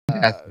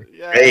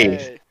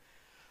Yay!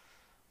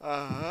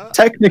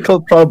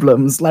 Technical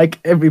problems, like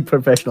every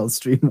professional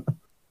streamer.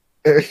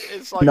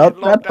 It's like Not it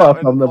logged that far out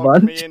and from the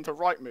logged me bunch. into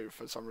Rightmove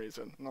for some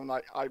reason. And I'm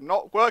like, I'm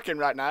not working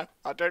right now.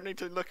 I don't need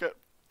to look at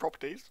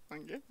properties.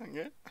 Thank you, thank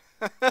you.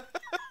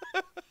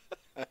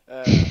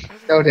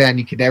 So Dan,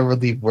 you can never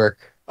leave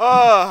work.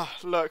 Oh,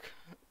 look.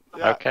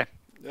 Yeah. Okay,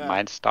 Yeah.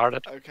 mine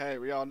started. Okay,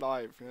 we are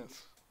live,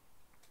 yes.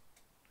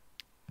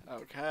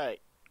 Okay.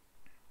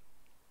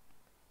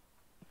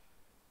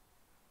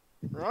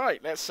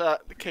 Right, let's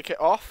kick it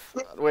off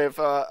with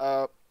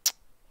what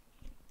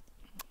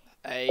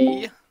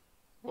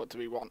do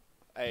we want?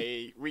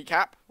 A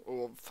recap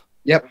of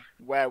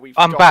where we've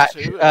I'm got back.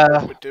 to and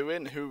what we're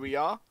doing, who we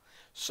are.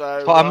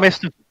 So I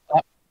missed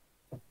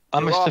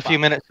a few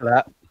minutes of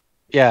that.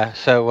 Yeah,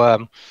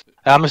 so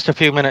I missed a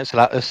few minutes of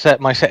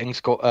that. My settings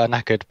got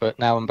knackered, but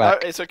now I'm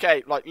back. No, it's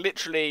okay. Like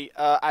literally,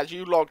 as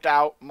you logged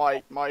out,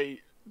 my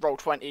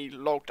Roll20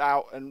 logged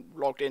out and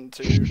logged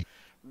into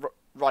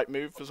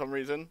Rightmove for some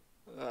reason.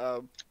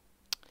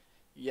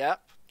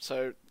 Yep.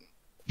 So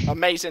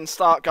amazing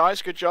start,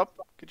 guys. Good job.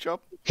 Good job.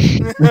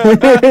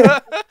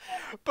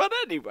 But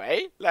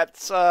anyway,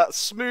 let's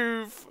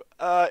smooth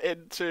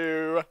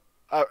into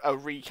a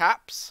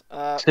recaps.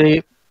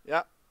 See.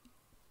 Yeah.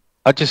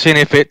 I just seen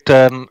if it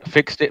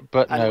fixed it,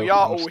 but and no. we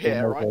are all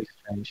here, right?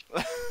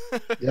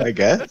 Yeah, I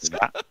guess.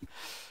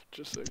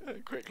 Just a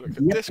quick look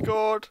at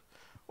Discord.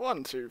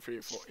 1, 2,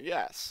 3, 4.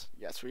 Yes,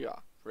 yes, we are.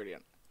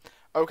 Brilliant.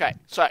 Okay,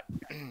 so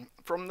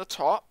from the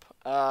top,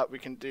 we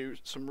can do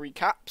some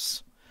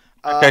recaps.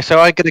 Okay, so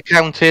I get a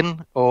count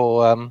in,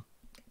 or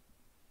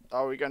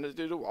are we going to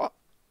do the what?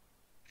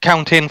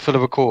 Count in for the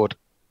record.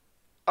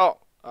 Oh,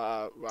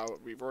 well,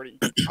 we've already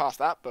passed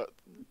that, but.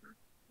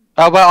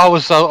 Oh well, I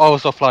was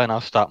offline.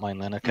 I'll start mine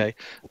then. Okay.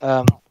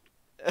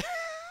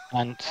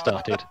 And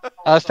started.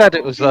 I said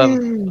it was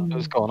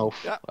gone off.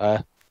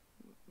 Yeah.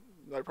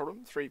 No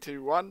problem. 3,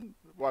 2, 1.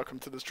 Welcome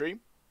to the stream.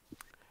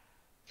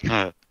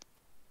 I've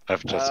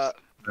just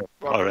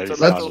welcome to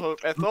started.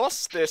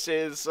 Ethos. This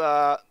is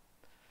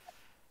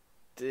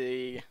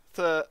the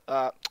third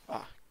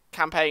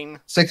campaign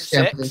 6,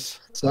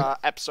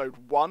 episode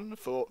 1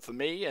 for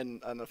me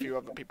and a few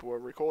other people were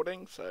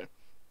recording. So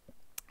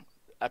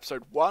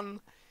episode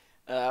 1.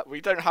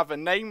 We don't have a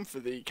name for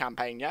the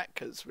campaign yet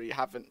because we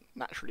haven't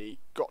naturally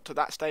got to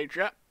that stage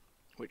yet,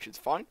 which is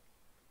fine.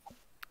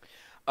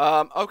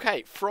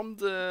 Okay,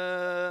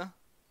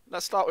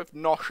 let's start with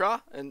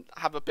Nosha and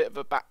have a bit of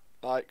a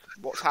like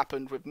what's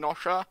happened with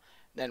Nosha.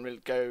 Then we'll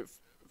go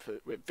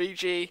with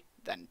VG,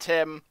 then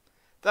Tim,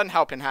 then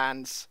Helping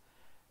Hands,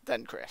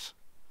 then Chris,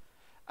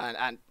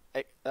 and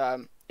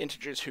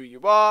introduce who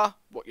you are,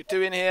 what you're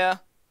doing here.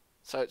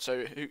 So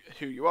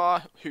who you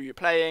are, who you're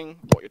playing,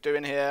 what you're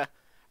doing here.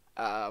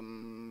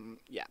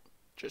 Yeah,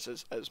 just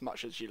as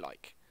much as you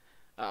like.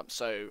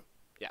 So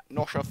yeah,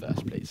 Nosha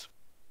first, please.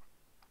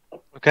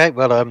 Okay,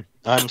 well,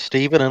 I'm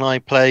Stephen and I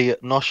play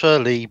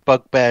Nosha, the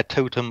Bugbear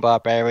Totem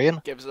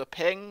Barbarian. Give us a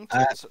ping.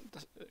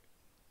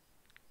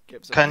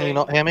 Can you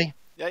not hear me?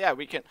 Yeah,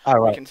 we can. Oh,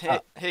 right. We can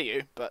hear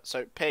you, but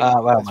so ping.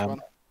 Well,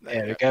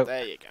 there we go.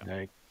 There you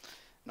go.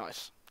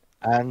 Nice.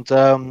 And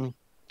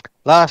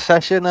last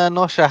session,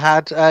 Nosha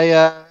had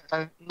a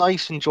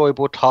nice,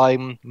 enjoyable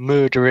time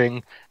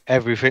murdering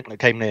everything that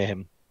came near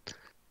him.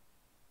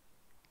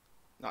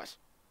 Nice.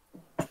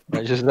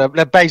 Just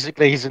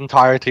basically his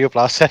entirety of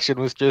last session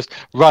was just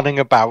running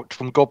about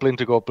from goblin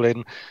to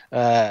goblin,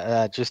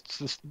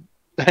 just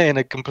in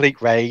a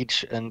complete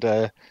rage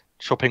and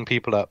chopping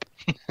people up.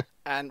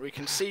 And we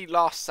can see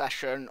last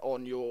session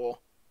on your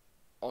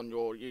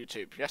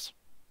YouTube. Yes,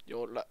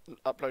 you're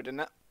uploading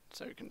that,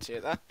 so you can see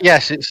it there.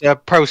 Yes, it's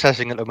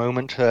processing at the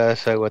moment, so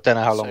I don't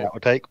know how long that will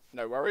take.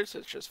 No worries.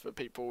 It's just for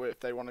people if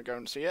they want to go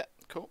and see it.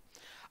 Cool.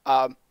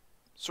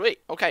 Sweet.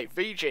 Okay,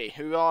 VG.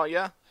 Who are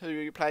you? Who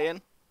are you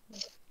playing?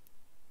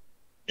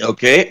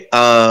 Okay.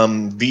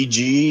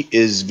 VG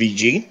is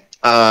VG.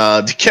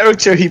 The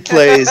character he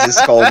plays is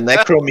called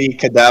Necromy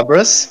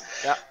Cadabras.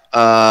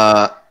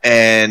 Yeah.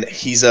 And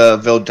he's a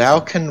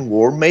Veldalcan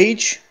war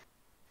mage.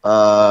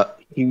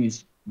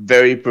 He's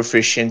very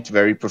proficient,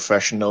 very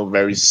professional,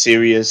 very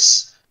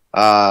serious.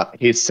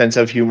 His sense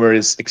of humor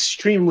is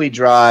extremely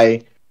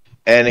dry,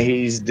 and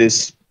he's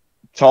this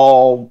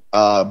tall,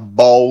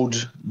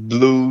 bald,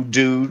 blue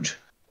dude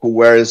who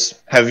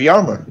wears heavy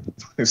armor,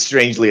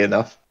 strangely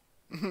enough.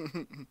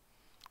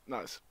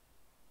 Nice.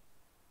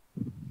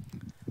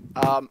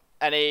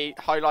 Any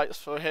highlights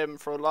for him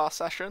for last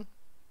session?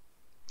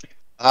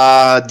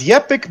 The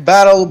epic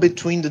battle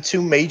between the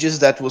two mages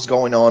that was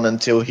going on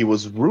until he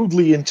was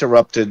rudely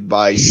interrupted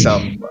by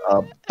some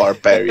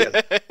barbarian.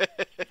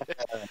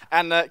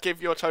 And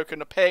give your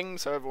token a ping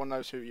so everyone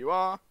knows who you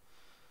are.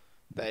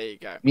 There you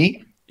go.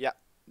 Me? Yeah.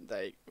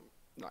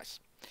 Nice.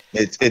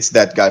 It's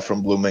that guy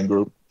from Blue Man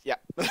Group. Yeah.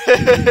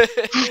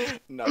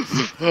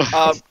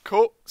 Nice.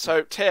 Cool.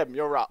 So Tim,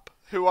 you're up.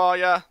 Who are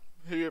you?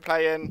 Who you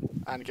playing?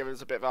 And give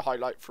us a bit of a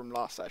highlight from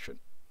last session.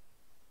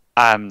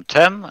 I'm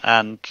Tim,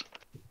 and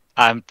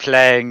I'm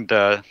playing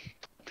the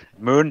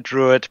Moon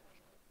Druid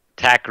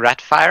attack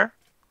Redfire,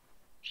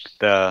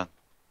 the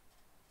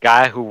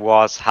guy who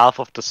was half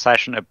of the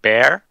session a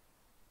bear,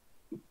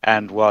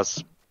 and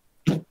was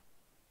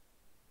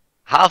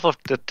half of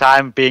the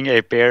time being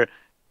a bear,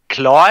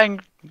 clawing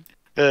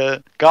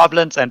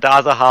goblins, and the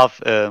other half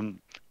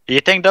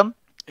eating them.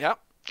 Yeah.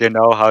 You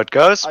know how it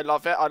goes. I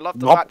love it. I love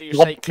the Womp, fact that you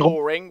womp, say womp.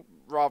 clawing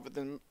rather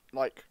than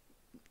like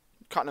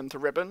cutting them to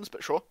ribbons,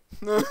 but sure.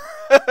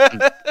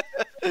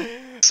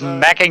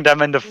 Smacking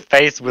them in the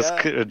face with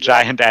yeah,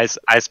 giant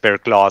ice bear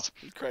claws.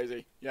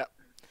 Crazy. Yeah.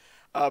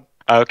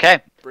 Okay,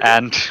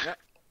 Brilliant.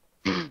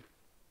 and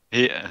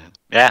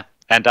yeah,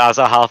 and the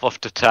other half of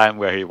the time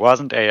where he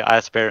wasn't a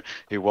ice bear,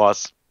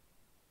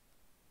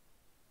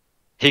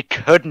 he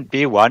couldn't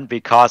be one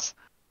because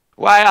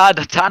why are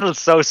the tunnels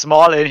so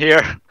small in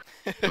here?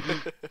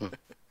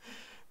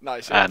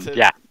 Nice. And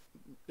yeah.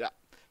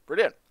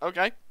 Brilliant.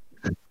 Okay.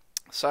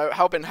 So,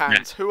 helping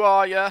hands. Who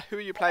are you? Who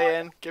are you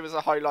playing? Give us a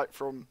highlight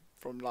from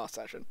last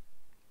session.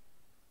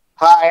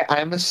 Hi,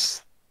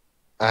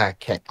 I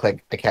can't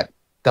click. I can't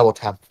double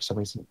tap for some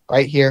reason.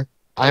 Right here.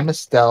 I'm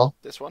Estelle.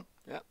 This one.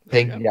 Yeah.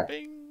 Ping, There you go. yeah.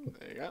 Bing.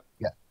 There you go.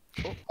 Yeah.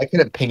 Cool. I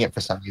couldn't ping it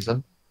for some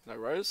reason. No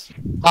worries.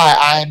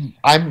 Hi,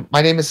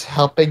 my name is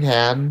Helping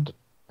Hand.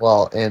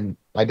 Well, in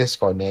my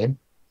Discord name,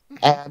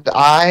 and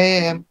I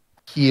am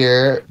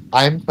here.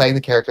 I'm playing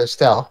the character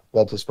Estelle.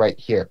 Well, just right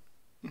here.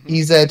 Mhm.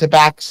 He's a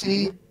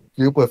tabaxi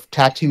group with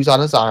tattoos on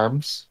his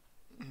arms.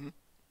 Mhm.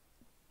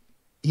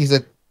 He's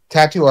a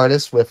tattoo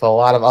artist with a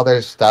lot of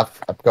other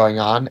stuff going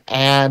on,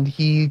 and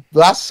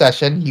last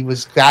session he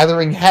was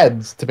gathering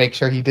heads to make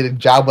sure he did a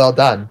job well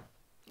done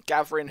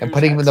Gathering and whose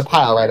putting them in heads? the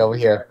pile right over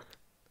here.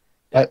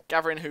 Yeah, What?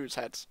 gathering whose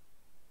heads?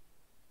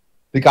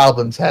 The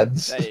goblins'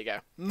 heads. There you go.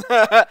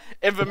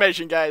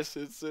 Information, guys.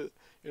 It's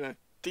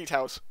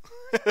details.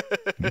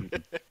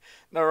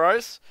 No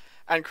worries.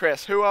 And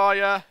Chris, who are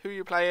you? Who are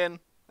you playing?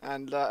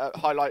 And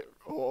highlight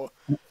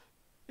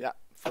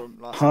from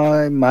last.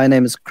 Hi, my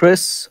name is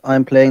Chris.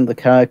 I'm playing the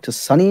character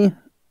Sunny,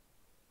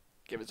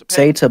 Give us a pin.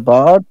 Satyr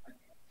Bard.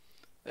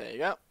 There you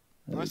go.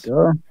 There Nice. we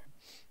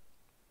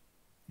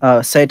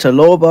go. Satyr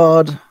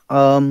Lowbard.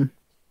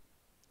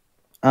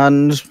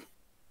 And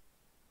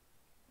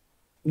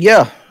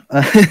yeah,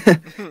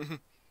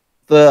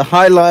 the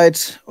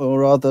highlight,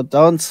 or rather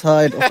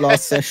downside of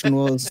last session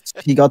was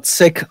he got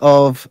sick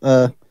of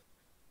a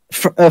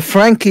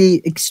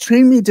frankly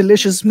extremely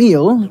delicious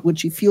meal,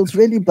 which he feels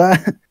really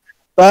bad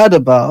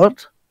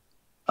about.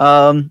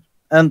 And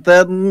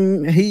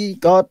then he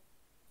got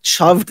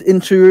shoved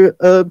into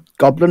a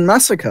goblin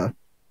massacre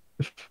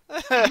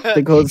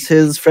because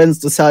his friends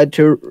decide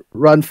to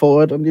run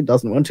forward and he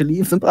doesn't want to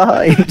leave them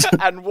behind.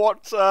 And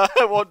what's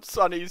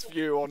Sonny's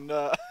view on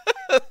the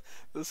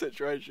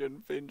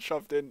situation being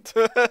shoved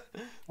into?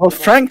 Well,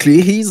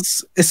 frankly,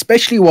 he's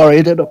especially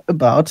worried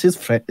about his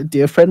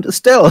dear friend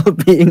Estelle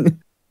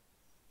being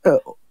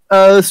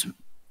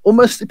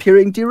almost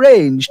appearing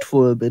deranged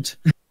for a bit.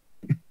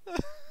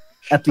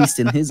 At least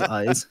in his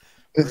eyes.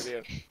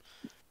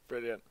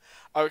 Brilliant.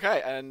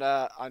 Okay, and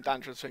I'm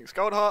Dangerous Sphinx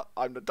Goldheart.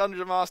 I'm the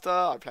Dungeon Master.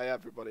 I play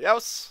everybody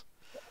else.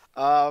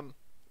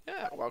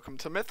 Welcome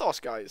to Mythos,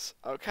 guys.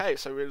 Okay,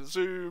 so we'll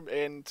zoom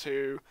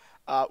into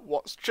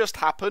what's just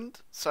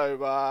happened.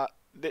 So,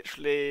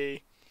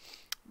 literally,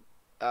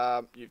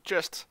 you've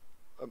just...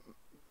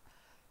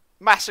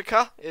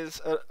 massacre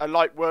is a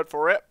light word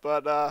for it,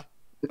 but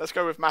let's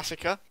go with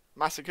massacre.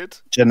 Massacred.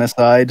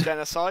 Genocide.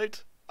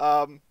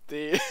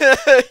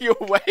 Your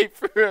way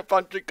through a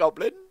bunch of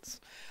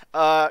goblins,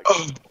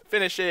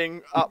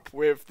 finishing up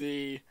with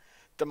the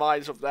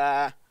demise of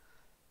their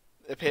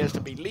appears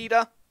to be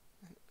leader,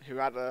 who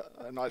had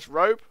a nice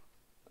robe,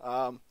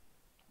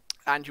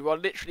 and you are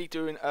literally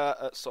doing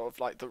a sort of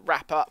like the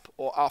wrap up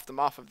or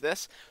aftermath of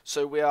this.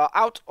 So we are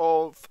out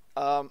of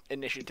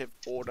initiative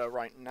order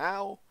right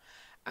now,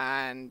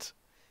 and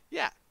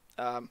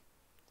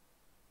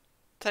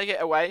take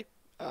it away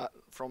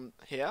from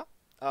here.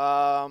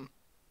 And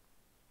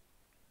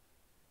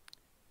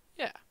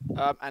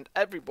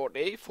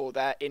everybody, for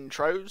their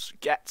intros,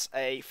 gets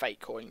a fate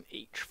coin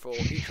each for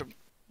each of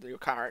your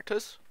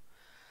characters.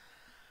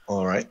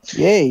 All right.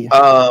 Yay.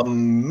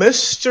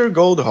 Mr.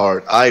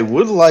 Goldheart, I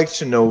would like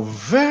to know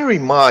very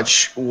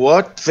much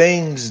what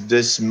things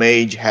this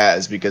mage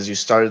has, because you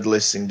started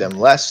listing them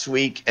last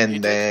week,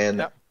 and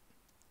then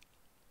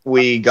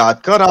we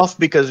got cut off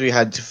because we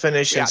had to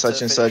finish and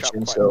such and such,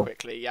 and so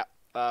quickly.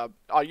 I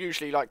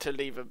usually like to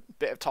leave a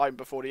bit of time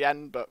before the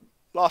end, but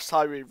last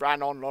time we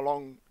ran on a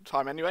long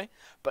time anyway.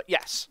 But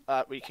yes,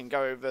 we can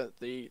go over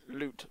the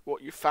loot,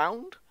 what you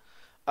found.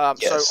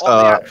 Yes, so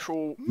on the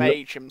actual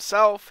mage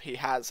himself, he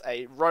has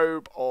a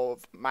robe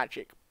of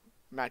magic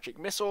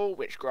missile,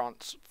 which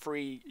grants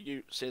 3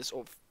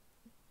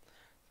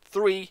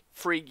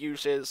 free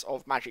uses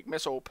of magic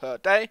missile per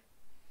day,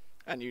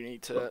 and you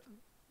need to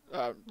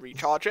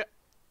recharge it.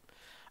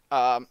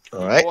 all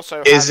right.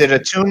 Is it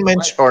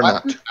attunement or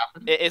not?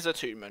 It is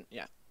attunement,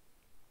 yeah.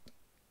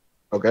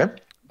 Okay.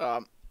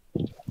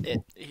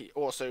 He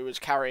also is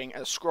carrying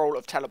a scroll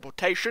of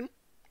teleportation.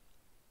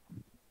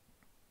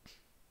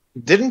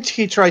 Didn't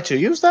he try to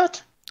use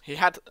that? He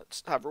had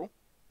several,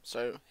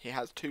 so he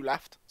has 2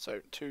 left.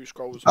 So 2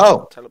 scrolls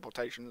Oh. of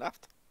teleportation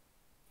left.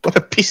 What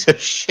a piece of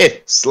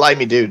shit,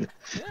 slimy dude.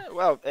 Yeah,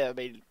 well, I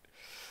mean,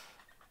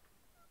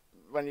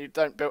 when you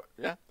don't build,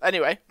 yeah.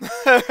 Anyway,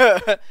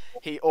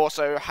 he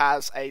also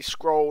has a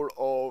scroll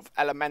of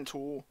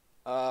elemental.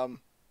 What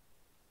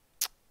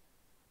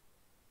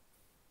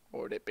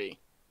would it be?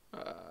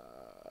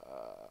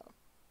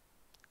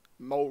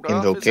 Mold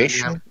Earth,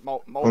 Invocation? is it?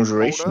 Mold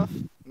Conjuration?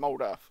 Earth?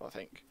 Mold Earth, I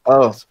think.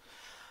 Oh. Yes.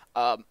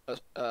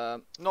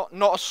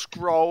 Not a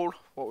scroll.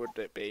 What would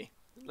it be?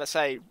 Let's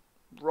say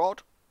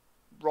rod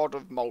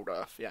of Mold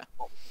Earth. Yeah.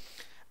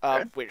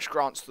 Okay. Which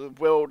grants the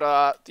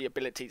wielder the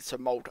ability to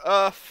mold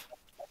Earth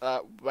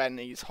when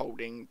he's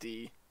holding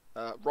the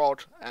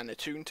rod and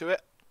attuned to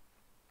it.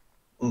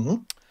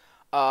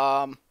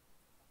 Mm-hmm.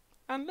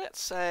 And let's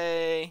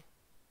say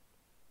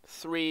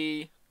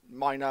 3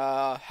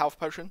 minor health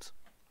potions.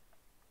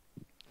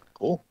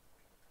 Cool.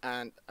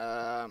 And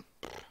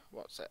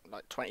what's it,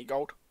 like 20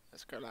 gold?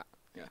 Let's go that.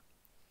 Yeah.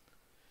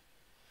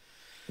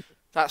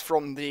 That's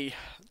from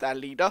their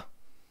leader,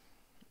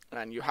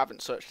 and you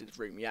haven't searched his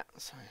room yet.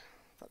 So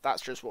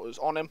that's just what was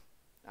on him,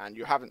 and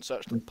you haven't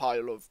searched the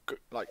pile of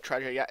like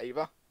treasure yet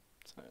either.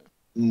 So.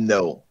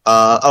 No.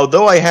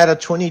 Although I had a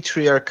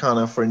 23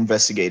 Arcana for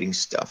investigating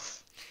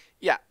stuff.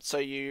 Yeah. So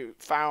you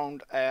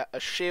found a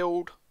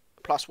shield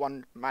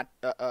 +1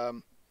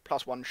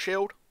 +1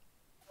 shield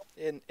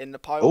in the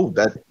pile. Oh,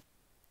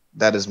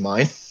 that is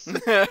mine.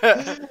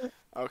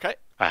 Okay.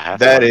 I have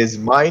That one. is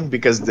mine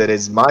because that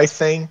is my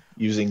thing,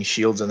 using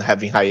shields and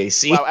having high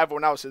AC. Well,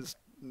 everyone else is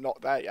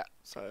not there yet,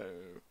 so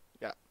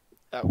yeah.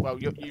 Well,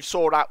 you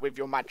saw that with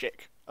your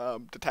magic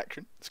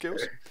detection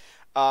skills.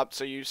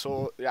 So you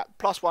saw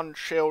 +1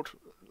 shield,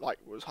 like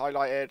was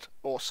highlighted.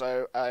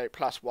 Also a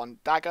 +1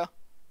 dagger.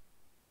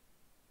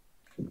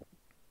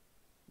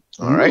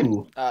 All right.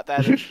 Ooh.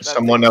 They're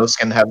Someone else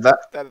can have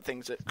that. They're the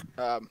things that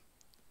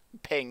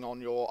ping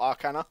on your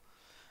Arcana.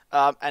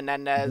 And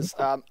then there's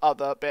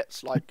other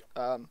bits like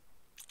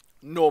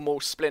normal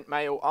splint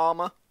mail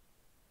armor.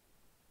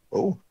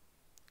 Oh.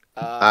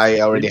 I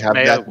already have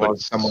Mail that, but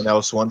was- someone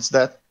else wants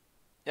that.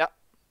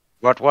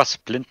 What was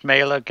splint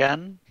mail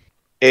again?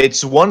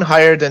 It's 1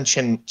 higher than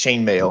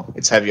chainmail.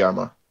 It's heavy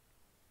armor.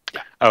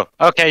 Oh,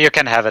 okay, you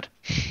can have it.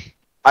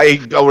 I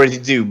already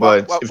do,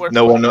 but Well, if we're-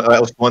 no one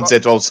else wants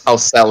it, I'll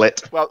sell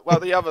it. Well,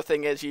 the other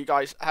thing is you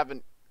guys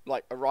haven't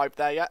like arrived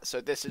there yet,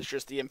 so this is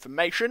just the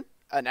information,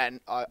 and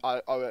then I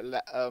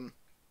will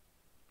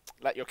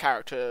let your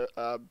character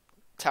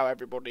tell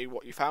everybody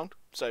what you found.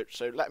 So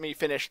let me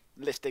finish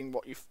listing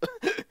what you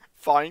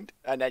find,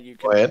 and then you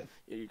Go ahead.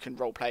 can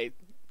roleplay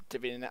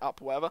divvying it up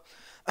or whatever.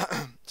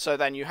 So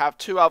then you have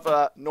 2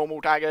 other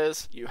normal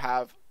daggers. You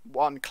have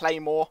 1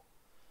 claymore,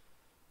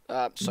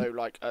 so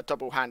like a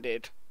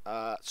double-handed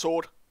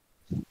sword.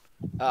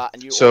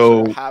 And you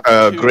also have 2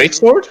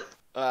 greatsword?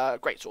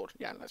 Greatsword.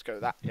 Yeah, let's go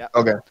with that. Yeah.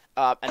 Okay.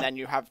 And then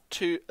you have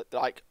 2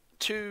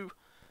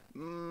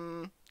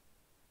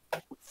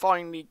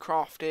 finely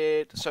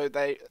crafted. So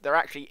they're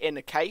actually in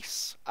a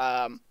case,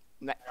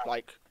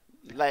 like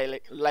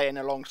laying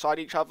alongside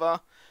each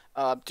other.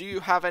 Do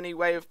you have any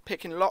way of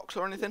picking locks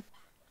or anything?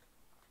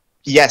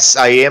 Yes,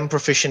 I am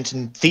proficient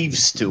in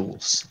thieves'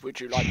 tools. Would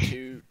you like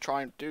to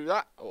try and do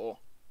that, or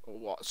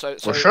what? So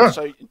For sure.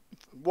 So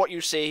what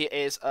you see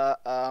is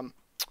a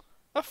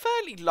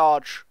fairly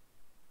large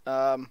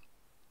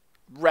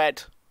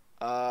red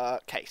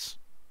case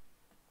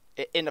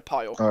in a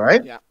pile. All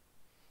right. Yeah.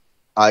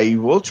 I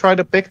will try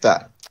to pick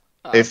that.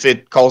 If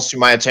it calls to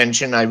my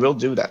attention, I will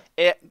do that.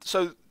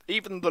 So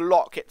even the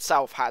lock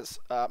itself has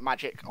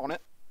magic on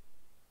it.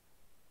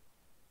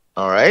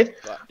 All right.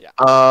 But yeah.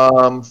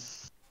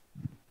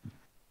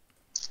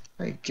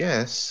 I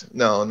guess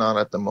no, not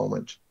at the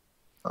moment.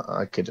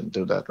 I couldn't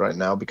do that right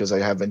now because I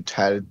haven't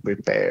had it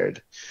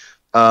prepared.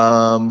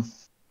 But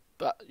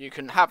you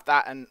can have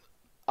that and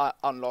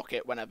unlock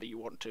it whenever you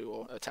want to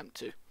or attempt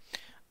to.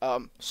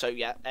 So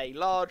yeah, a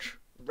large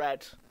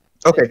red.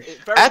 Okay.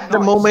 It's very At the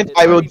nice. moment, It's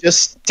I will very-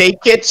 just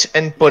take it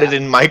and put it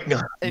in my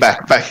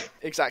backpack.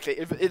 Exactly.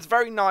 It's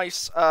very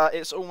nice.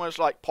 It's almost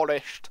like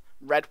polished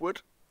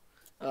redwood.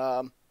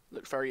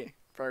 Looks very,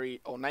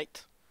 very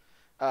ornate.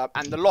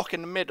 And the lock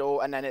in the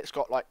middle, and then it's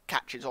got like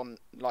catches on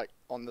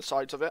the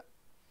sides of it.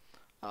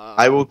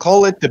 I will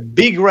call it the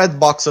big red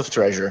box of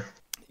treasure.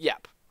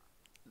 Yep.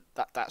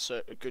 That's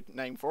a good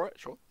name for it,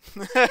 sure.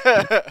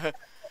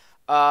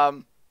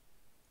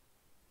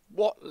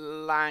 What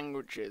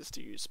languages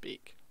do you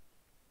speak?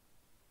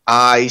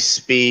 I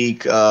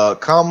speak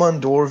Common,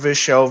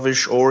 Dwarvish,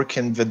 Elvish, Orc,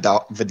 and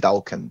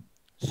Vidalcan.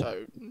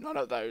 So none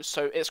of those.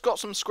 So it's got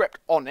some script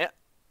on it.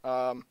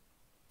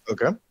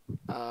 Okay.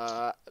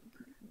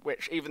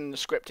 Which even the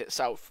script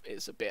itself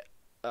is a bit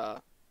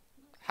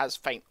has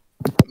faint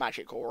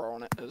magic aura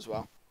on it as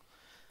well.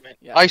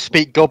 Yeah. I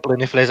speak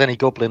Goblin if there's any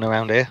Goblin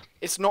around here.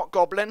 It's not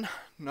Goblin.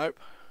 Nope.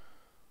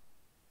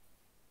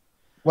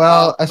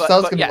 Well, But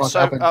Estelle's gonna yeah, walk so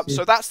up and see.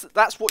 so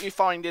that's what you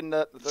find in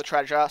the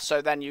treasure.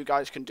 So then you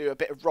guys can do a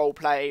bit of role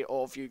play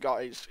of you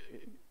guys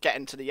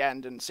getting to the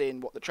end and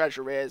seeing what the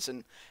treasure is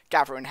and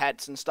gathering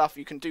heads and stuff,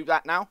 you can do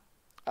that now.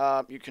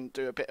 You can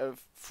do a bit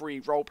of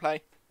free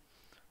roleplay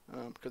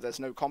because there's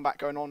no combat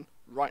going on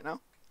right now.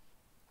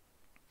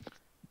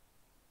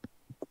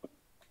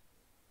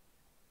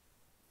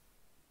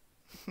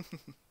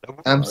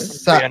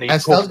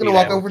 Estelle's gonna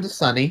walk over to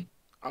Sunny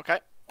Okay.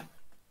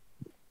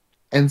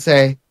 and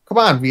say, "Come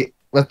on,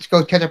 let's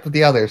go catch up with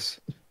the others."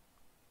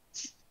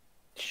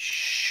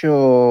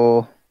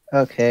 Sure.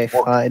 Okay,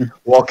 fine.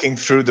 Walking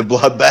through the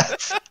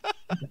bloodbath.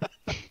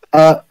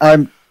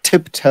 I'm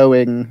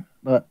tiptoeing,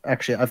 but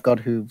actually I've got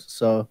hooves,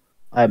 so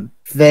I'm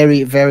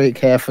very, very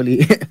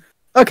carefully.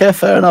 Okay,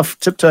 fair enough.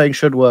 Tiptoeing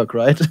should work,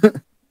 right?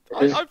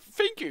 I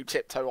think you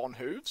tiptoe on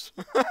hooves.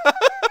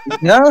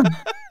 Yeah.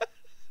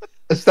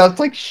 Estelle's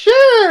like,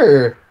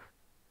 "Sure,"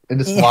 and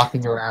just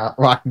walking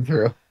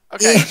through.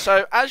 Okay,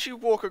 so as you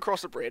walk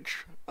across the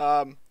bridge,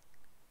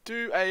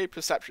 do a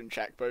perception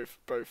check, both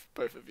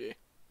of you,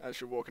 as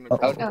you're walking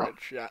across the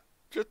bridge. Yeah,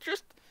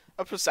 just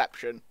a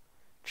perception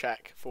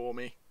check for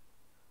me.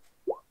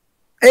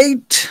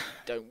 8.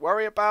 Don't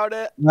worry about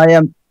it.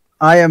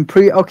 I am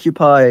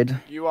preoccupied.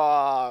 You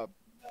are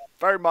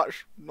very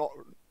much not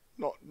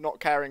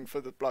caring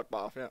for the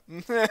bloodbath. Yeah.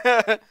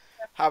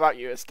 How about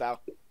you,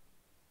 Estelle?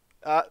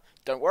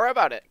 Don't worry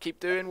about it. Keep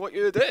doing what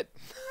you did.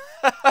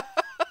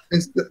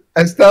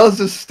 Estelle's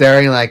just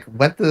staring like,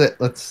 "What the?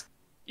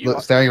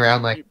 Staring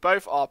around like." You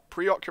both are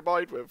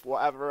preoccupied with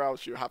whatever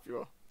else you have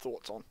your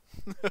thoughts on.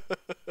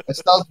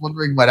 Estelle's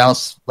wondering what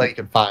else you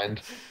can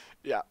find.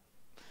 Yeah,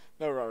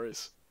 no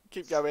worries.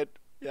 Keep going.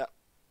 Yeah.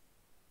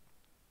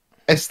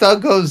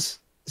 Estelle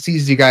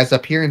sees you guys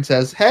up here and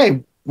says,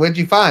 "Hey, what did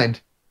you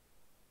find?"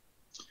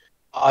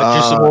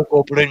 Just some more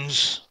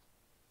goblins.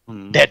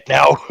 Dead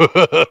now.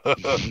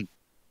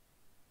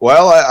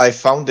 Well, I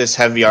found this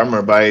heavy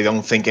armor, but I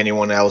don't think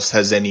anyone else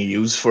has any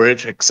use for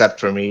it except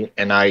for me,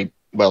 and I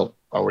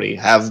already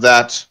have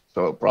that,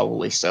 so I'll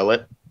probably sell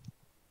it.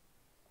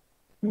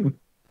 Then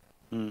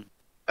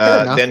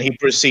he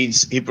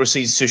proceeds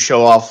to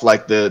show off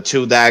like the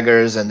 2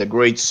 daggers and the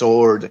great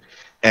sword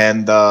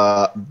and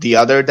the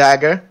other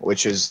dagger,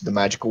 which is the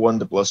magical one,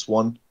 the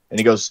 +1. And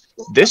he goes,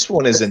 "This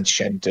one is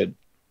enchanted."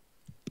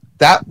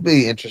 That'd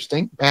be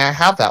interesting. I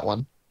have that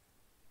one.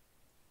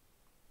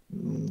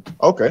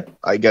 Okay,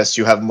 I guess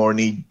you have more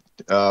need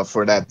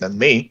for that than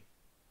me.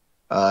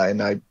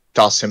 And I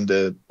toss him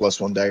the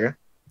 +1 dagger.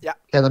 Yeah.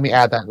 Okay, let me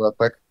add that real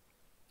quick.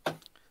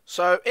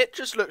 So it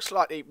just looks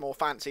slightly more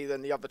fancy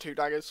than the other 2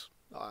 daggers.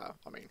 I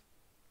mean,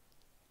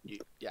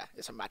 yeah,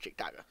 it's a magic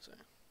dagger. So.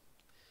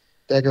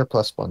 Dagger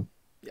 +1.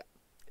 Yeah.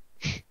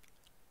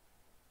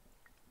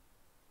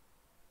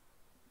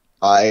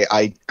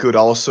 I could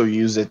also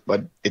use it,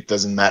 but it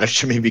doesn't matter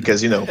to me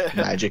because,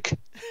 magic.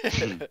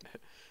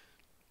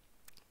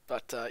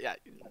 But yeah,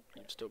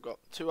 you've still got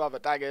 2 other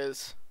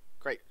daggers.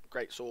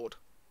 Great sword.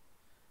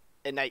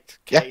 Innate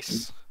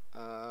case.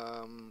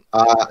 Yeah.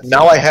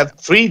 Now I have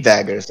 3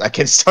 daggers. I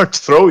can start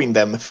throwing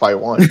them if I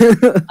want.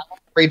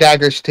 3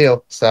 daggers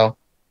too. So.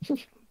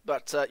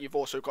 But you've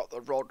also got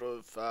the rod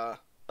of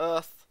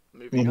earth,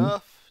 moving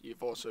earth.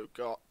 You've also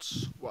got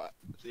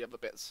the other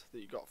bits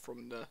that you got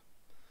from the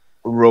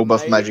Robe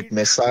of Magic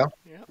Missile.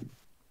 Yeah.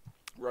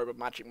 Robe of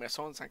Magic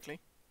Missile, exactly.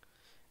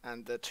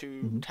 And the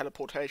 2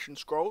 teleportation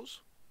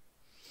scrolls.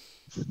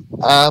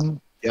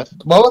 Yes.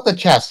 What about the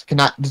chest?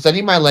 Does any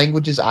of my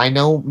languages I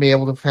know be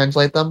able to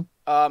translate them?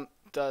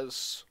 Do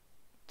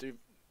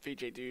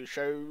you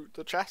show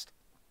the chest?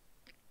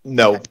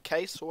 No.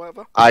 Case or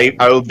whatever? I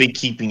will be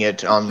keeping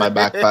it on my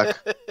backpack.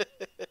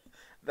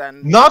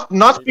 Then not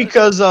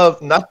because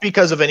of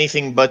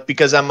anything, but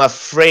because I'm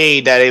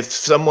afraid that if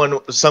someone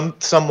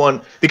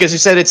because you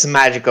said it's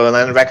magical and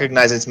I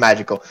recognize it's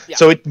magical. Yeah.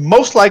 So it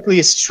most likely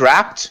is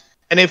trapped,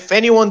 and if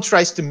anyone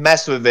tries to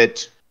mess with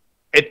it,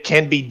 it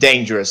can be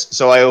dangerous.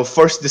 So I will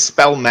first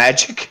dispel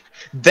magic,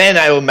 then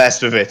I will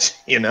mess with it,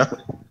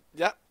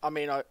 Yeah, I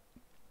mean,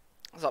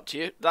 it's up to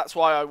you. That's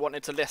why I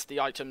wanted to list the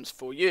items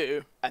for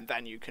you, and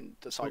then you can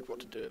decide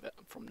what to do with it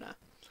from there.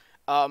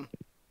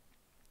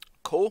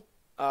 Cool.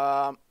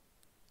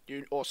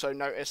 You also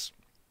notice...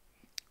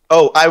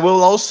 Oh, I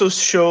will also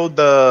show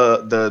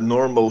the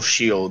normal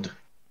shield.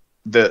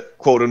 The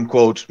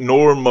quote-unquote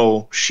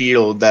normal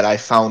shield that I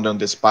found on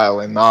this pile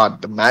and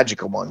not the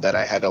magical one that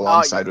I had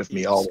alongside with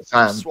me all the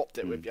time. Swapped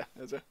it with you,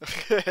 is it?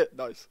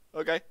 Nice.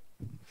 Okay.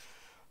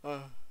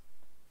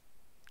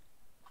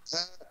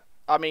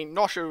 I mean,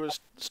 Nosha was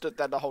stood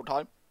there the whole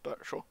time,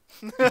 but sure.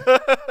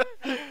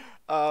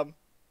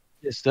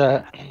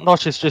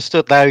 Nosha's just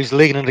stood there. He's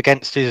leaning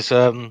against his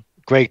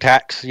great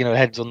axe.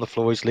 Head's on the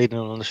floor. He's leaning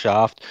on the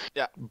shaft.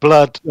 Yeah.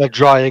 Blood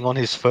drying on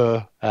his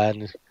fur,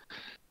 and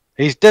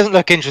he doesn't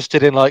look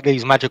interested in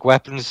these magic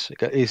weapons.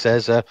 He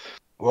says,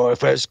 "Well, if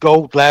there's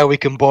gold there, we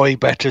can buy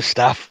better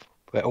stuff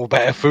or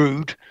better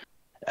food.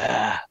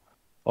 I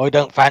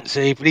don't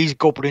fancy if these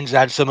goblins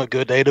had something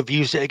good, they'd have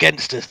used it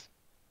against us."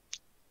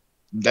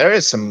 There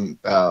is some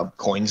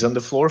coins on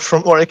the floor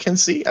from what I can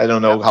see. I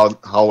don't know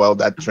how well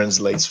that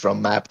translates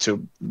from map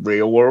to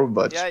real world,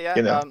 but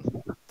yeah.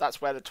 That's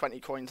where the 20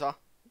 coins are.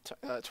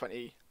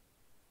 20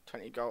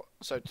 gold.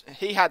 So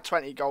he had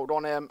 20 gold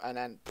on him, and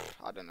then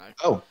I don't know.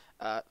 Oh,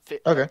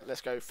 okay.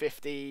 Let's go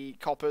 50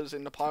 coppers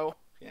in the pile.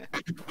 Yeah.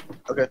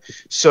 Okay.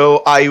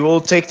 So I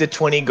will take the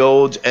 20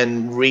 gold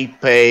and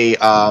repay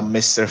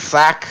Mr.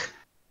 Flack,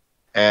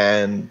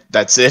 and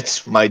that's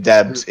it. My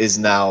debt is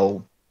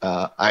now.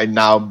 I'm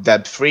now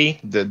debt free.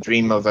 The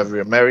dream of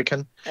every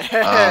American.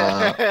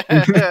 Earned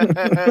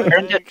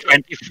a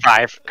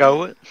 25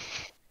 gold.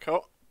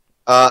 Cool.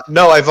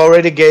 No, I've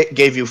already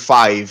gave you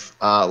 5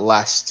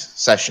 last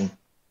session.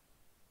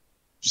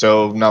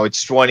 So now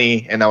it's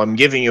 20, and now I'm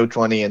giving you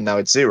 20, and now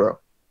it's 0.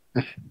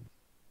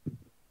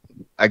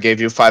 I gave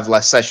you 5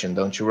 last session.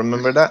 Don't you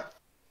remember that?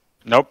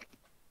 Nope.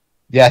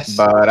 Yes,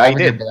 But I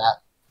did. remember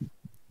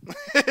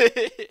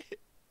that.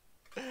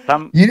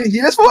 Some He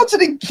just wants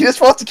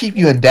to keep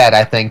you in debt.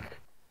 I think.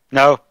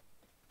 no.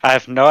 I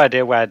have no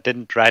idea why I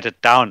didn't write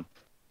it down.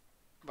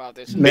 Well,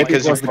 this is Maybe why it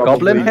Because you was should the probably-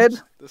 goblin keep head.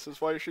 notes. This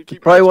is why you should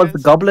keep. Probably notes, was the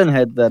kids. goblin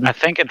head then. I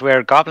think it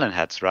were goblin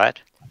heads, right?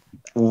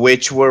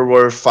 Which were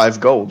worth 5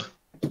 gold.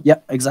 Yeah,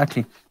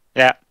 exactly.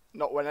 Yeah.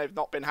 Not when they've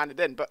not been handed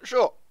in, but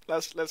sure.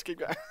 Let's keep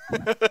going.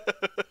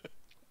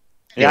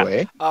 Yeah.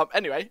 Anyway,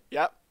 Anyway,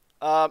 yeah.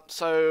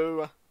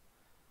 So,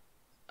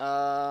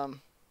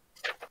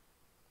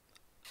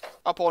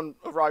 upon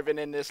arriving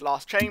in this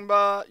last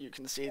chamber, you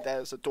can see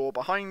there's a door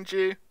behind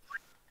you.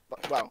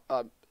 But, well,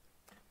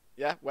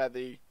 yeah, where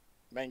the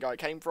main guy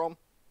came from.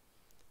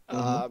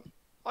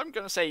 I'm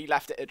gonna say he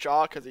left it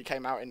ajar because he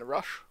came out in a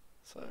rush.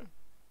 So,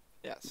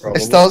 yes.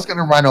 Probably. Estelle's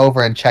gonna run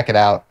over and check it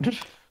out.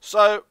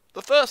 So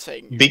the first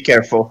thing, be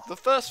careful. the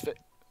first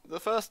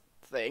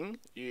thing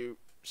you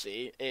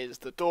see is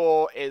the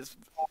door is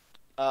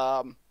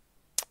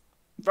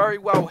very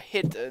well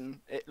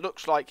hidden. It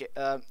looks like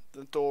the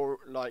door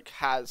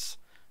has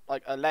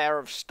like a layer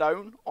of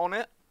stone on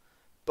it,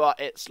 but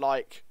it's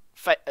like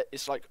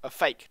it's like a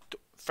fake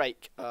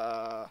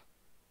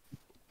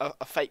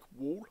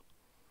wall.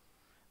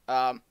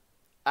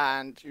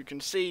 And you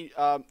can see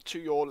to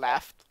your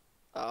left,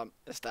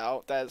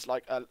 Estelle, there's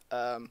like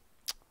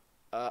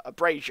a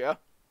brazier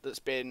that's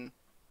been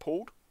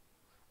pulled.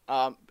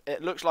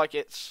 It looks like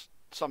it's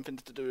something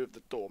to do with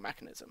the door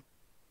mechanism.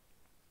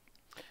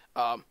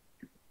 Yeah,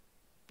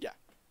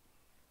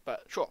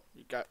 but sure,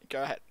 you go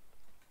ahead,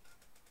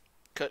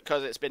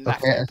 because it's been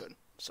left open.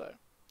 So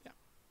yeah.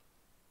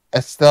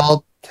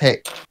 Estelle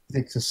takes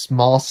a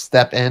small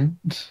step in.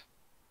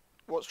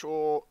 What's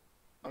your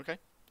okay?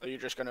 Are you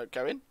just gonna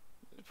go in,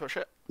 push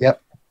it?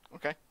 Yep.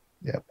 Okay.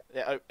 Yep.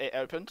 It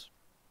opens.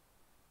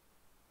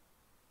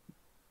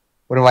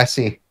 What do I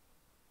see?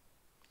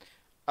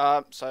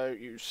 So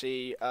you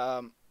see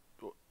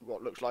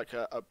what looks like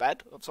a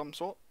bed of some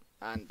sort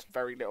and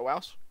very little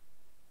else.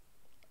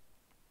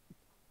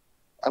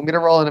 I'm gonna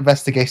roll an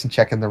investigation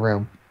check in the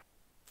room.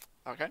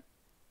 Okay.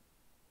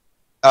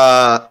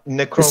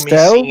 Necromy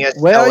Estelle, seeing as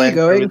where are you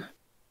Estelle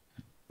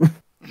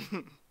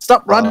going?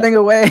 Stop running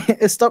away!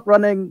 Stop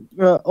running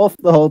off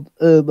the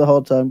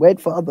whole time. Wait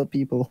for other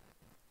people.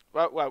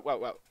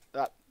 Well.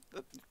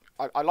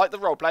 I like the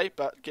roleplay,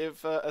 but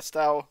give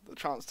Estelle the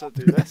chance to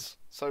do this.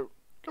 So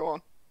go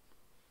on.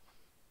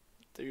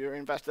 Do your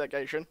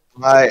investigation.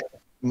 My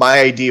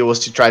idea was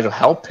to try to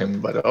help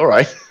him, but all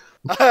right.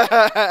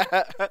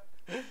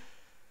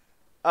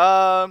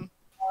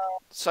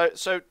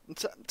 So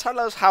tell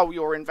us how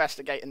you're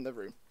investigating the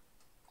room.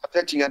 I'm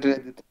touching under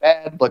the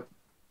bed, look,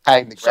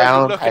 hiding the So you're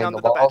ground, looking hiding under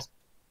the the bed? walls.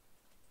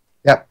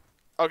 Yep.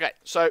 Okay,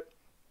 so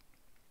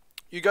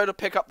you go to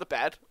pick up the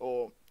bed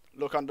or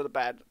look under the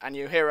bed, and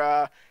you hear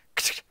a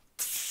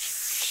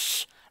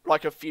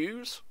like a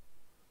fuse.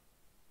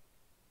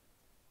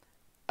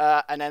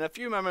 And then a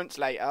few moments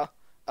later,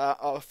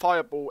 a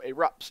fireball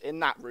erupts in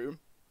that room,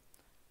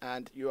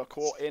 and you are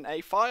caught in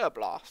a fire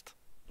blast.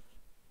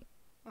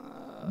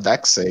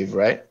 Dex save,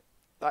 right?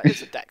 That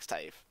is a dex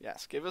save.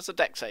 Yes, give us a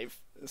dex save,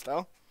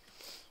 Estelle.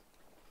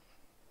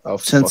 Oh,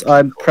 Since fucking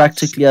I'm course.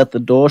 practically at the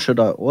door, should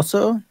I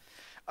also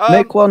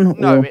make one?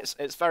 No, or-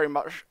 it's very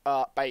much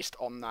based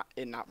on that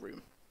in that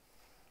room.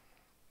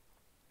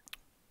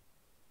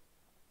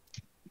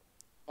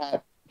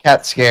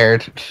 Cat's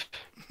scared.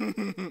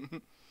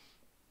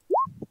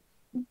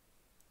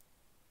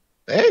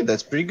 Hey,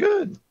 that's pretty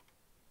good.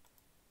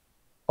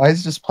 Why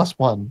is it just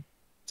 +1?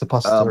 It's a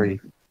 +3.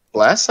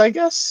 Bless, I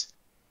guess.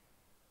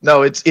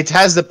 No, it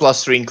has the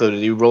 +3 included.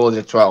 You roll it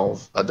at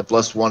 12. The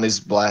 +1 is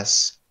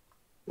bless,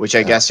 which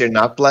I guess you're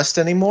not blessed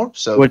anymore.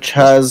 So Which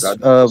has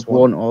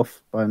worn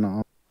off by now.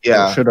 Or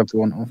Yeah, should have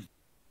worn off.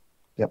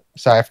 Yep.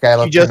 Sorry, I forgot I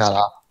left just- that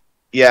off.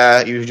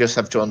 yeah. You just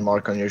have to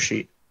unmark on your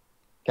sheet.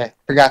 Okay,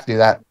 forgot to do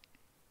that.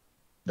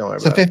 Don't worry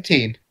So about it.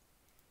 15.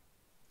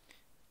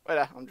 Wait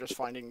there, I'm just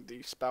finding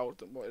the spell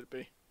that what it'd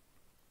be.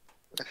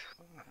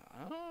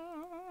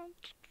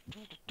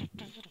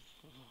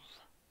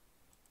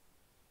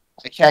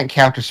 I can't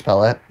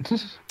counterspell it.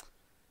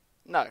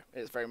 No,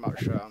 it's very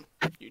much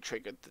you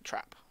triggered the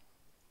trap.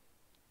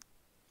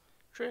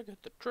 Triggered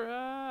the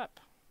trap.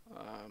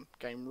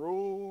 Game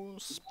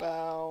rules,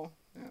 spell.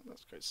 Yeah,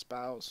 let's go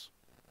spells.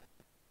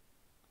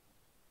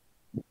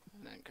 And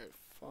then go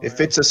If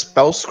it's a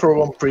spell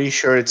scroll, I'm pretty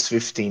sure it's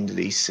 15 to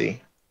DC.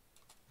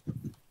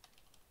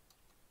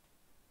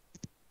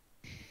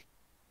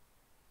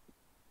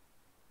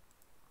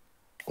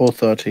 Or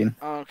 13.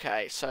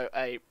 Okay, so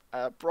a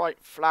bright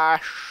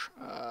flash.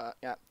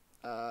 Yeah.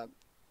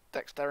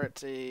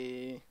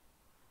 Dexterity.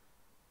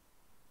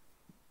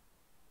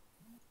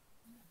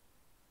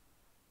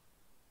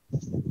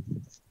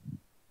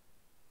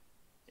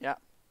 Yeah.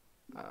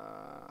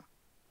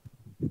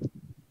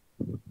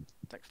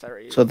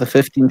 Dexterity. So the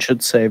 15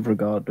 should save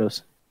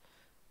regardless.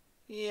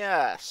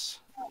 Yes.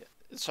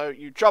 So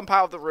you jump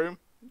out of the room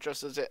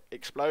just as it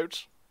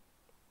explodes,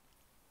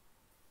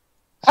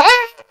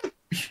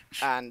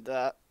 and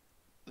the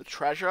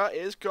treasure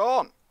is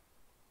gone.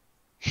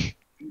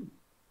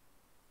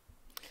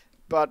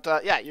 But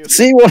yeah, you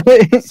See what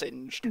I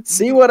singed.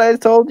 see what I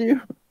told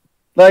you?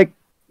 Like,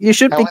 you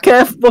should be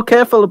more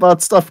careful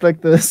about stuff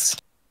like this.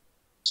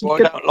 So I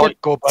Get- don't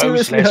like gobbos,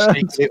 seriously less hurt.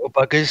 sneaky little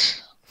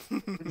buggers.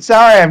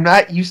 Sorry, I'm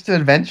not used to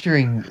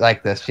adventuring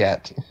like this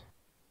yet.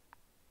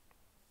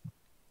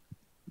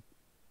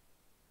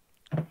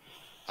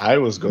 I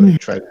was going to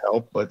try to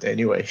help, but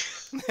anyway.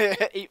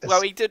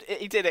 Well, he did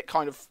it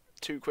kind of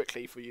too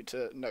quickly for you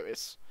to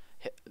notice.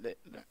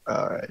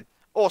 Alright.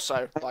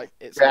 Also, like,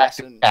 it's a Rat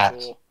lesson cat.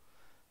 for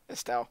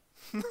Estelle.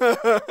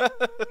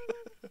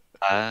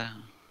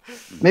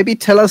 Maybe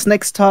tell us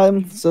next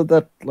time so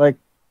that, like,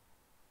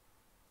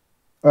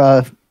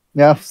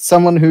 yeah,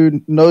 someone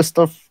who knows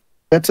stuff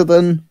better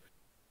than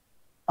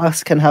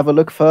us can have a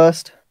look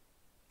first.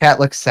 Cat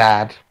looks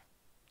sad.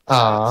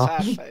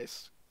 Aww. Sad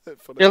face.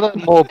 You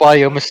learn more by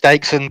your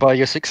mistakes than by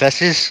your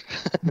successes.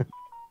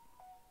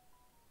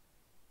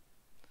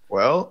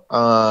 Well,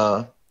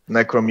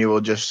 Necromu will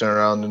just turn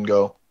around and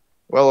go,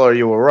 well, are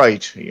you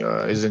alright?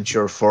 Isn't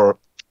your fur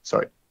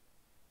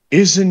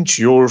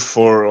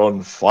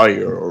on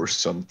fire or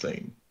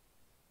something?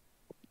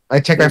 I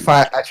check my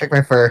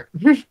fur.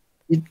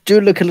 You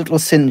do look a little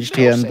singed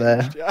here and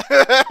there.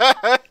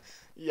 Yeah.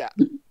 Yeah,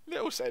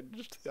 little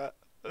singed. Yeah.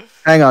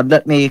 Hang on,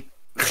 let me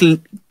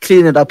clean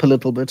it up a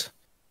little bit.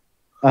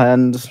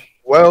 And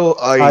Well,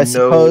 I know.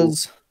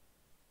 suppose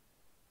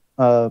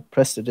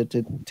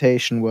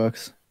prestidigitation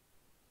works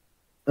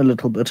a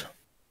little bit.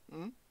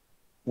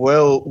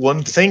 Well,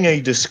 one thing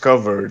I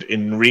discovered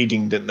in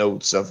reading the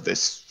notes of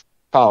this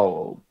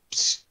foul,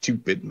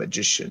 stupid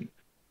magician,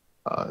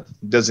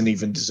 doesn't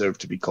even deserve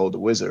to be called a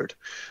wizard.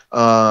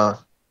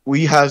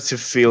 We have to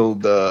fill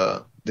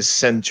the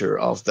center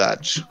of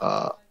that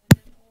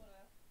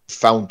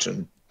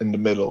fountain in the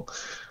middle.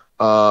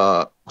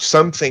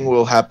 Something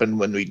will happen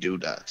when we do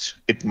that.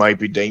 It might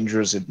be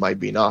dangerous, it might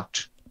be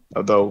not.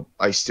 Although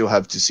I still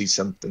have to see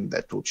something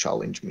that will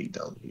challenge me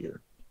down here.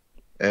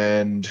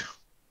 And,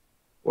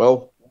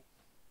 well,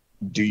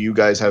 do you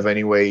guys have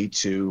any way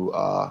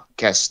to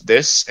cast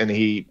this? And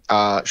he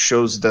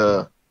shows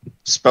the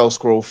spell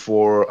scroll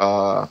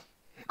for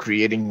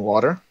creating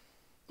water.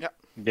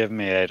 Give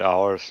me 8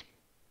 hours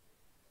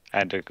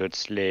and a good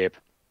sleep.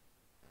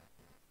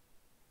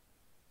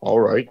 All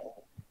right.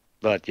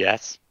 But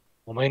yes.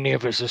 I mean,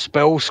 if it's a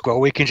spell scroll,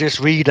 we can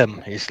just read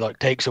them. It's like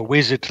takes a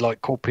wizard to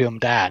like copy them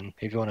down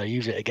if you want to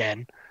use it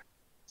again.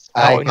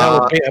 I know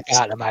a bit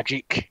about the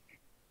magic.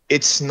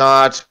 It's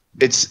not.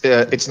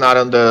 It's not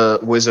on the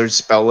wizard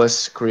spell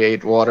list.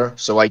 Create water,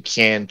 so I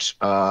can't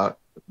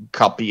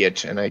copy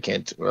it, and I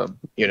can't.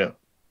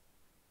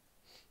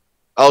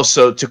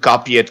 Also, to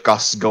copy it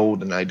costs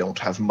gold, and I don't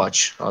have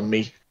much on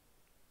me.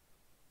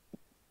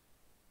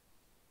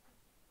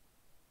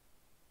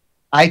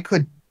 I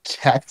could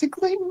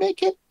technically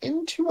make it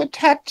into a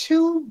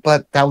tattoo,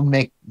 but that would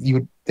make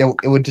you.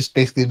 It would just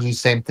basically do the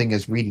same thing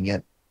as reading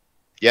it.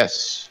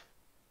 Yes.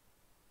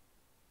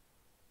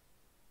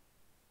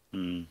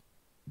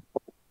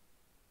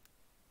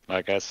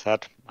 Like I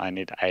said, I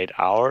need 8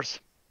 hours.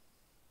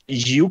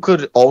 You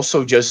could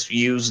also just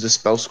use the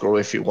spell scroll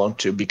if you want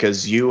to,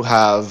 because you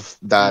have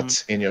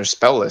that in your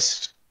spell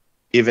list.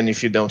 Even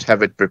if you don't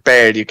have it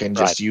prepared, you can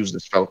just use the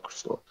spell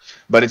scroll.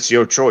 But it's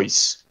your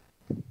choice.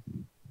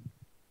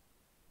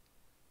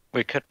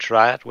 We could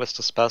try it with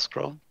the spell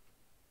scroll.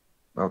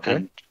 Okay.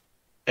 And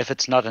if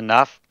it's not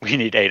enough, we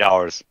need 8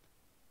 hours.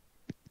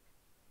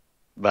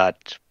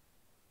 But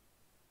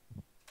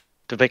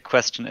the big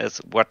question is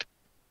what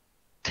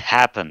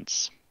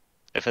happens.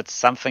 If it's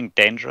something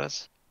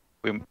dangerous,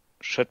 we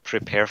should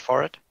prepare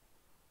for it.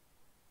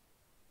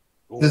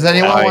 Does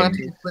anyone want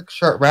to take a quick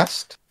short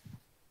rest?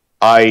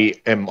 I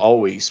am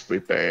always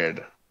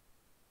prepared.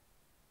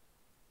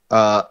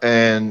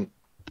 And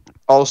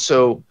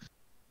also,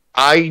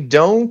 I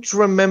don't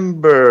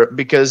remember,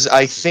 because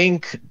I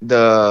think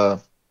the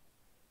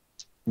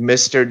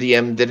Mr.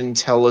 DM didn't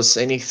tell us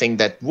anything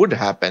that would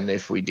happen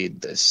if we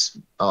did this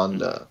on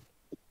the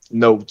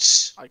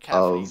notes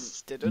of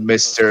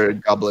Mr.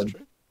 Goblin.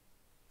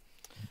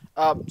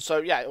 So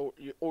yeah,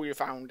 all you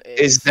found is.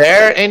 Is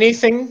there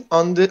anything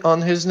on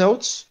his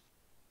notes?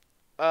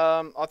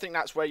 I think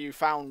that's where you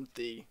found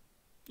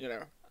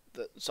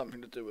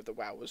something to do with the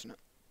WoW, wasn't it?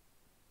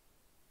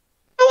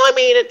 Oh, I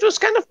mean, it was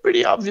kind of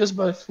pretty obvious,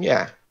 but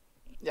yeah.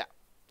 Yeah.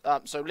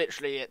 So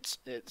literally, it's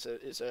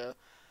a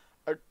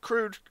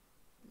crude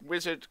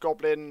wizard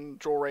goblin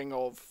drawing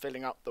of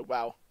filling up the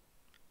well,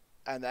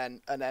 and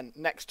then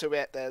next to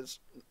it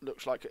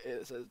looks like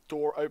it's a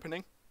door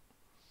opening.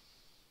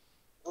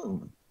 Hmm.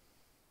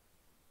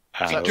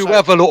 We So- do so-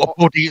 have a lot of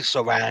bodies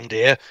around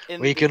here. In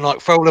We the- can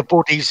like throw the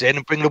bodies in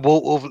and bring the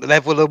water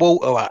level of the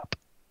water up.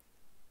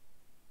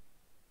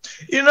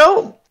 You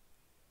know,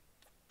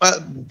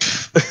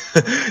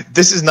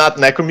 this is not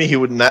Necromy. He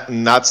would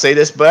not say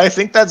this, but I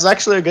think that's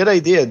actually a good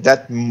idea.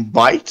 That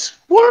might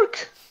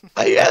work,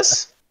 I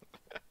guess.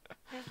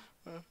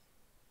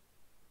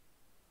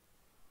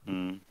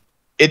 Hmm.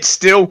 It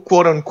still,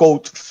 quote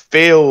unquote,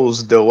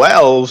 fails the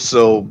well,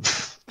 so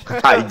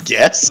I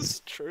guess. That's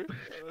true.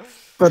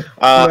 But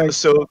like,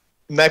 So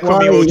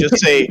Necromy will why? just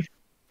say,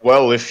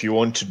 well, if you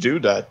want to do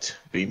that,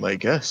 be my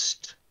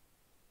guest.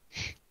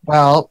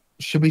 Well,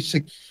 should we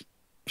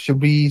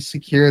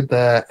secure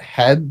the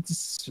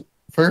heads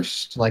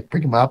first? Like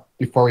bring them up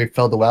before we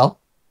fill the well?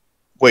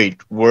 Wait,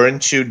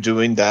 weren't you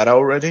doing that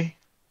already?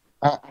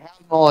 I have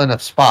them all in a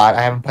spot.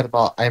 I haven't put them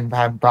all. I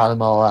haven't brought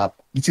them all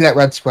up. You see that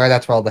red square?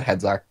 That's where all the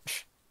heads are.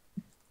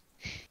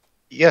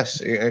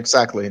 Yes,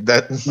 exactly.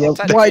 That. Yeah,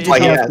 Technically, why did you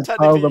you have to pile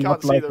technically you them can't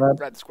up see like the that?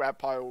 red square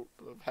pile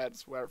of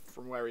heads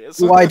from where he is.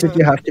 Why did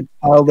you have to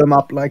pile them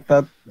up like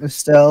that,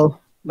 Estelle?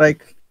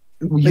 Like,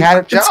 We had a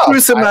it's job.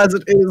 gruesome as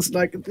it is.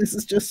 Like, this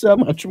is just so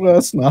much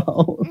worse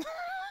now.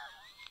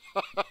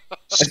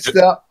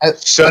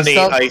 Sonny,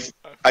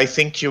 I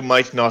think you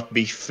might not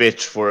be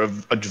fit for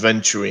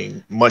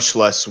adventuring, much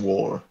less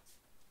war.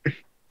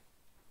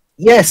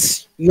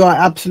 Yes, you are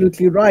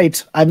absolutely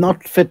right. I'm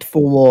not fit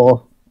for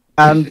war,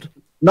 and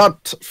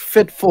not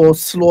fit for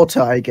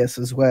slaughter, I guess,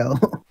 as well.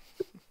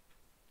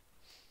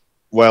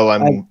 Well,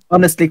 I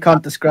honestly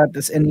can't describe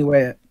this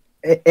anywhere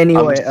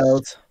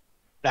else.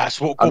 That's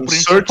what I'm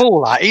goblins certain- are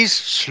for, that is,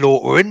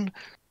 slaughtering.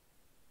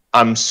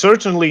 I'm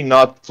certainly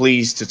not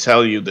pleased to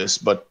tell you this,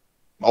 but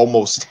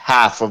almost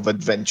half of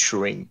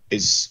adventuring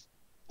is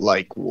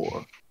like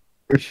war.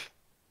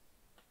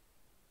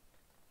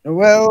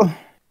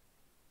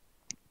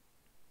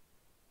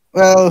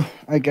 Well,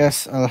 I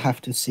guess I'll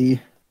have to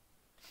see.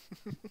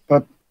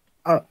 But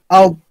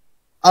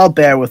I'll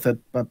bear with it.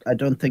 But I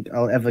don't think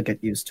I'll ever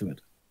get used to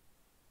it.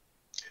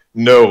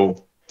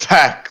 No,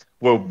 Pack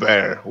will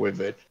bear with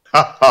it.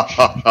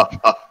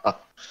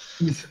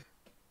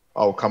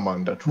 Oh, come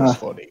on, that was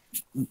funny.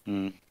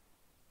 Hmm.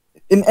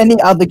 In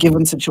any other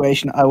given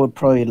situation, I would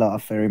probably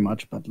laugh very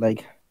much. But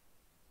like,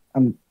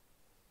 I'm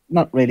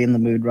not really in the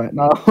mood right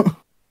now.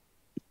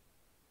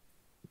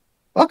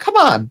 Well, come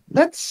on.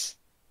 Let's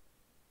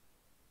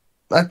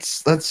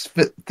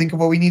think of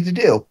what we need to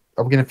do.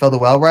 Are we going to fill the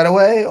well right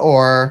away,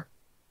 or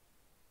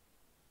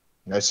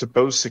I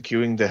suppose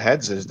securing the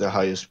heads is the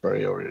highest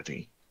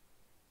priority.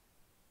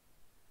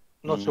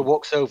 Nosha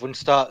walks over and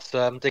starts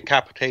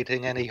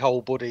decapitating any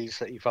whole bodies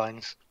that he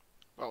finds.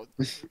 Well,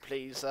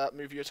 please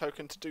move your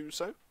token to do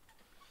so.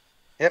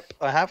 Yep,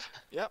 I have.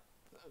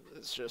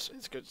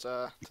 It's good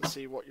to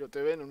see what you're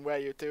doing and where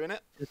you're doing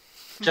it.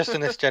 Just in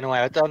this general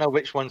area. I don't know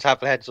which ones have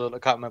the heads, or I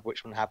can't remember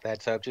which one have the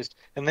heads. So just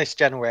in this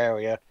general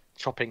area,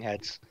 chopping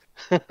heads.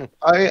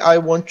 I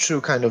want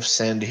to kind of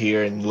stand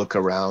here and look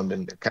around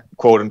and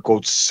quote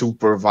unquote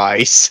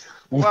supervise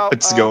Well,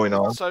 what's going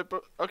on. So,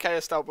 okay,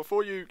 Estelle,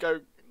 before you go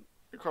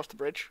across the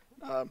bridge,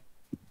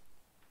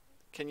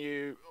 can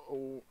you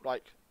all,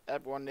 like,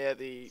 everyone near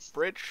the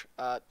bridge,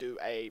 do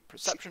a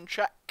perception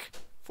check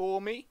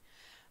for me?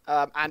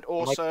 And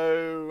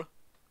also,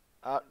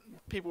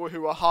 people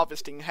who are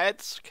harvesting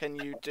heads, can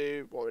you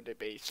do, what would it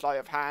be, sleight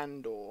of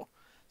hand or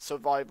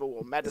survival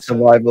or medicine?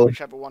 Survival.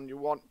 Whichever one you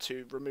want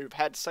to remove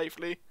heads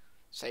safely,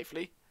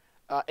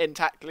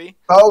 intactly.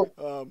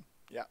 oh,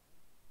 Yeah.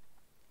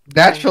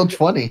 natural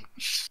 20?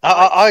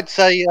 I'd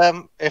say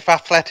if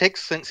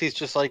athletics, since he's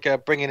just like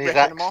bringing his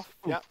Ripping axe. them off.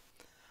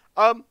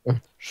 Yeah.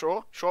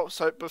 Sure.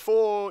 So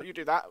before you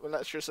do that, well,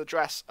 let's just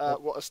address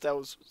what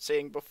Estelle's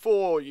seeing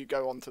before you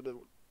go onto the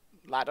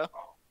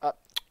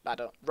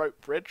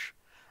rope bridge.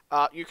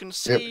 You can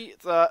see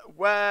that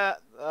where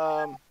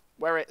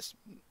it's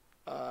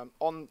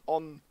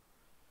on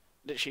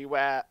literally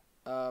where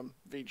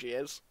VG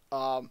is,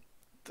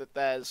 that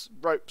there's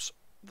ropes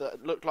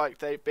that look like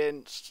they've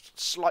been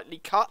slightly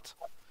cut,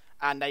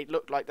 and they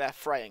look like they're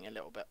fraying a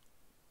little bit.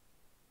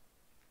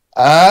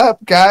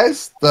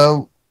 Guys,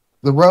 the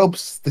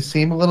ropes, they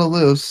seem a little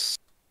loose.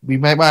 We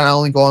might want to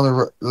only go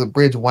on the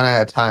bridge one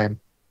at a time.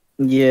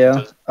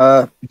 Yeah.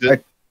 I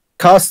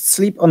cast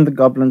sleep on the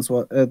goblins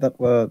that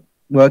were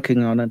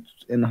working on it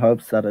in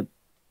hopes that it.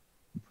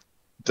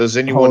 Does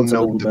anyone holds a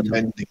know little the better.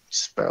 mending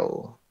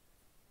spell?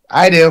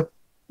 I do.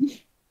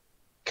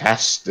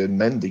 Cast the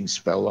mending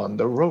spell on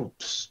the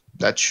ropes.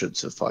 That should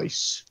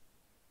suffice.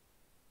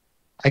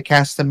 I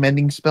cast a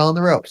mending spell on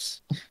the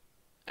ropes.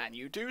 And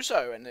you do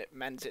so, and it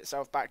mends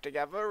itself back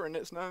together, and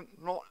it's not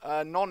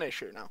a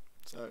non-issue now.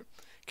 So,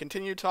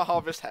 continue to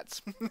harvest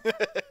heads.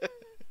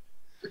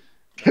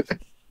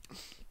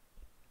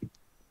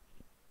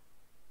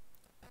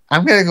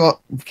 I'm gonna go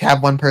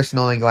have one person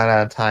only go out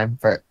at a time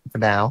for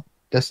now,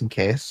 just in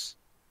case,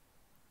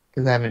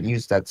 because I haven't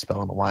used that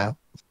spell in a while.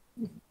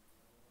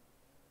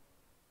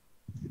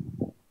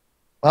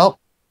 Well,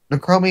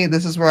 Necromi,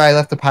 this is where I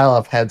left the pile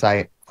of heads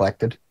I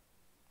collected.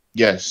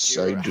 Yes,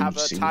 Do I you do have a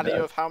see tally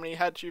that. of how many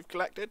heads you've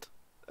collected,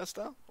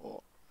 Esther?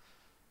 Or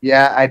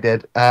Yeah, I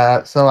did.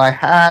 So I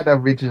had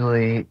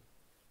originally.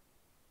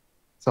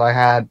 So I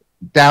had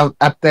down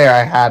up there.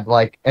 I had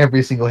like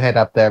every single head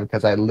up there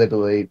because I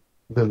literally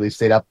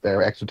stayed up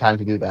there extra time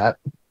to do that.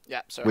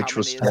 yeah, so Which how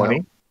was many is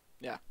 20.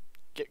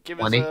 give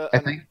us 20, I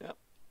think. yeah.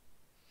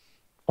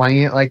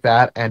 20 like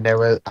that, and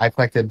I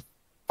collected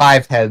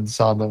 5 heads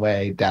on the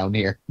way down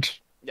here.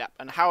 Yeah,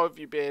 and how have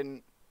you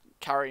been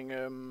carrying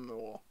them,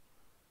 or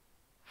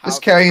how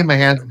Just have you carrying in my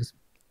collected them? hands,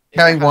 In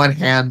your carrying one hands?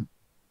 hand,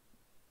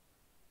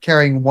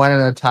 carrying one at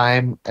a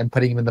time, and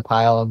putting them in the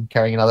pile, and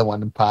carrying another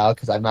one in the pile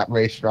because I'm not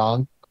very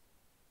strong.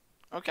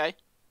 Okay.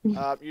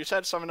 You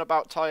said something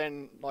about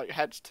tying like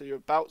heads to your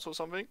belts or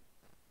something.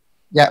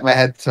 Yeah, my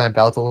head to my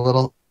belt a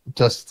little,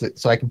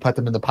 so I can put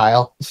them in the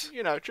pile.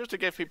 You know, just to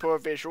give people a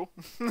visual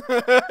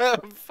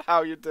of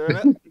how you're doing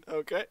it.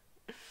 Okay.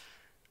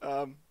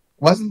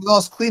 Wasn't the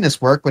most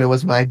cleanest work, but it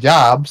was my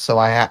job, so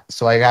I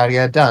gotta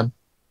get it done.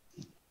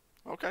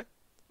 Okay.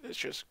 It's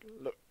just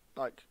look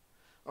like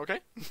okay.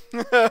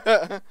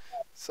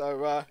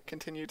 So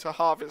continue to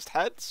harvest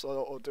heads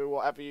or do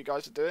whatever you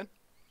guys are doing.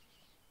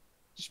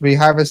 Should we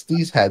harvest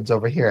these heads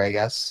over here? I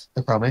guess.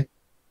 Probably.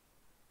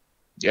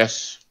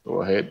 Yes,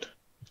 go ahead.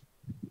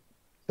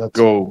 That's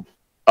Go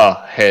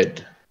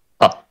ahead.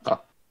 Ha,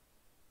 ha.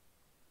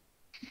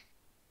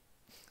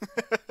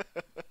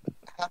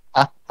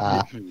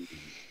 Ah.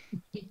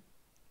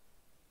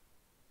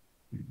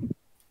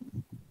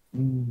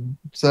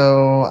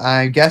 So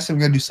I guess I'm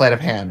gonna do sleight of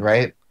hand,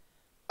 right?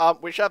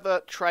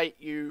 Whichever trait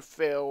you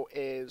feel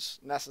is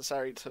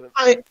necessary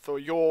for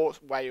your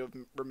way of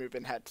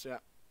removing heads. Yeah.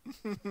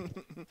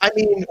 I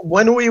mean,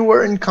 when we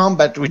were in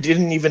combat, we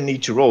didn't even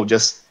need to roll.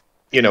 Just,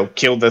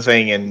 kill the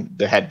thing and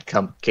the head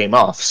came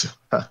off. So,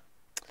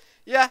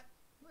 Yeah,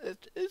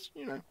 it's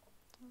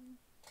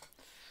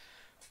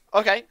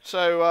Okay,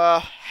 so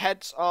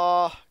heads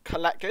are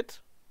collected.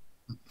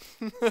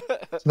 So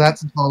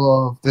that's a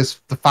total of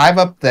the 5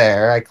 up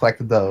there. I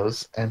collected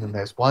those, and then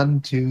there's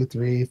 1, 2,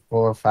 3,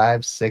 4,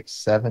 5, 6,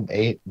 7,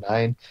 8,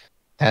 9,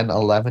 10,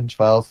 11,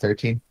 12,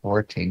 13,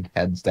 14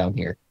 heads down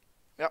here.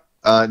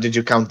 did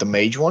you count the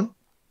mage one?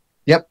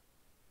 Yep.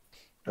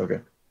 Okay.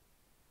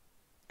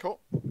 Cool.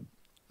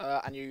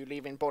 And you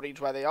leaving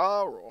bodies where they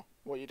are, or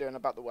what are you doing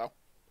about the well?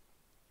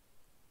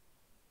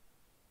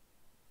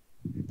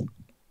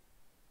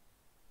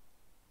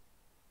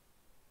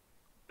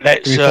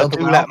 Let's Do we fill the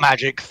do well? that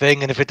magic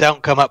thing, and if it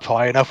don't come up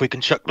high enough, we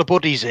can chuck the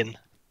bodies in.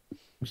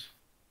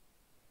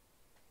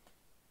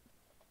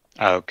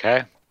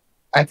 Okay.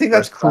 I think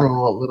that's First time.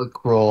 cruel, a little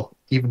cruel,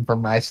 even for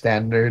my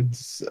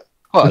standards.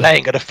 Well, they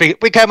ain't gonna feel.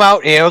 We came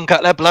out here and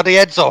cut their bloody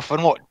heads off,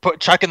 and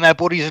chucking their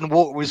bodies in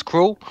water was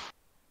cruel.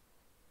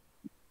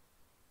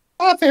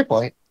 Fair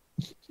point.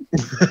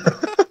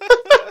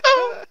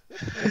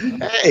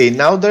 Hey,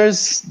 now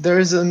there's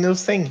a new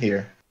thing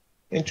here.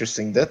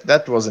 Interesting.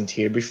 That wasn't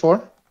here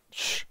before.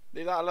 Shh,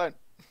 leave that alone.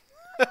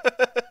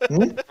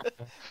 Hmm?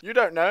 You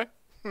don't know.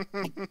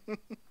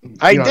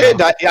 I You don't did.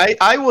 know.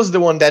 I was the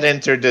one that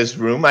entered this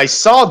room. I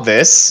saw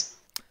this,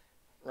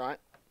 Right.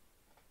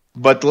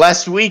 but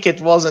last week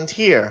it wasn't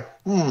here.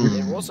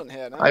 It wasn't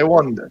here, no. I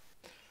wonder.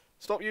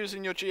 Stop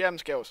using your GM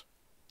skills.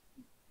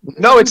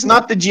 No, it's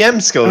not the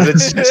GM skills.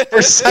 It's just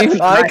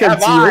perception. I can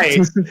have see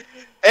eyes. it.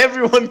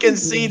 Everyone can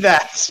see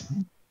that.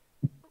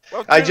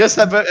 Well, I do- just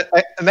have an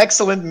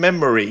excellent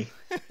memory.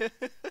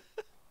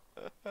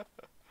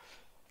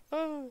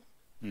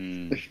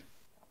 Hmm.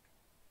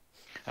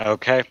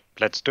 Okay,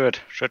 let's do it.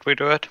 Should we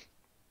do it?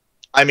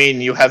 I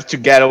mean, you have to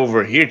get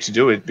over here to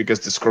do it because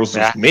the scroll's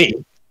Yeah. with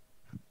me.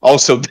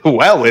 Also, the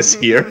well is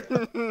here.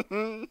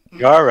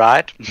 You're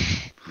right.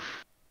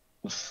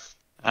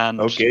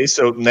 And Okay,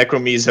 so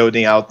Necromy is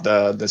holding out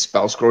the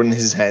spell scroll in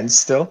his hands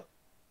still.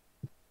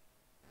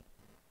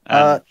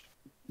 and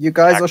You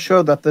guys are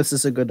sure that this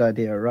is a good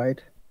idea, right?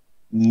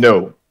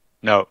 No,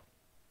 no.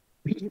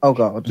 Oh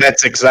god.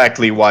 that's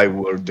exactly why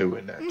we're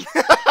doing it.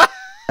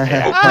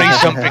 Hopefully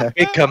something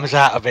big comes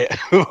out of it.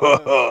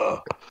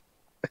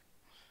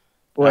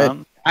 Wait,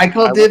 I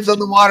call I dibs on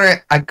the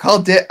water. I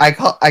call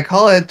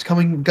it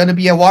gonna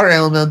be a water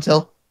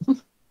elemental.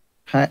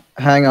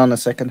 hang on a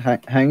second.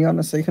 Hang on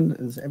a second.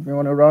 Is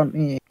everyone around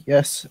me?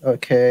 Yes.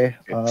 Okay.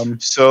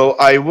 So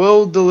I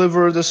will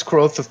deliver the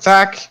scroll to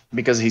Thak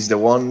because he's the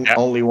Yeah.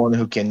 only one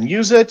who can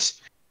use it.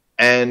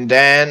 And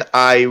then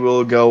I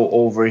will go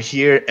over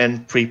here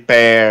and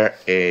prepare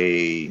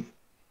a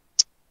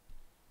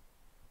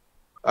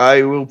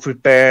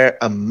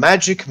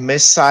magic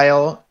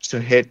missile to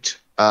hit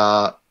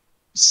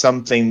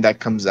something that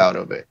comes out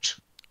of it.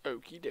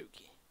 Okie dokie.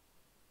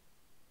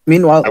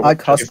 Meanwhile, I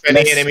cast If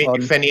any bless enemy,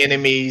 on. if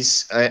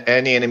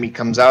any enemy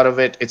comes out of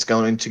it, it's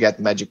going to get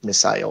magic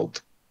missiled.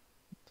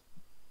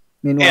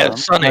 Yeah, Meanwhile,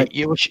 Sonny, I-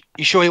 you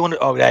sure you want to?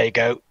 Oh, there you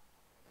go.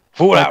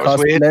 Thought I that was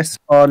cast weird. Bless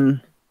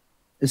on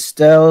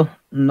Estelle,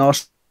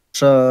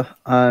 Nosha,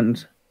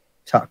 and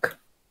Tuck.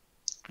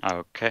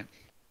 Okay.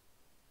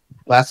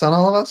 Last on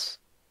all of us?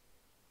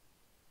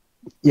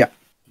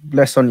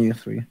 Bless on you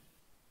three.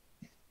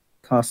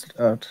 Cast it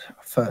at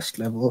first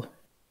level.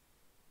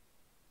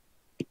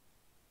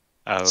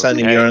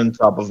 Sonny, Okay. you're on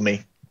top of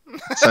me.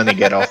 Sonny,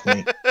 get off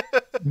me.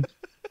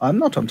 I'm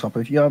not on top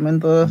of you. I'm in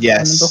the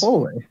Yes.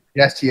 hallway.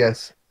 Yes,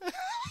 yes.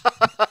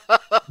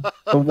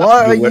 So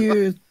why are You were-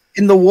 you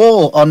in the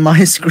wall on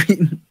my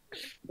screen?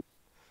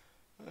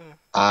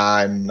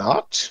 I'm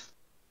not.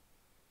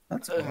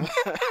 That's odd.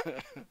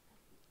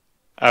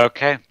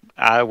 Okay.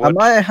 I would. Am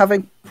I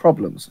having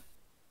problems?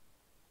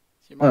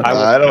 You might I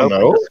would I don't open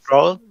know. the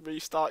scroll.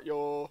 restart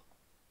your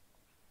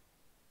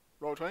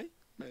roll 20.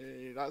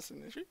 Maybe that's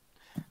an issue.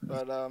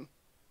 But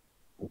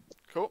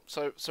cool.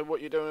 So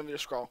what you doing with your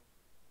scroll?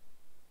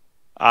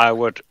 I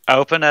would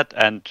open it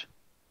and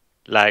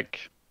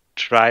like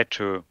try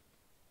to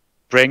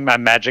bring my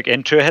magic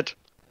into it.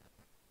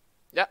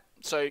 Yeah.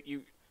 So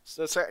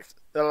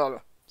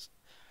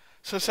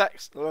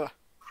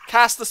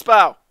cast the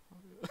spell.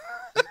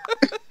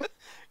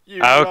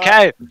 you,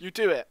 Okay. You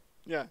do it.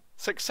 Yeah.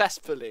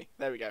 Successfully.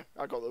 There we go.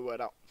 I got the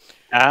word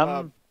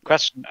out.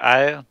 Question.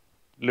 I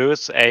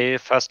lose a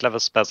first level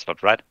spell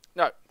slot, right?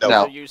 No.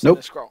 No. You're using Nope.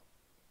 the scroll.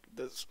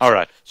 The- All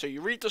right. So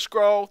you read the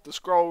scroll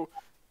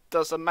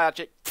does the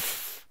magic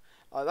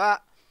like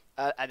that,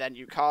 and then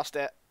you cast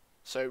it.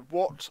 So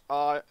what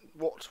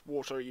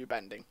water are you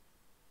bending,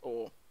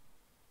 or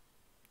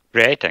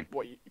Creating.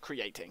 what are you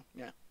creating?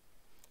 Yeah,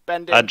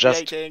 bending,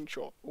 creating,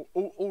 sure,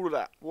 all of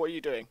that. What are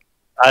you doing?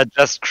 I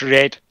just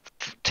create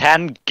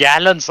 10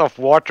 gallons of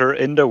water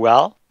in the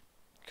well.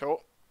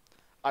 Cool.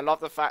 I love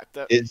the fact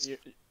that Is- you,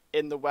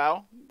 in the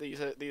well, these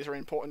are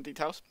important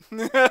details,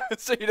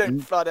 so you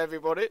don't flood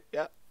everybody.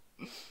 Yeah.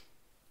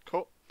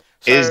 Cool.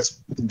 So, Is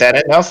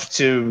that enough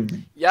to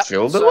Yep.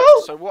 fill the so,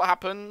 well? So what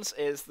happens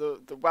is the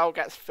well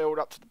gets filled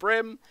up to the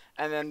brim,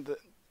 and then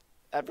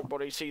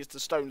everybody sees the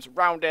stones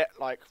around it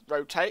like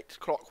rotate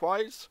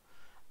clockwise,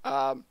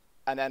 and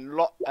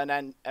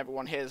then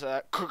everyone hears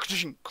a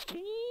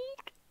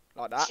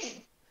like that,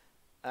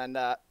 and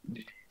a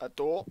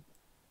door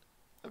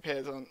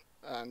appears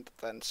and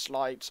then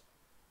slides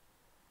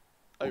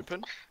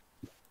open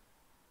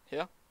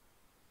here.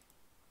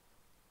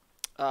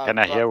 Can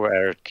I hear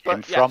where it came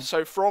But yeah, from?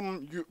 so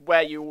from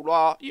where you all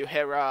are, you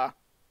hear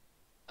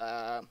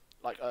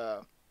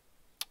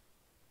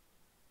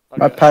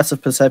My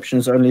passive perception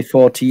is only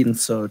 14,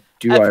 so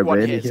do I everyone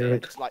really hears hear it.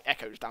 it? It's like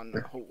echoes down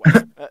the hallway,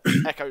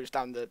 echoes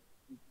down the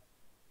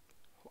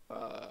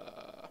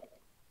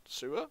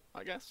sewer,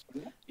 I guess.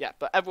 Yeah,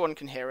 but everyone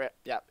can hear it.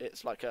 Yeah,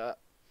 it's like a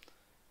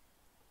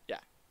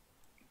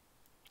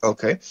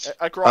Okay.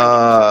 grinding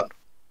sound.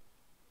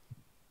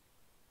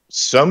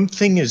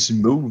 Something is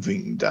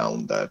moving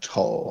down that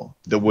hall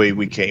the way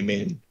we came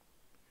in.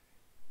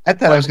 I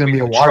thought it was going to be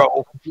a water.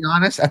 Control. To be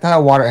honest, I thought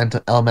a water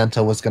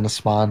elemental was going to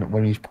spawn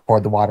when we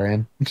poured the water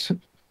in.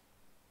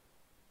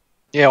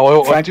 Yeah,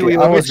 or do Frankly, we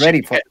I was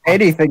ready for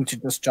anything to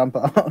just jump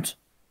out.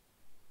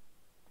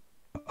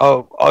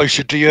 Oh, I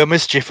should do you a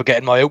mischief for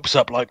getting my hopes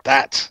up like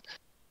that.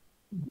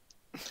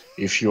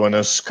 If you want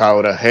to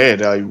scout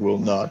ahead, I will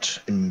not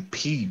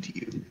impede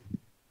you.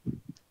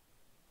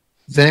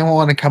 Does anyone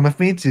want to come with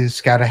me to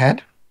scout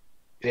ahead?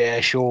 Yeah,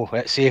 sure.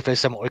 Let's see if there's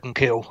someone we can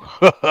kill.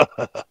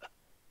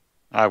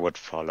 I would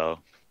follow.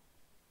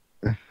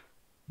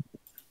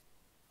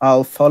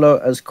 I'll follow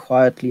as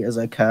quietly as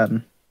I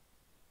can.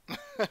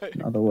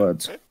 In other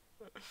words.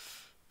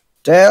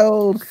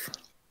 Stealth.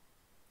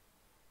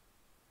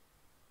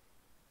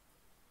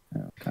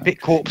 Okay. Bit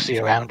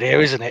corpsey around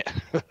here, isn't it?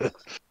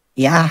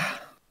 Yeah.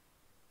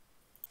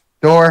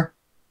 Door.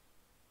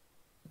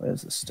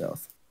 Where's the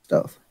stealth?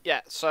 Stealth.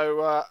 Yeah,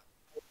 so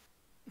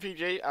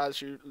VG,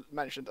 as you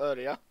mentioned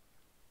earlier,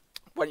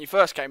 when you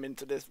first came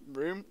into this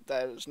room,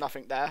 there was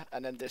nothing there,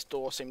 and then this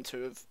door seemed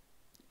to have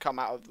come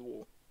out of the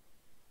wall.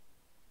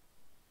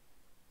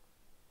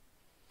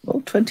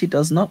 Roll 20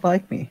 does not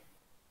like me.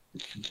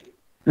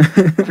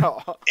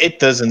 It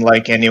doesn't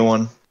like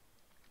anyone.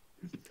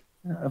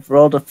 I've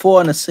rolled a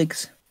 4 and a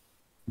 6.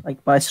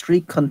 Like, my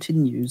streak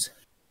continues.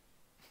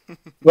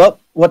 Well,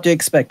 what do you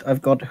expect?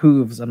 I've got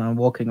hooves and I'm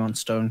walking on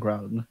stone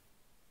ground.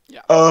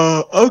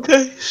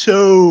 Okay,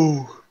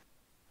 so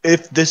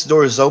if this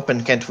door is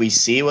open, can't we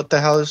see what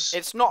the hell is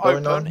It's not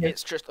going on open. here?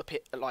 It's just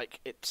like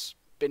it's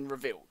been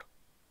revealed.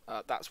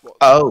 That's what.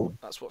 Oh,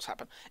 That's what's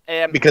happened.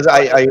 because but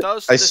I it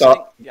does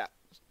saw- Yeah.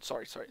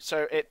 Sorry.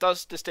 So it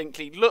does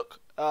distinctly look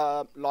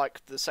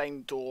like the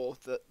same door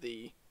that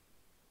the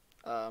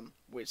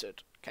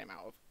wizard came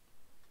out of.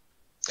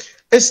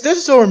 is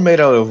this door made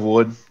out of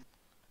wood?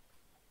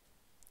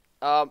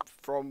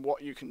 From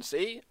what you can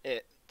see,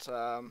 it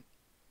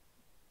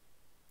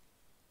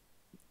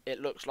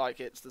looks like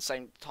it's the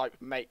same type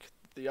make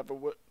the other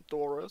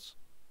door is.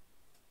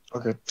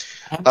 Okay.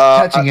 I'm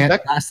touching it.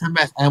 that- Last time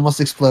I almost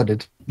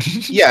exploded.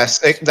 Yes,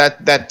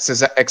 that's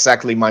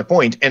exactly my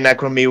point. And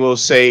Necromy will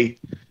say,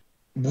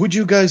 would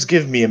you guys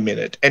give me a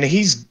minute? And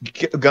he's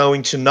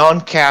going to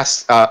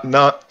non-stop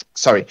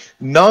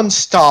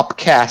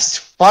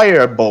cast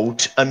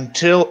Firebolt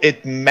until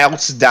it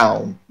melts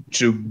down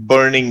to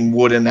burning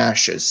wood and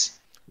ashes.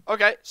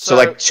 Okay, So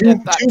like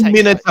two takes,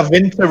 minutes of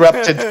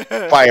interrupted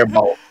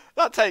Firebolt.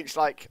 That takes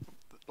like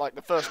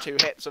the first 2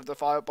 hits of the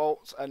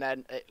firebolts, and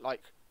then it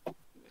like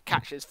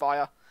catches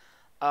fire.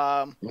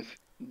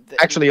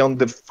 Actually, on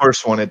the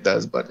first one it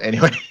does, but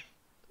anyway.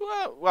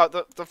 Well,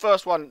 the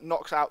first one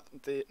knocks off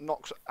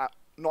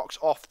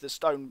the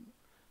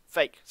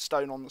fake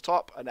stone on the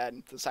top, and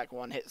then the second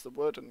one hits the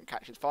wood and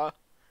catches fire.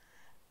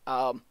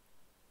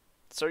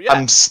 So yeah,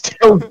 I'm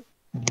still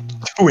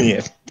doing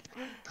it.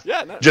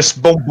 Yeah, no.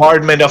 Just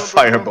bombardment of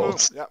Boom, boom, boom, boom.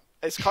 firebolts. Yeah,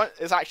 it's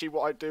actually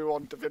what I do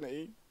on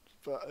Divinity.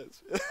 But who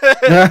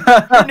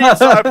needs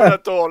to open a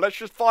door? Let's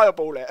just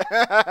fireball it.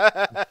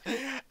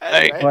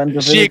 Anyway.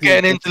 So you're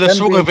getting into the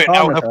swing of it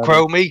now,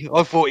 Chromie.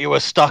 I thought you were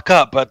stuck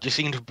up, but you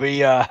seem to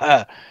be,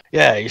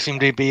 you seem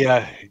to be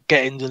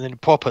getting into the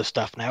proper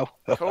stuff now.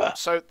 Cool.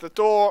 So the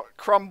door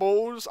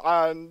crumbles,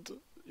 and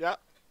yeah.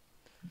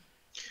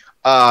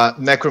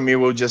 Necromir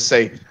will just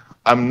say,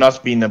 "I'm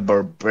not being a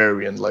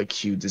barbarian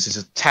like you. This is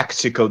a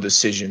tactical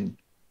decision.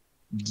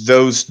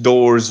 Those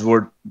doors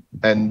were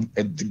and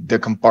the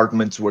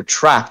compartments were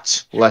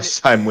trapped last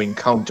time we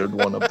encountered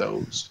one of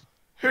those."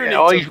 I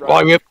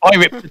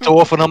ripped the door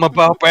off and I'm a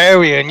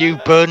barbarian. You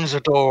burns the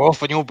door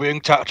off and you're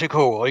being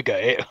tactical. I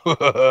get it.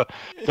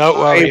 Don't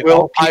worry,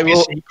 I'll keep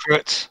your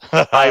secrets.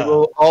 I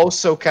will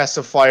also cast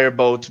a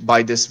firebolt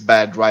by this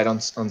bed right on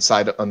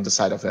the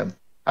side of him.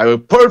 I will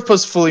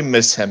purposefully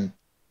miss him.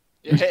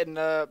 You're hitting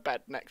the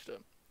bed next to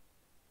him.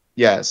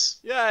 Yes.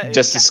 Yeah.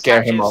 Just to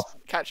scare him off.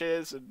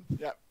 Catches and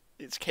yeah.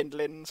 It's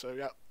kindling, so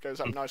yeah,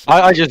 goes up nicely.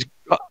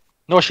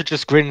 Nosha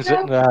just grins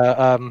at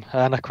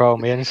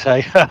Necromie and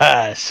say,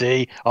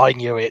 "See, I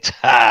knew it."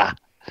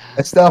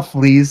 Estelle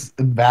flees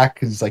back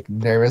because he's like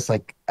nervous,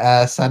 like,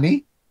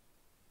 Sonny?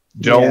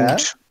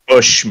 Don't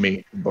push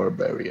me,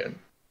 barbarian.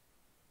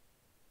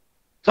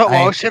 Don't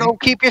worry, I said I'll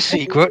keep your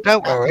secret,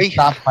 don't worry.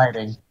 Stop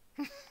fighting.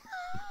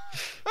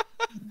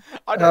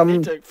 I don't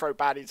need to throw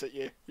baddies at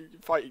you. You can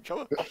fight each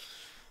other.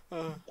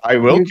 I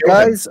will. You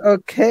guys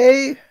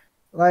okay?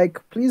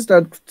 Like, please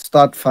don't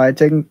start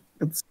fighting.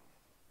 It's.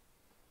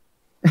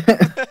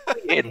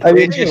 I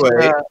mean, just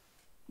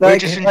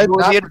enjoy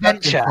the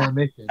adventure.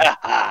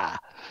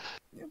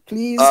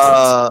 Please.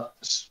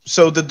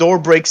 So the door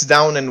breaks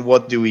down, and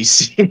what do we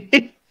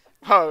see?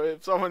 Oh,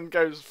 if someone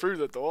goes through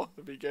the door,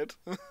 it'd be good.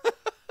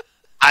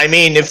 I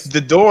mean, if the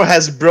door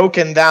has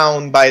broken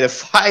down by the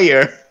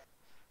fire.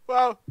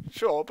 Well,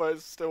 sure, but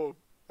it's still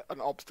an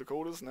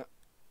obstacle, isn't it?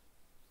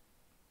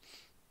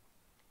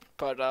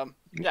 But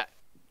yeah.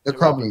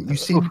 Chromie, you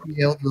seem to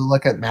be able to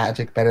look at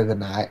magic better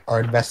than I, or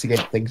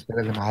investigate things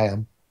better than I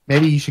am.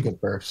 Maybe you should go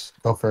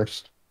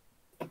first.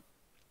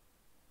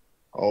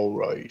 All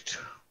right.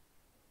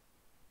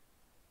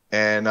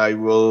 And I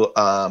will,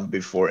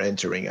 before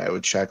entering, I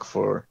will check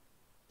for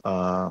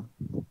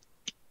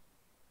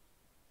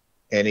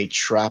any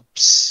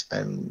traps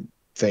and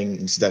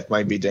things that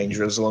might be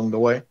dangerous along the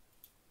way.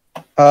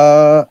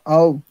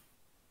 I'll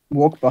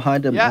walk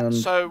behind him and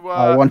so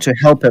I want to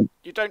help him.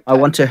 I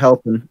want to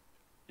help him.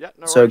 Yeah,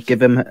 no so worries.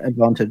 give him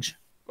advantage.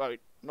 Well,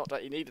 not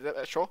that you needed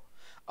it, sure.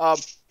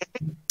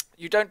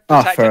 You don't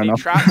detect any enough.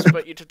 traps,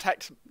 but you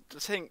detect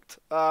distinct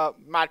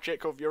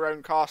magic of your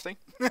own casting.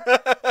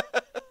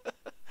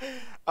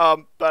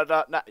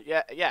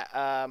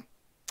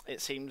 It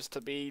seems to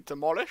be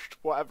demolished,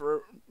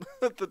 whatever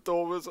the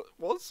door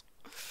was.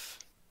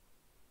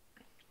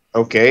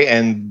 Okay,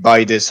 and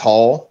by this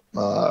hall,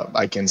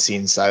 I can see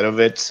inside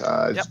of it.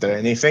 Is there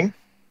anything?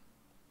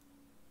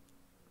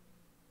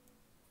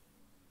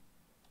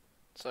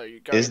 So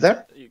you go. Is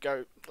there? You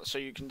go. So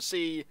you can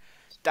see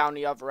down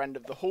the other end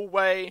of the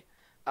hallway.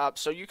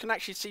 So you can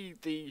actually see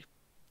the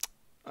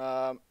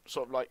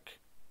sort of like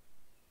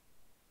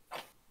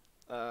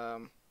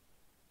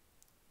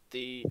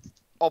the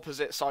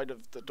opposite side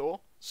of the door.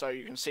 So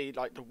you can see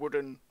like the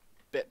wooden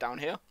bit down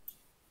here.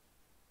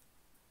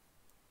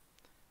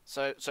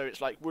 So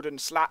it's like wooden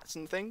slats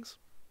and things.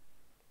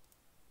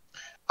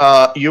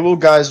 You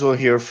guys will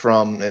hear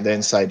from the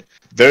inside.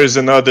 There's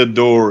another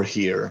door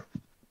here.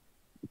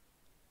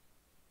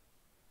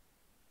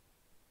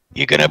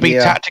 You're gonna be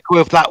tactical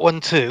with that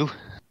one too.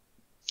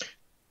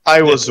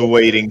 I was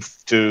waiting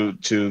to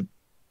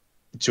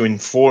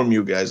inform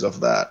you guys of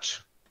that.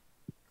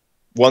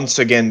 Once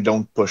again,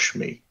 don't push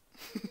me.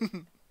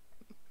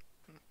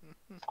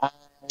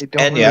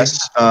 And yes,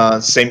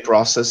 same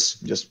process.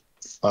 Just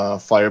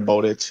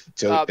firebolt it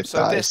till it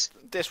dies.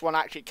 This one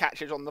actually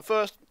catches on the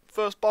first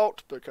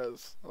bolt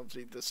because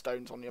obviously the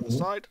stone's on the other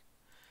side,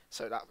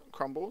 so that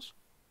crumbles.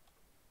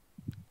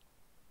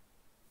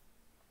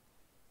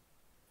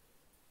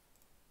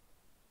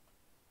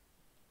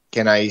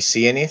 Can I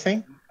see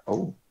anything?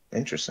 Oh,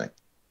 interesting.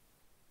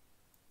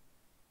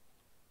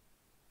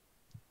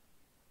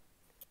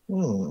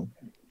 Well,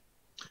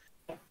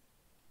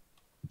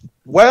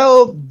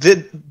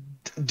 did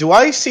do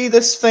I see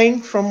this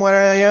thing from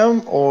where I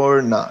am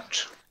or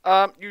not?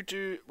 You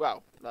do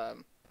well.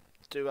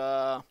 Do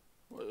what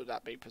would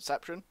that be?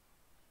 Perception.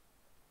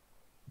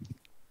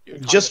 You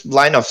kind Just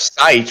line of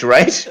sight,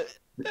 right?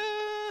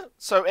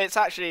 so it's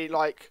actually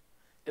like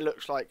it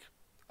looks like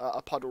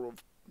a puddle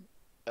of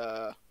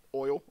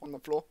oil on the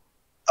floor.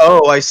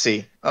 Oh, I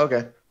see.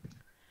 Okay.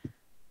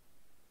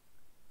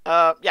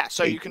 Yeah,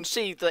 so you can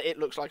see that it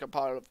looks like a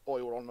pile of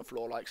oil on the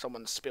floor, like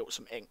someone spilt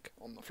some ink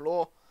on the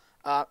floor.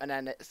 And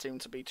then it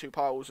seems to be 2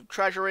 piles of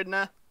treasure in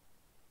there.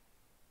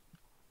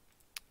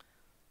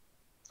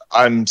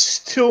 I'm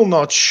still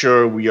not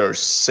sure we are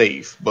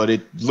safe, but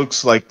it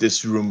looks like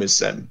this room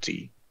is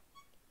empty.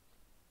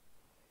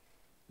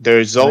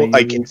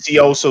 I can see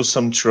also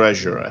some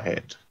treasure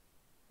ahead.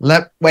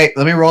 Let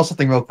me roll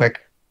something real quick.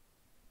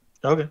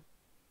 Okay.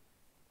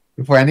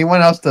 Before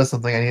anyone else does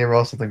something, I need to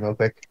roll something real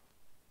quick.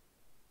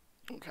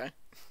 Okay.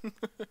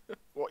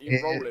 What are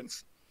you rolling?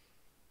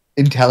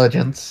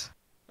 Intelligence.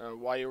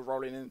 Why are you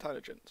rolling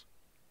intelligence?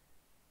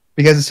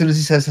 Because as soon as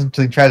he says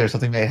something treasure,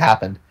 something may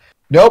happen.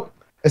 Nope.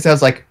 It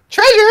sounds like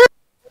treasure.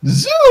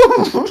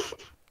 Zoom.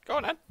 Go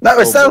on then. That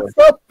was so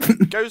fun.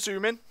 Go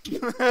zoom in.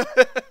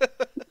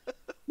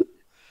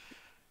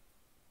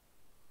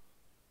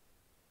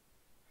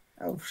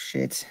 Oh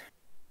shit.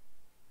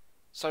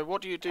 So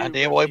what do you do?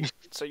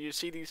 So you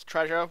see these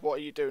treasure. What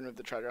are you doing with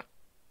the treasure?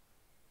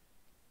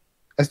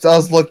 I still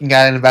was looking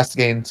at it,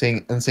 investigating,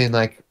 seeing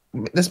like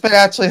this might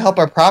actually help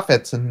our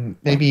profits and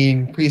maybe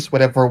increase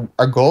whatever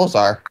our goals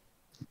are.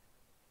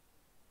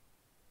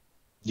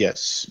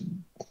 Yes,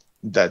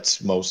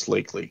 that's most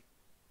likely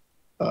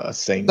a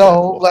thing.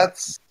 So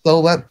let's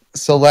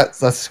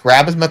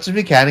grab as much as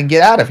we can and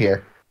get out of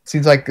here.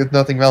 Seems like there's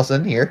nothing else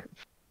in here.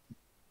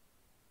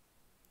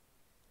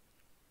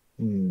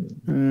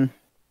 Well,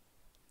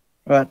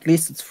 at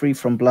least it's free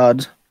from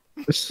blood.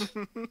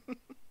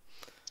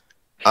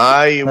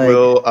 I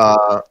will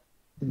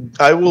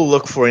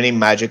look for any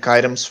magic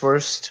items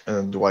first.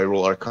 Do I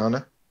roll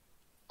Arcana?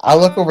 I'll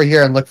look over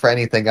here and look for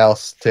anything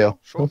else too.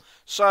 Sure.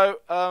 So,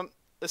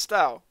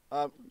 Estelle,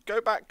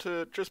 go back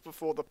to just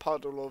before the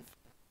puddle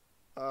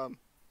of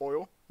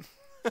oil.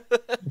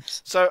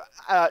 So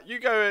you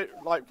go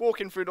like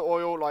walking through the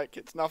oil like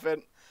it's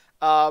nothing,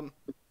 and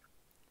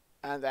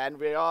then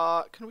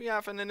Can we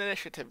have an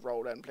initiative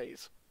roll then,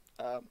 please?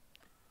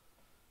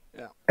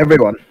 Yeah.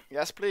 Everyone.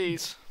 Yes,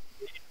 please.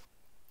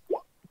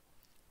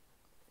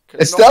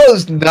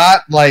 Estelle's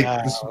not like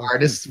the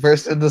smartest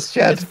person in this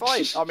chat. It's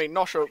fine. I mean,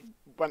 Nosha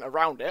went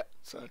around it,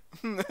 so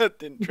it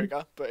didn't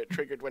trigger, but it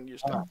triggered when you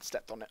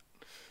stepped on it.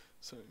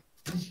 So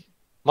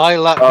My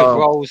luck of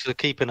rolls are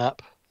keeping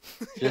up.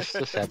 Just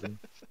a 7.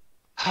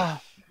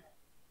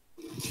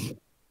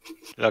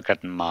 Look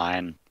at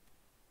mine.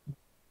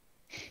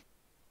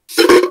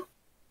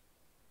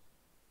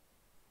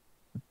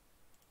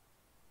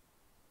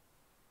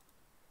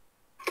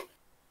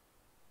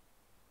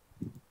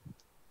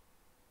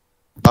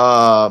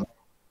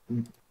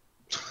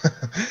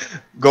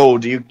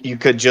 Gold, you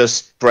could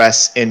just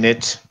press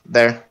init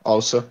there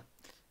also.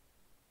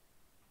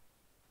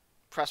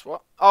 press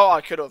what? Oh,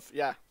 I could have.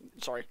 Yeah,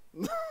 sorry.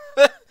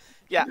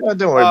 Yeah. No,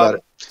 don't worry about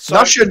it. So...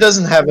 Nosha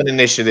doesn't have an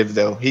initiative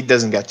though. He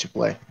doesn't get to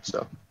play.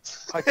 So.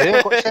 I do.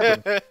 I've got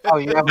 7. Oh,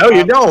 you haven't. No,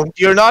 you don't.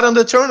 You're not on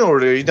the turn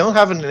order. You don't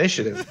have an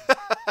initiative.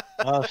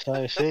 Oh, so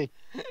I see.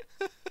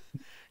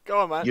 Go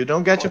on, man. You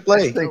don't get to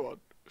play. Go on.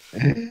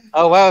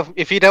 Oh well,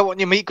 if you don't want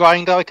your meat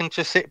grinder, I can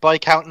just sit by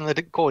counting the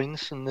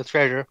coins and the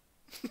treasure.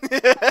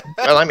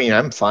 Well, I mean,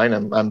 I'm fine.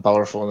 I'm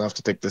powerful enough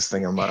to take this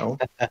thing on my own.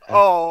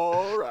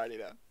 Alrighty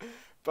then.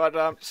 But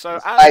so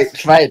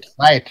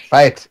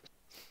Fight.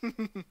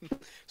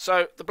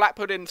 So the Black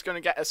Pudding's going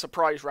to get a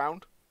surprise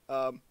round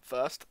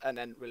first, and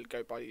then we'll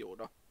go by the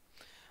order.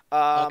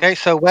 Okay,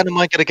 so when am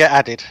I going to get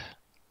added?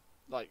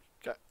 Like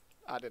get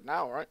added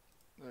now, right?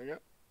 There you go.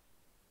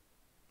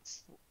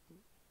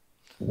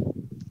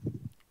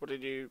 What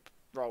did you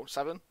roll?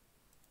 7?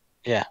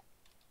 Yeah.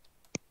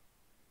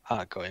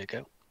 Ah, got you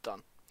go.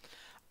 Done.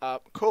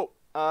 Cool.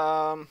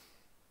 What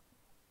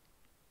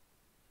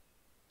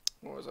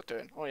was I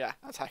doing? Oh yeah,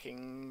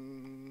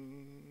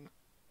 attacking.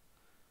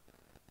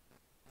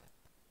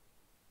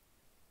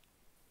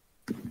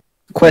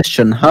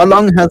 Question: how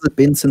long has it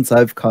been since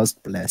I've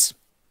cast Bless?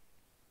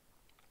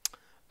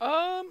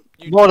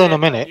 More than a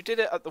minute. You did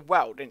it at the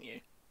well, didn't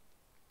you?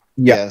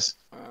 Yeah. Yes.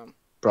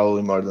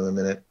 Probably more than a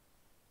minute.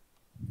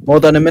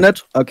 More than a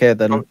minute? Okay,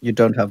 then you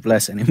don't have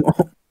Bless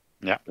anymore.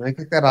 Yeah. Let me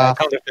click that off.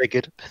 Kind of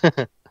figured.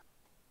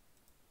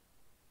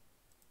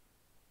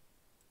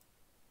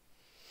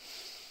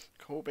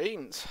 Cool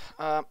beans.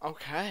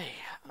 Okay.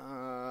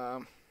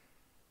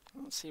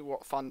 Let's see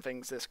what fun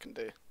things this can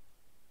do.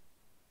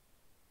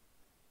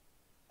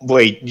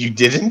 Wait, you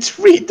didn't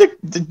read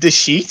the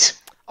sheet?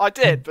 I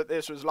did, but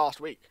this was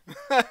last week.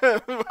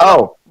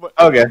 Oh,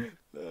 okay.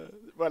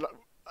 Well,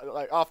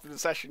 like after the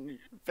session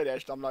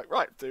finished, I'm like,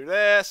 right, do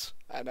this,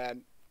 and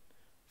then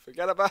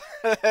forget about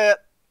it.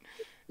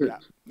 Yeah,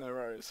 no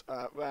worries.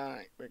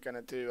 Right, we're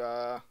gonna do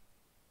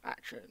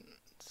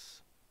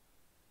actions.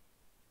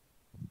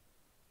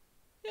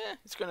 Yeah,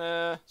 it's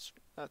gonna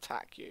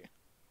attack you.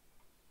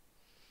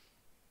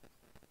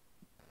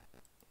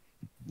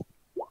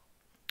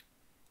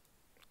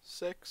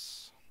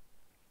 Six.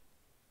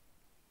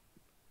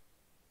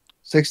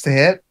 6 to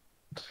hit.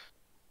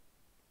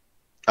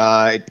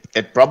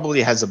 It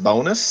probably has a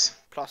bonus.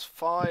 Plus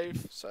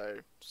 5, so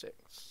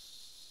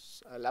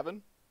 6,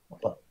 11.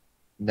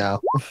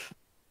 No.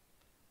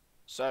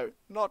 So,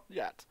 not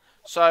yet.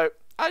 So,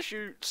 as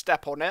you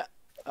step on it,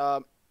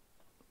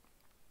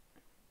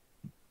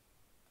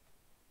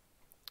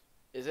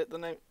 is it the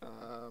name?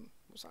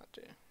 What's that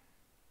do?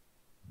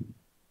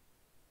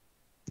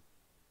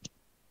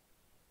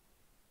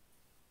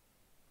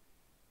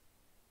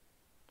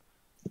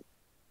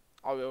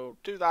 I will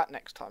do that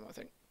next time, I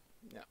think.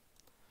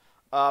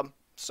 Yeah.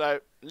 So,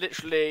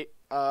 literally,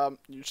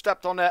 you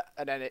stepped on it,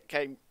 and then it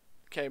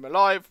came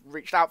alive,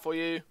 reached out for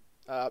you.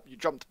 You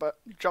jumped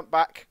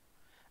back,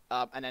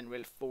 and then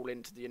we'll fall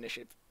into the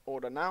initiative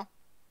order now.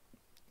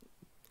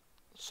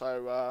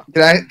 So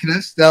Can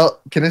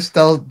I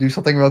still do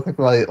something real quick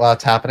while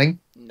it's happening?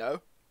 no.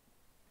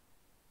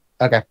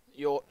 Okay.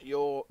 Your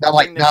Not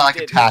like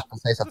attack. I'll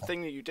say the something.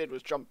 thing that you did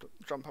was jump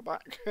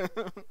back.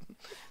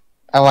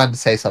 I wanted to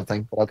say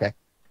something, but okay.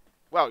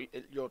 Well,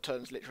 your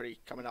turn's literally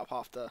coming up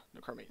after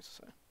Necromies,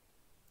 so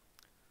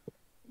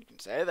you can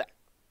say that.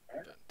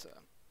 But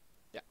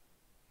yeah,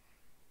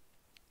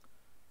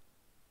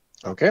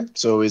 Okay,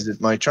 so is it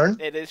my turn?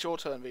 it is your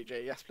turn, VJ.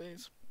 Yes,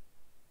 please.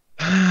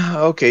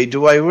 Okay,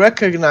 do I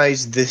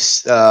recognize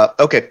this?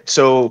 Okay,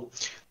 so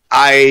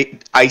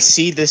I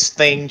see this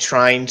thing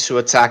trying to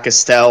attack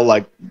Estelle,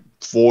 like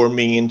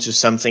forming into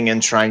something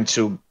and trying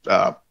to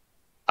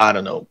I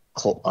don't know,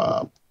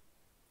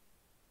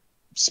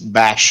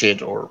 bash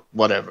it or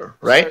whatever,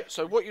 right?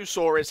 So what you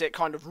saw is it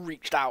kind of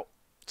reached out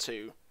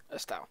to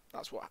Estelle.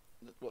 That's what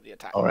the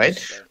attack All was. right.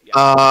 So,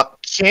 yeah.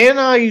 Can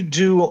I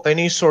do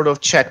any sort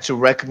of check to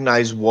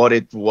recognize what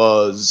it You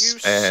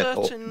was and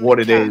or certainly what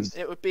it can. is?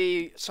 It would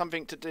be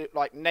something to do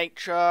like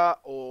nature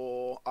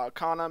or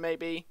arcana,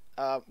 maybe.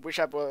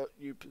 Whichever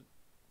you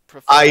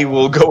prefer. I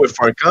will go with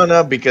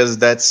Arcana because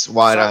that's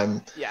what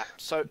I'm. Yeah.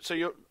 So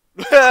you're.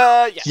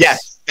 Yes.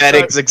 Yes, that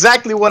is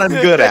exactly what I'm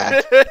good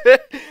at.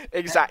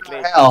 Exactly.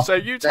 Hell, So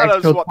you tell us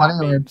Natural what that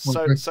 20 or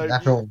means. So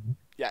natural.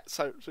 yeah.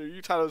 So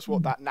you tell us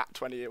what that nat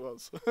 20 it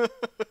was.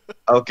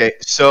 Okay,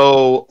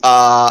 so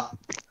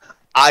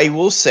I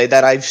will say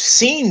that I've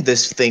seen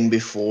this thing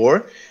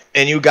before,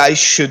 and you guys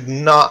should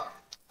not.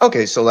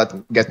 Okay, so let's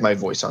get my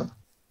voice on.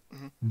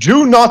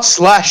 Do not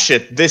slash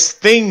it. This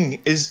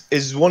thing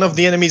is one of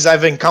the enemies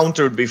I've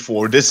encountered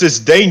before. This is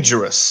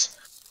dangerous.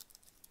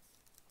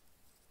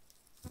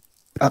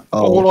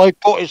 All I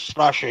got is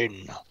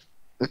slashing.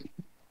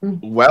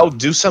 Well,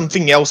 do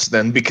something else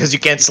then, because you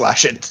can't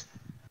slash it.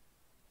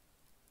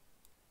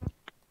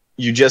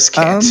 You just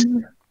can't.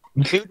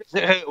 Who does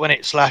it hurt when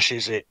it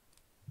slashes it?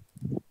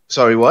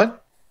 Sorry,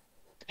 what?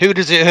 Who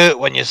does it hurt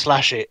when you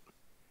slash it?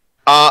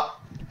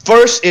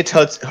 First it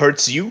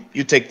hurts you.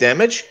 You take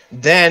damage.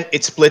 Then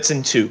it splits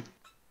in two,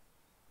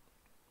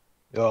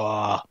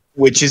 Ah,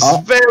 which is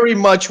very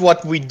much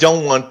what we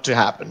don't want to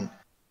happen.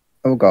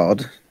 Oh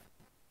god.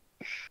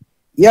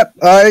 Yep,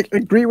 I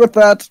agree with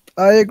that.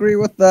 I agree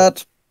with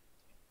that.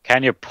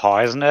 Can you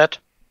poison it?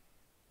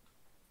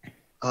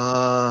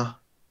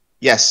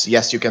 Yes,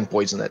 you can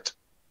poison it.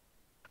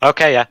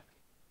 Okay, yeah.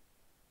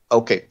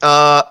 Okay.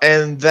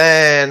 And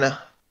then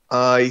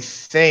I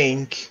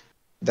think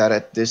that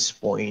at this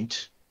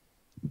point,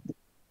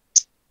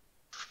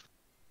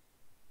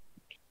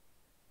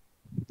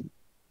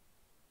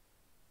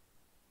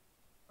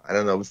 I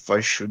don't know if I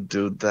should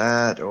do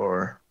that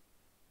or.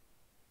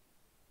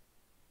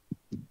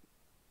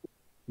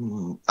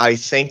 I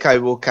think I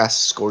will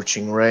cast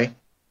Scorching Ray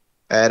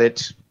at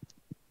it.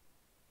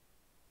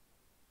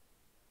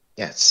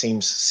 Yeah, it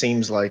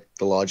seems like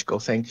the logical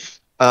thing.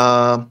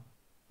 God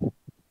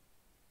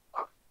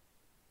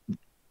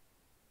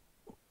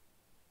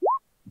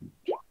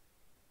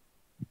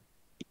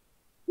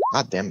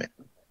damn it.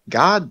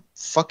 God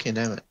fucking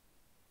damn it.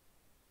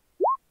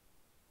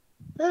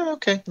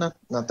 Okay, not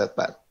that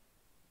bad.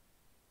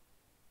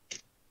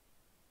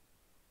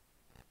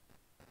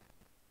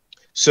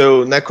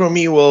 So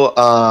Necromy will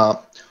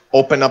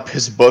open up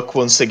his book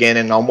once again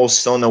and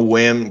almost on a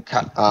whim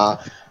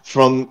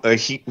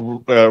he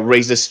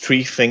raises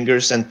 3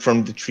 fingers, and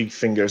from the 3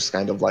 fingers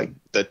kind of like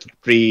the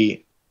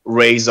 3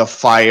 rays of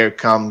fire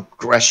come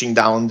crashing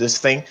down this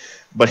thing,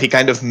 but he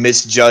kind of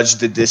misjudged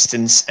the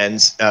distance,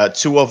 and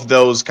 2 of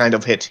those kind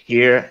of hit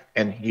here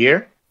and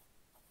here,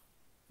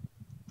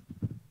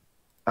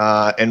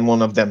 and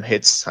one of them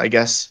hits, I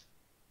guess.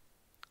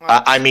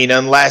 I mean,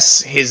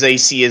 unless his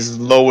AC is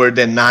lower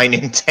than 9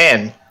 and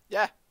 10.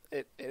 Yeah,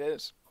 it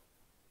is.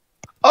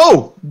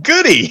 Oh,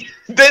 goody!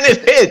 Then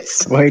it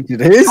hits. Wait,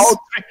 it is?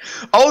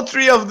 All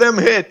 3 of them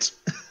hit.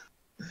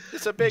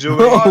 It's a big,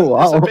 Oh,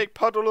 it's a wow. big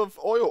puddle of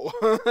oil.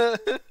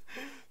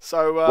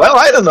 So Well,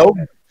 I don't know.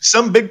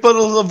 Some big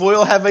puddles of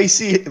oil have high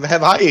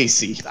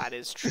AC. that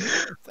is true.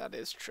 That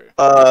is true.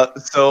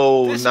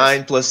 So This 9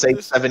 is- plus 8,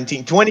 this-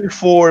 17,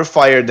 24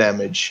 fire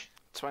damage.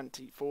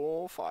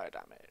 24 fire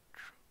damage.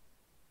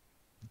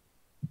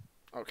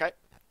 Okay.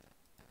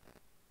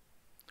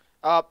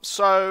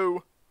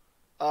 So,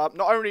 not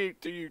only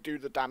do you do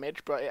the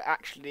damage, but it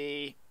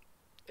actually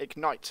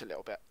ignites a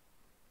little bit.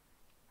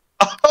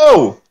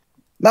 Oh!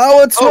 Now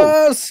it's Oh.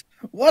 worse!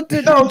 What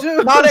did No, you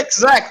do? not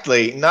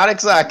exactly. Not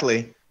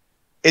exactly.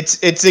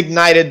 It's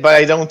ignited, but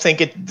I don't think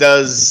it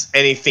does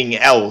anything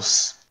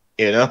else.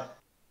 You know,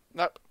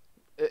 Nope.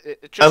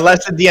 It just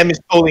unless the DM is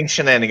pulling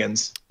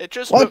shenanigans. it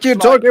just What looks you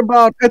like, talking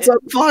about? It's on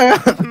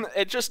fire!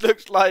 it just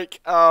looks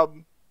like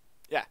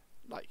yeah,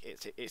 like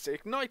it's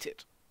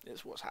ignited.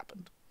 Is what's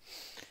happened.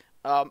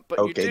 But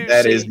you Okay, do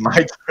that see is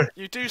my turn.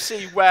 you do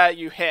see where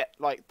you hit,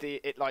 like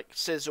it like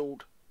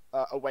sizzled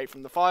away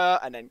from the fire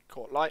and then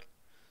caught light.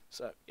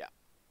 So yeah.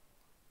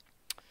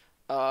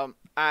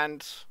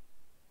 And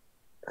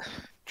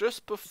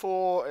just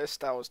before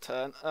Estelle's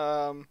turn,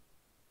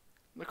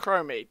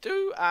 Necromi,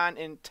 do an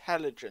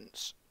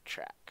intelligence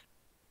check.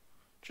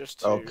 Just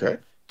to Okay.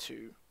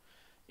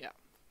 yeah.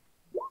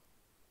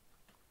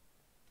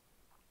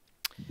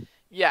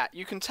 Yeah,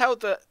 you can tell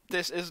that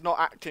this is not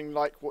acting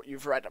like what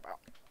you've read about,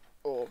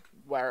 or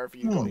wherever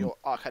you got your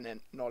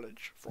arcane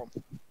knowledge from.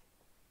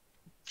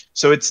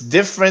 So it's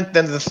different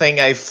than the thing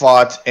I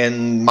fought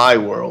in my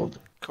world.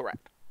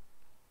 Correct.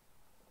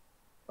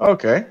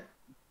 Okay.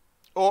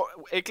 Or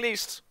at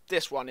least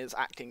this one is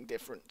acting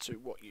different to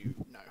what you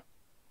know.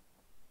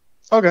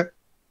 Okay.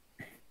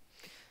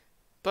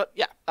 But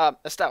yeah,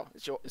 Estelle,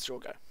 it's your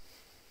go.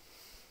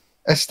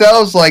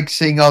 Estelle's like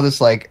seeing all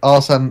this, like all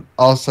of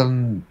a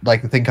sudden,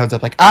 like the thing comes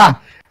up, like and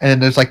then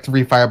there's like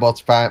 3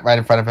 firebolts right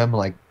in front of him,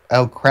 like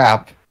oh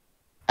crap,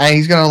 and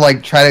he's gonna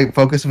like try to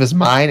focus with his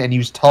mind and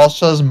use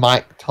Tulsa's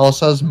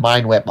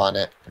mind whip on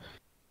it.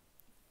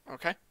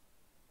 Okay.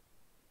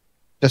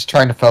 Just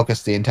trying to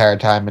focus the entire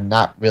time and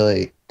not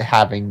really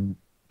having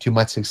too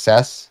much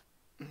success.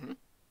 Mhm.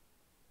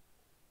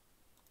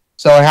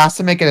 So it has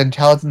to make an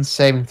intelligence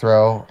saving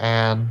throw,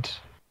 and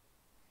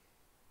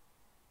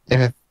if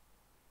it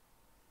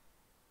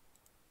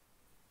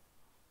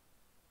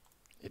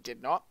It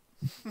did not.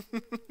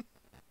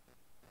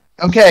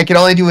 okay, it can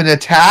only do an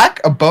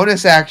attack, a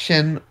bonus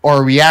action, or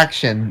a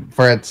reaction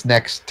for its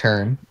next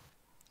turn.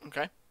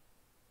 Okay.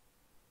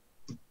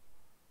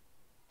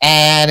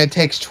 And it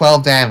takes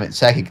 12 damage,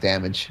 psychic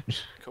damage.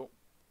 Cool.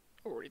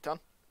 Already done.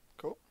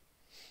 Cool.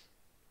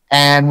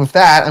 And with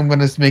that, I'm going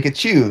to make it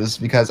choose,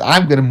 because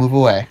I'm going to move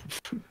away.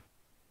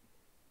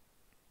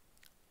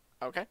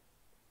 Okay.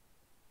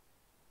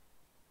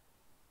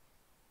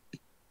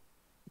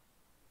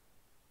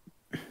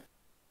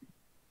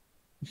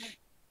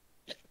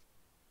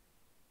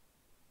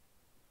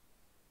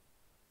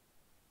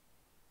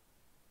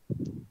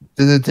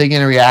 Does it take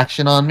any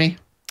reaction on me?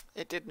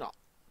 It did not.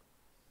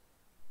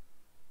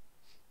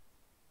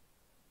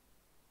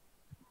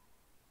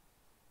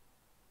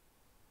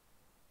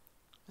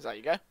 Is that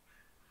you go?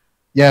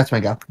 Yeah, that's my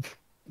go.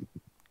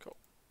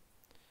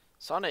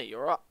 Sonny,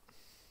 you're up.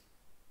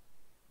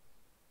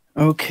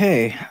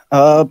 Okay.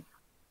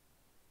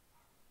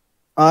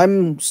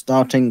 I'm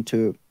starting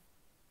to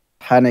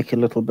panic a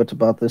little bit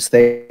about this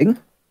thing.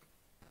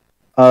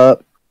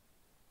 And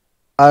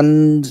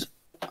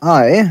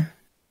I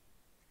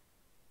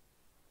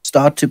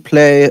start to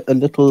play a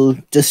little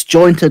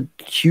disjointed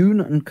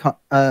tune and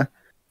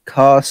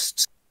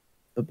cast.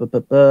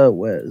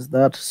 Where is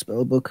that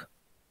spellbook?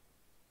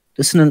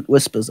 Dissonant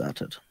Whispers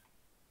at it.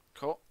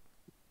 Cool.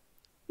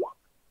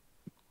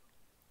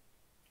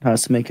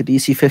 Has to make a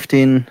DC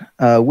 15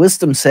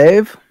 Wisdom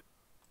save.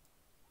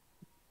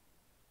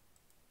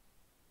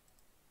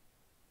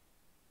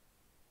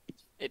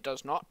 It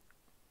does not.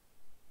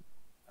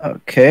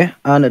 Okay,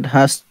 and it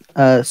has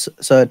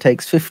so it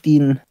takes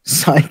 15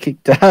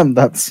 psychic. Damn,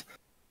 that's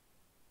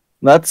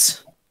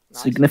Nice.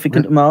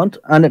 significant amount,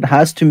 and it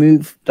has to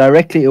move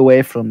directly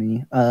away from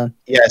me.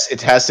 Yes,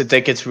 it has to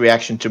take its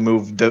reaction to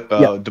move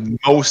the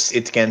most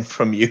it can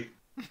from you.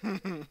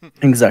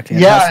 Exactly.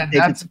 It has Yeah, to and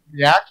take that's its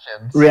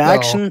reaction.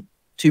 reaction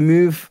to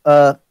move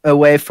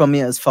away from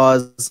me as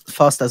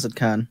fast as it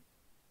can.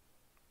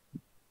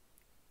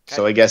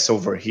 So I guess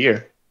over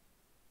here.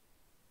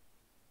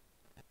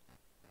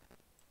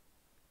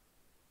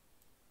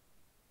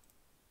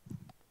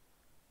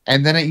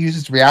 And then it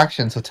uses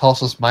reaction, so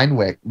Tulsa's mind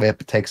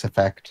whip takes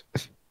effect.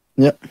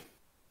 Yep.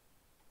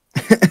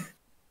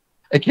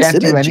 It can't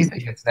do Synergy.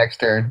 anything its next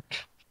turn.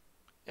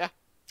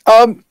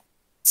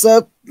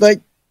 So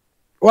like,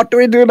 what do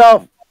we do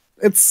now?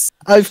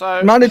 I've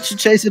So- managed to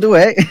chase it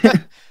away.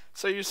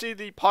 So you see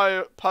the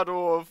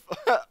puddle of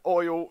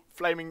oil,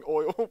 flaming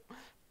oil,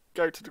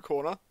 go to the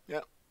corner.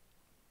 Yeah.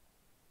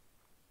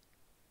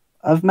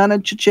 I've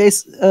managed to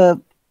chase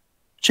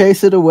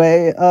it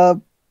away.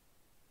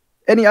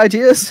 Any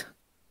ideas?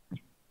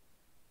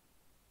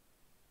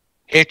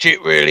 Hit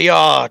it really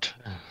hard.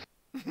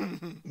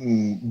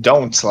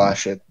 Don't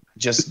slash it.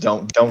 Just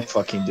don't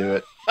fucking do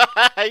it.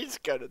 He's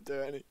gonna do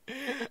it.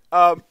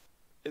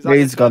 Is that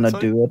He's your turn, gonna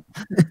Sonny? do it.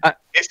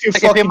 If you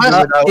If fucking you do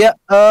must- it,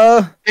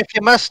 Yeah. If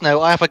you must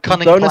know, I have a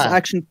cunning Bonus plan.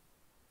 action.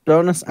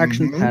 Bonus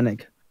action. Mhm.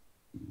 Panic.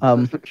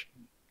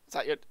 Is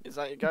that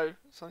your go,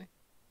 Sonny?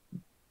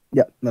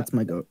 Yeah, that's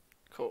my go.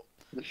 Cool.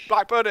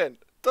 Blackbird in.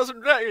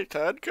 Doesn't let you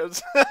turn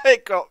because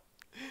it got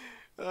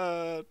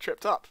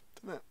tripped up,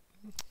 didn't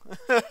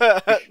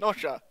it?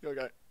 Nosha, your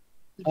go.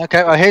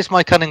 Okay, well, here's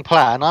my cunning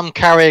plan. I'm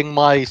carrying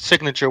my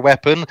signature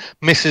weapon,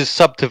 Mrs.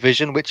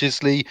 Subdivision, which is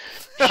the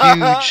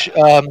huge,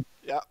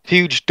 Yeah.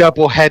 huge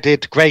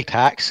double-headed great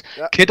axe.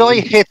 Yeah. Could I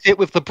hit it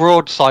with the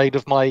broadside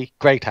of my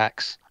great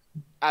axe?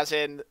 As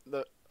in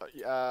the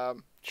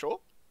sure.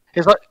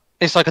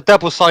 It's like a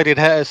double-sided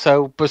head,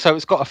 so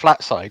it's got a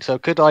flat side. So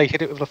could I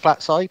hit it with a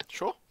flat side?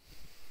 Sure.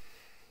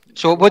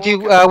 Sure. Would you?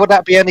 Would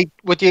that be any?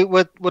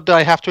 Would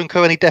I have to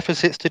incur any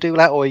deficits to do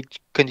that, or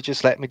can you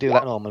just let me do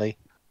that normally?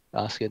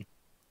 Asking.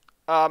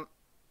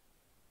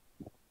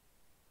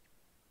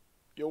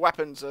 Your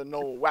weapon's a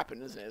normal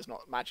weapon, isn't it? It's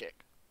not magic.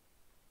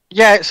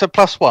 Yeah, it's a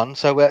 +1,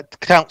 so it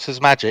counts as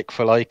magic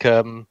for like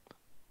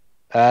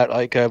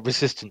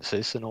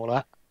resistances and all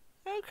that.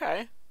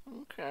 Okay.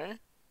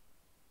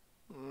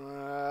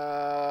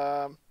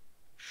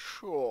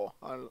 Sure.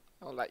 I'll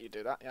let you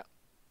do that. Yeah.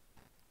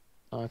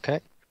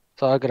 Okay.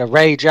 So I'm gonna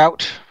rage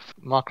out,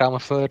 mark down my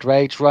third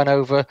rage, run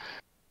over,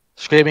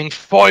 screaming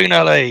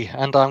 "Finally!"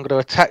 and I'm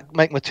gonna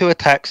make my 2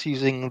 attacks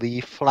using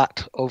the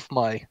flat of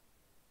Mrs.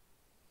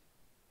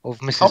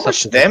 How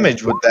much Subdivision.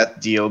 damage would that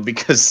deal?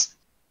 Because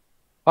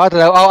I don't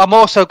know. I'm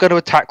also going to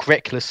attack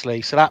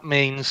recklessly, so that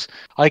means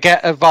I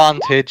get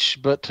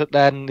advantage, but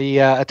then the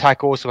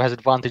attack also has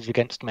advantage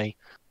against me.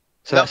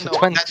 So that's a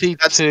 22.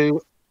 That's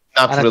not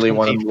and a really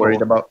what I'm 24.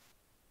 worried about.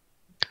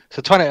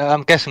 So 20.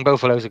 I'm guessing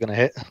both of those are going to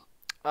hit.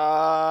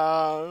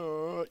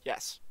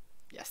 Yes.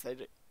 Yes, they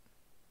do.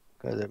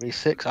 That'd be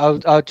 6.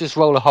 I'll just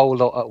roll a whole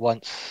lot at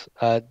once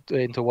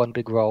into one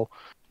big roll.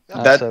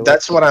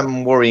 That's what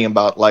I'm worrying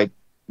about. Like,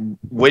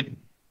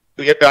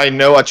 I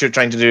know what you're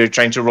trying to do. You're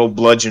trying to roll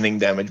bludgeoning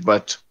damage,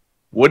 but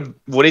would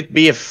it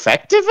be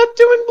effective at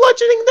doing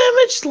bludgeoning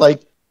damage?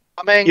 Like,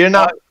 I mean, you're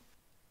not.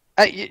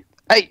 Hey,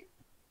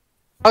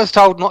 I was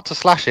told not to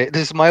slash it.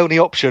 This is my only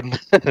option.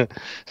 So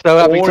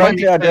I'll be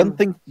Frankly, I trying don't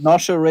think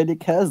Nosha really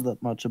cares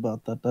that much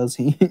about that, does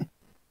he?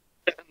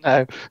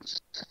 No.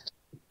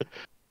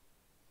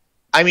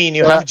 I mean,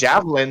 you have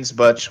javelins,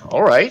 but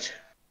all right.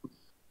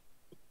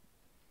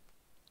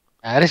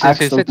 This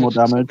Axe is does more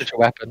damage. a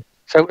weapon.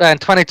 So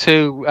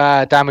 22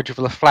 damage with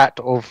the flat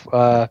of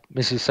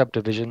Mrs.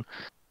 Subdivision.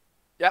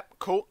 Yep.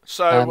 Cool.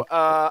 So,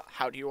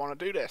 how do you want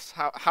to do this?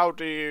 How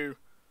do you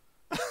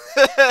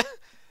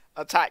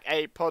attack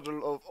a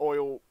puddle of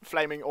oil,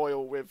 flaming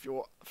oil, with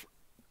your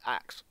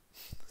axe?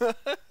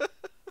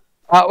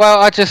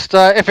 Well, I just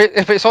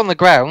if it's on the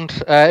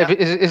ground,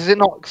 is it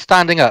not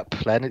standing up?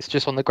 Then it's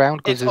just on the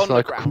ground It's on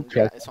the ground.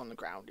 Yeah, it's on the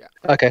ground. Yeah.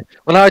 Okay.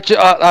 Well, I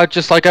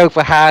just like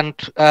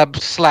overhand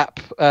slap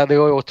the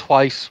oil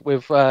twice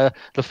with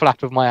the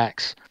flat of my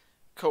axe.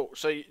 Cool.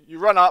 So you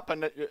run up,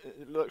 and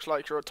it looks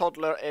like you're a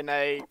toddler in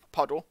a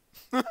puddle,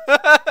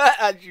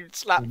 and you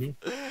slap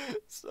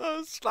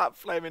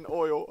flaming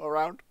oil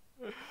around.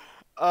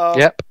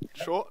 Yep.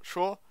 Sure.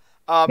 So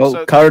Well,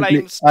 the currently,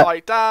 flames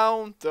die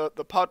down,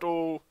 the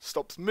puddle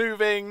stops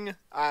moving,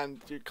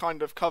 and you're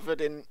kind of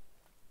covered in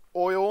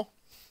oil.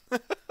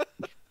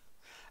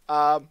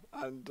 Yeah.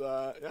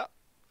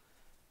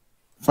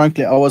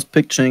 Frankly, I was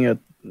picturing it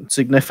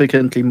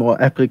significantly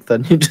more epic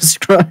than you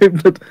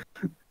described it.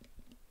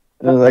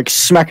 Like,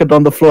 smack it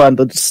on the floor and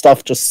the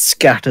stuff just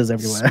scatters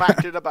everywhere.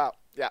 Smacked it about.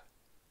 Yeah.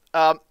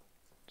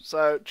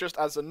 So just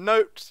as a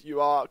note,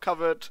 you are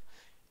covered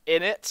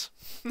in it.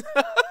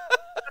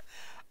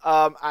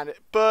 And it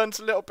burns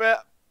a little bit.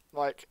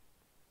 Like,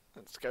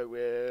 let's go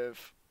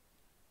with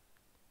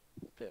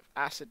a bit of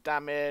acid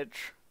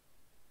damage.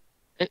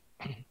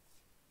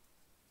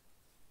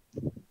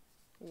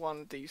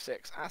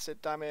 1d6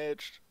 acid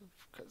damage,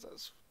 because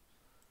that's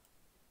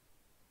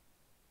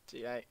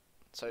d8.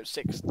 So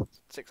 6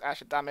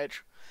 acid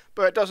damage,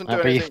 but it doesn't do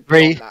That'd be anything 3.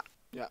 beyond that.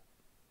 Yeah.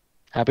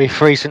 I'll be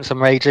 3 since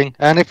I'm raging.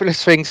 And if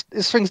this thing's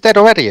dead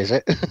already, is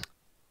it?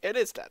 It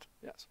is dead.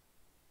 Yes.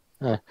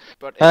 Yeah.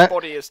 But its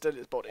body is still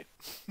its body.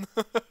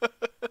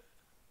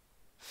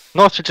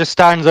 Nosha just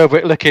stands over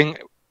it looking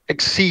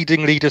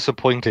exceedingly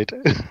disappointed.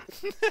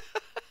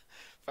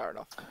 Fair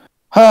enough.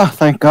 Ah,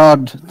 thank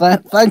God.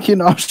 Thank you,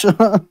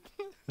 Nosha,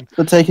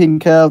 for taking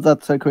care of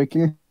that so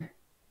quickly.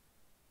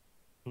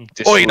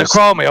 Oi,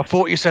 Nakrami, I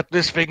thought you said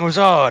this thing was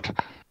hard.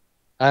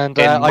 And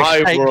in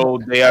my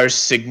world, they are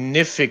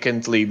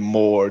significantly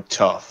more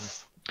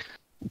tough.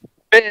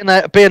 Being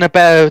a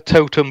bear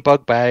totem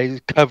bugbear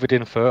covered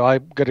in fur,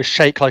 I'm gonna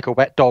shake like a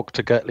wet dog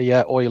to get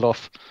the oil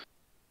off.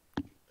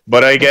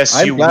 But I guess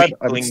I'm you glad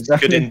I'm weaklings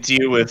exactly- couldn't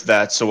deal with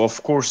that, so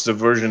of course the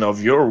version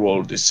of your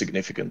world is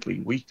significantly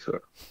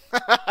weaker.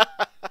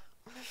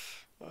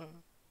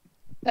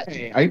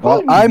 Hey, are you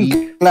Well, calling me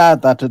weak?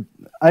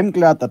 I'm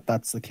glad that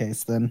that's the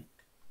case then,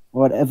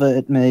 whatever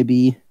it may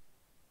be.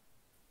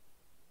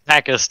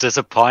 Jack is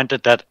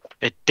disappointed that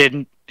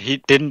he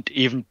didn't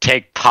even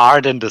take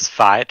part in this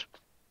fight.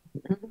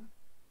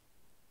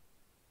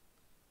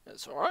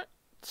 It's alright.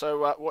 So,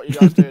 what are you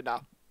guys doing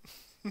now?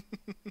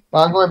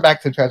 Well, I'm going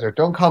back to the treasure.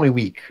 Don't call me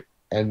weak.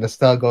 And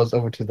Estelle goes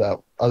over to the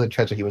other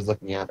treasure he was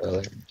looking at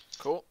earlier.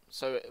 Cool.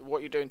 So what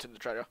are you doing to the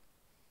treasure?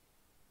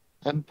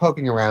 I'm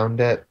poking around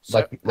it, So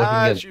like looking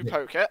at as you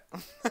poke it.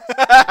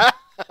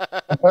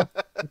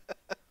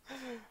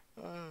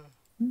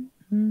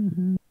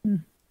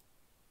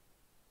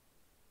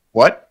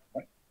 What?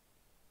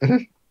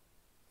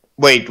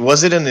 Wait,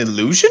 was it an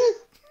illusion?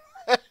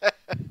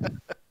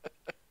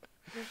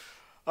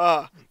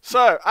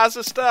 So as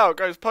Estelle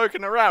goes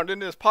poking around in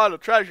this pile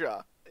of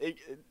treasure,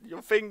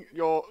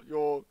 your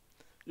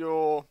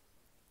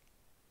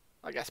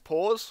I guess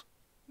paws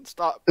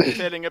start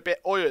feeling a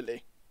bit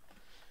oily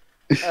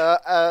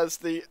as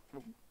the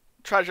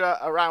treasure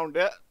around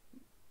it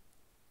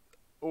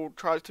all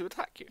tries to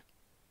attack you.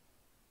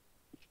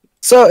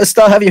 So,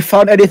 Estelle, have you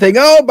found anything?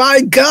 Oh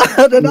my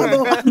god,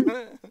 another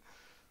one!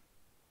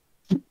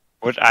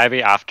 Would I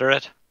be after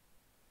it?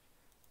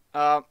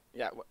 Yeah.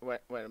 Wait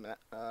a minute.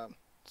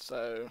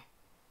 So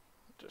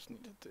just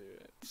need to do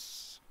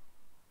its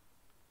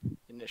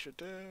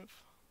initiative.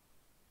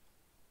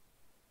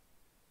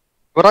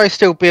 Would I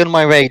still be on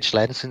my rage,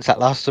 Len, since that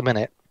lasts a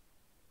minute?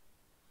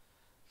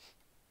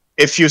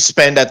 If you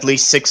spend at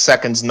least 6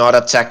 seconds not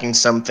attacking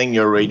something,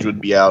 your rage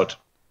would be out.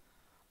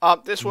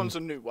 This one's a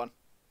new one,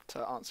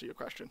 to answer your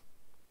question.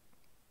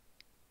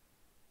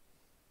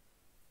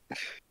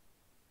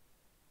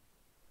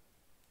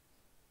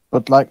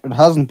 But, like, it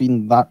hasn't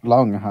been that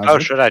long, has Oh,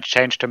 it? should I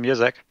change the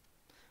music?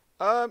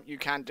 You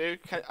can do.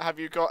 Have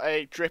you got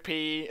a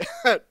drippy,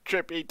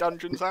 drippy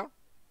dungeon sound?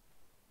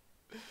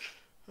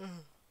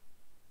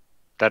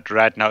 That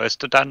right now is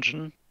the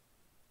dungeon.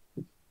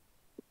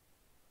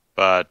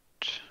 But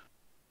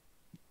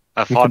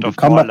I can thought do of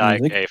more combat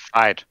like music. a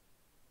fight.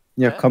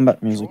 Yeah,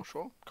 combat music.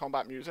 Sure.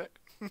 Combat music.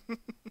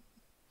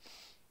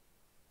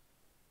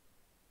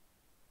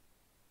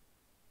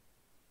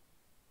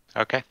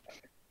 Okay.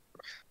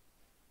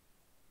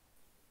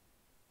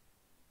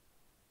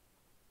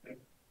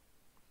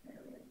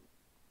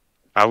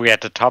 Are we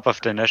at the top of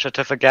the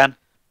initiative again?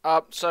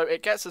 So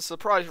it gets a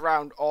surprise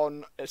round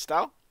on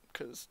Estelle,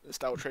 because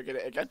Estelle triggered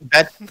it again.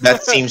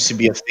 That seems to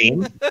be a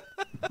theme.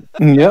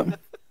 Yep.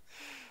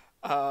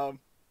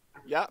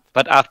 Yeah.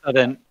 But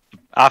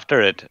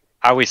after it,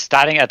 are we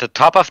starting at the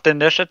top of the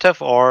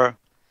initiative or?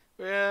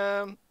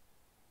 Well,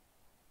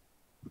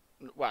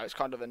 it's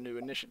kind of a new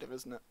initiative,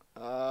 isn't it?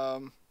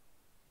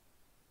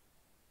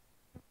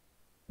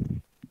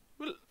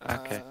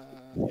 Okay.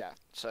 Yeah.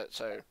 So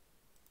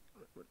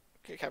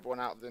kick everyone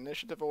out of the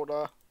initiative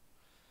order.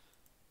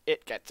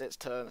 It gets its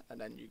turn,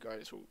 and then you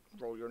guys will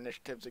roll your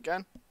initiatives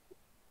again.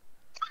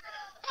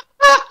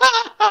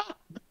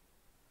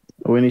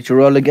 We need to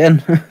roll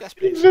again. Yes,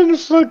 please. Even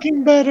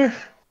fucking better.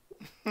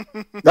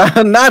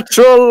 A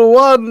natural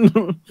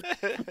 1!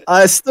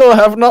 I still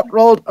have not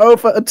rolled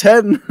over a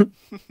 10.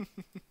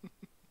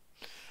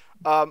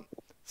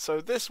 So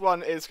this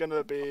one is going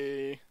to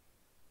be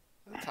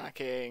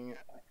attacking.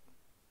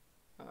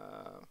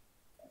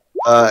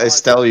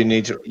 Estelle, you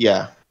need to.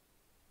 Yeah.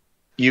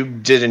 You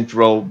didn't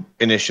roll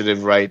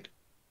initiative, right?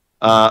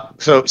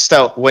 So,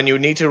 Estelle, when you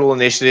need to roll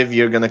initiative,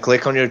 you're going to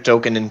click on your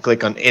token and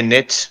click on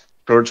init,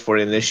 search for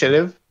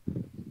initiative,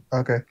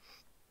 Okay.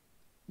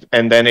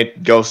 and then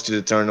it goes to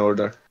the turn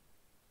order.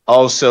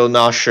 Also,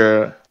 not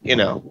sure,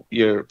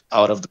 you're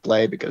out of the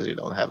play because you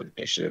don't have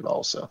initiative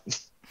also.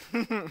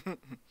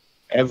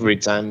 Every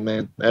time,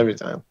 man. Every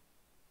time.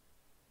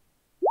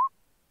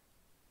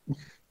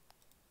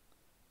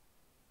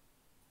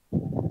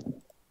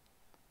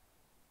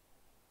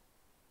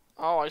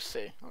 Oh, I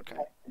see. Okay.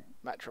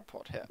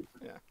 Metropod hit.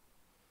 Yeah.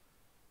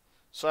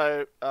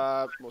 So,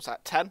 what's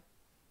that? 10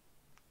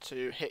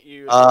 to hit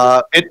you.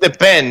 It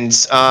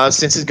depends.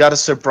 Since it got a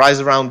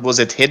surprise round, was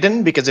it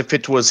hidden? Because if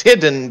it was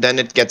hidden, then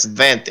it gets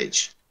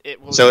advantage.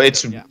 It was. So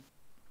hidden, yeah.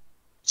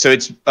 So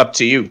it's up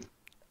to you.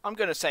 I'm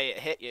gonna say it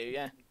hit you.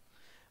 Yeah.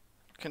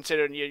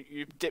 Considering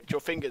you dipped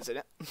your fingers in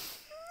it.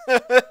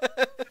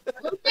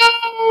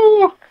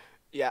 No!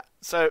 Yeah.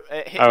 So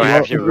it hit Oh, you.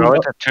 have you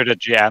rolled it to the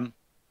GM?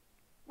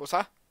 What's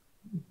that?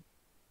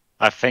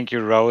 I think you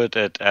rolled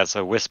it as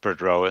a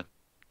whispered roll.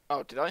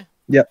 Oh, did I?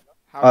 Yep.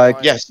 How do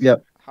Yes.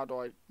 Yep. How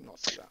do I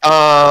not do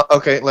that?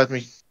 Okay, let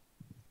me.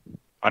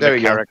 On There the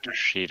we go. character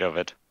sheet of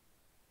it.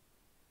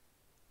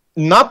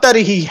 Not that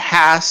he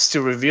has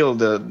to reveal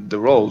the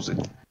roles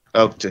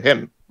up to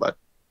him, but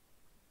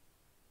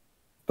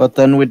But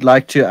then we'd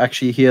like to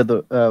actually hear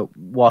the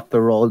what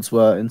the rolls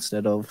were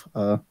instead of.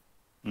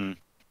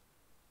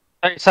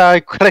 So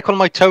I click on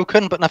my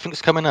token, but nothing's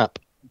coming up.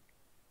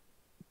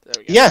 There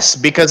we go. yes,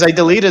 because I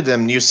deleted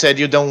them. You said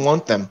you don't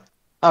want them.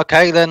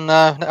 Okay, then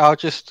I'll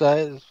just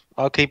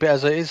I'll keep it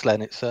as it is.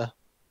 Then it's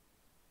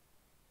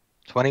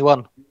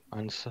 21.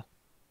 And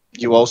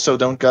You also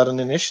don't got an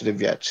initiative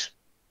yet.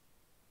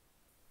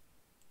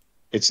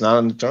 It's not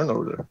on the turn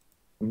order.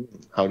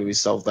 How do we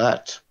solve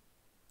that?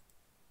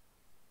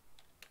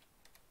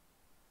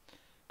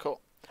 Cool.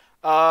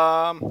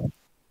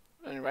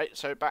 Anyway,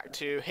 so back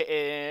to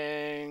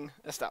hitting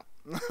Estelle.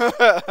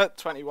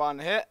 21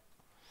 hit.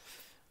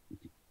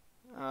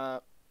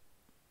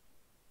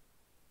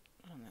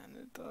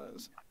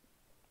 does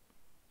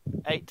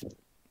 8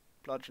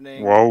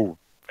 bludgeoning. Whoa,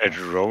 it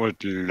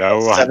rolled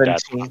low on that.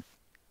 17.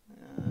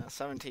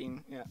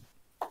 17. Yeah,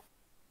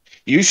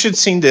 You should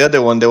seen the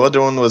other one. The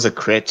other one was a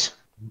crit.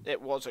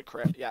 it was a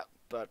crit. Yeah,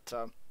 but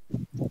So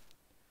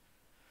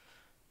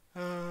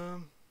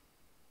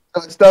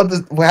it's still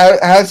just, how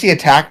does he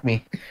attack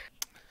me?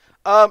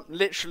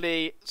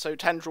 literally, so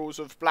tendrils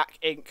of black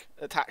ink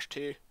attached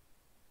to you.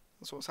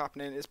 That's what's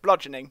happening. It's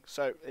bludgeoning,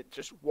 so it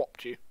just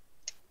whopped you.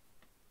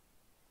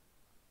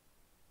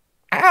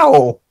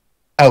 Ow!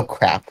 Oh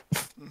crap!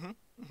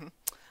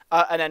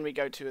 And then we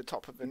go to the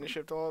top of the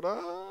initiative order,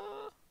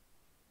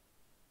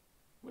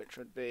 which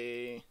would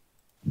be.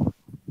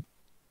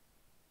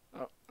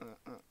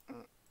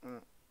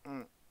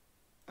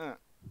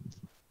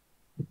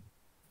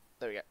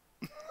 There we go.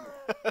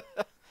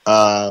 No,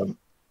 sorry.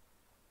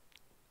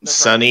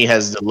 Sunny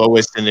has the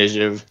lowest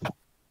initiative.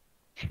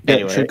 Yeah,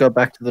 Anyway. should go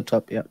back to the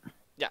top. Yeah.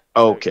 Yeah.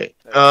 Okay.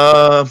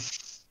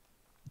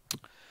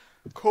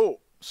 Cool.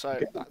 So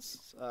that's.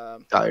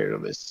 Tired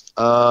of this.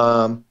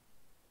 I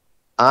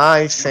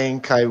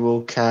think I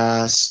will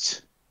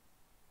cast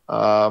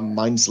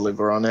Mind's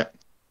Liver on it.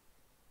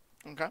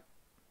 Okay.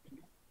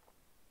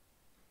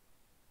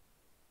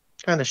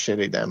 Kind of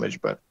shitty damage,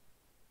 but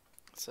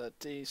It's a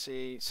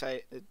DC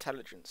say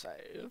intelligence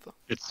save.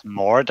 It's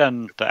more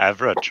than the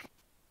average.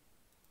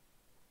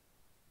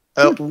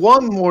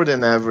 one more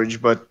than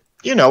average. But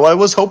you know, I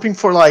was hoping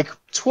for like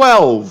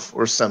 12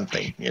 or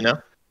something. You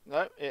know.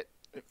 No, it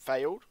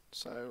failed.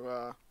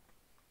 So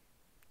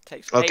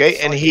takes. Okay, 8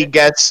 and he psychic.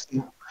 gets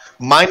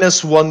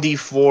minus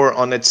 1d4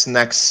 on its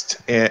next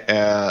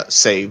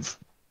save.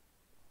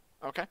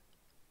 Okay.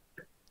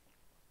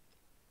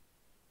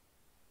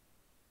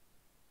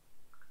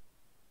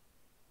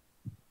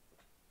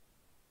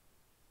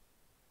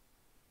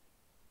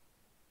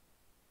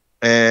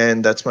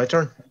 And that's my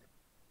turn.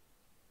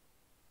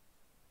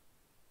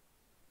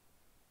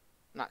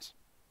 Nice.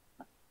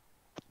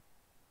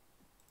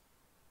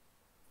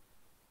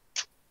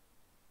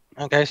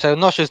 Okay, so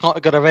Nosha's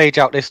not going to rage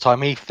out this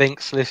time. He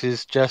thinks this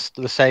is just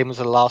the same as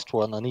the last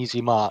one, an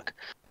easy mark.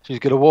 So he's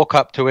going to walk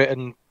up to it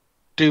and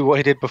do what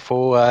he did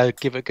before,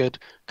 give it a good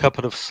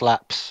couple of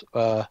slaps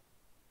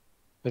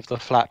with the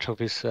flat of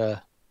his... Oh,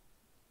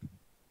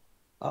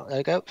 there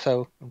you go.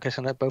 So I'm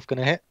guessing they're both going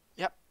to hit.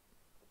 Yep.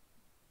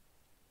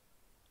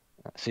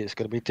 Let's see, it's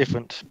going to be a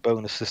different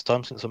bonus this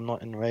time since I'm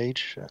not in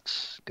rage.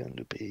 That's going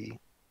to be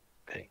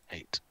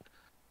 8.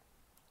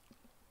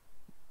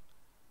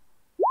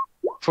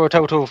 For a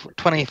total of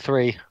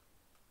 23.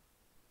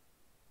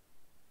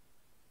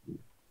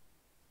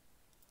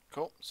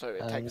 Cool. So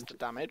it takes the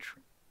damage.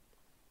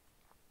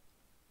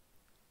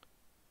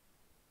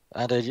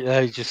 And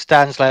he just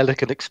stands there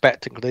looking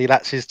expectantly.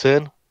 That's his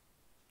turn.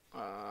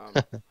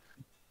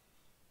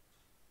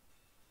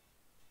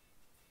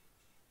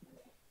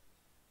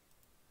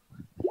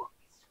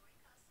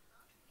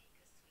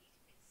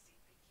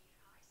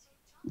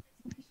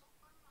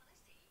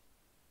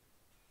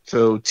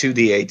 So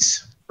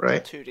 2d8s,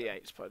 right?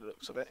 2d8s by the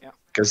looks of it. Yeah.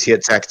 Because he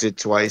attacked it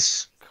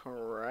twice.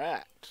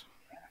 Correct.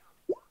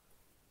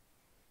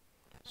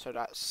 So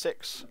that's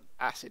 6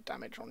 acid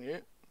damage on you.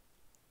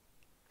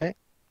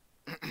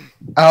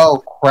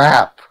 Oh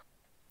crap!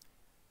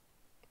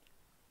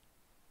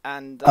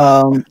 And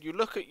you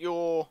look at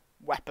your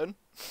weapon.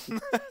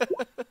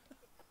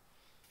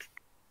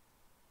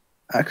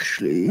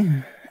 Actually,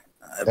 I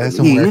There's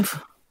some weird-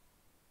 believe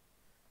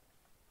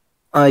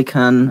I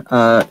can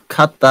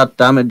cut that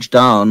damage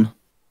down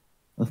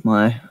with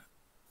my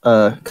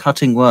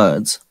cutting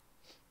words.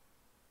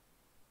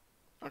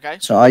 Okay.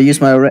 So I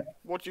use my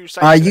What do you say?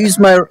 I to use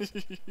it? my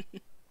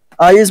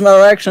I use my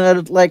reaction at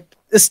it like,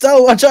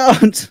 Estelle, watch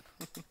out!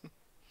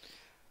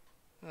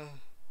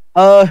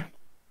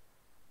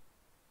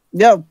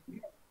 Yeah.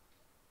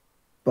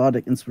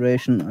 Bardic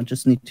inspiration. I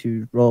just need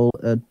to roll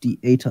a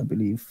d8, I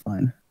believe.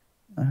 Fine.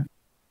 Do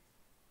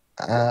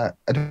I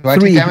 3.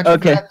 take damage from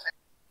Okay.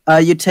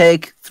 that? You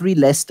take 3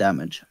 less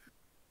damage.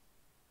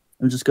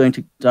 I'm just going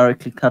to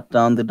directly cut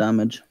down the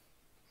damage.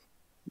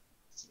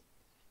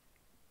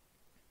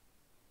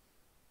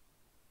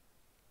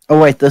 Oh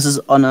wait, this is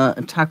on an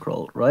attack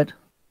roll, right?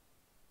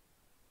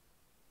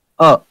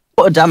 Oh,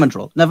 a damage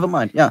roll. Never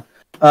mind. Yeah.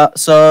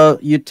 So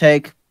you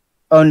take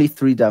only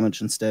 3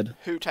 damage instead.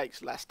 Who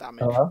takes less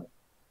damage? Hello?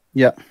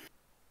 Yeah.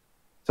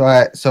 So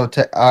add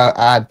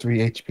 3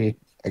 HP,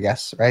 I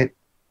guess, right?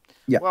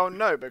 Yeah. Well,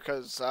 no,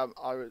 because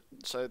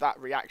so that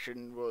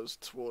reaction was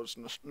towards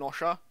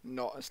Nosha,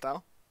 not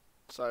Estelle.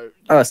 So you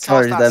cast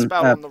sorry, that then,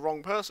 spell on the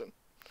wrong person.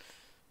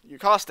 You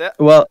cast it.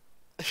 Well,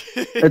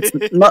 it's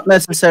not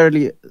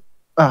necessarily.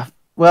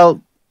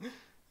 Well,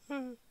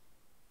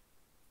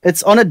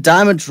 it's on a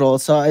damage roll,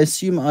 so I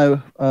assume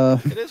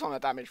It is on a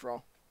damage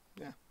roll.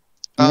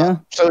 Yeah.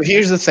 So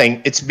here's the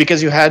thing. It's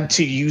because you had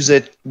to use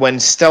it when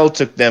Stell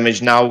took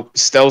damage. Now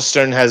Stell's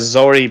turn has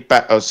already...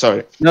 Oh,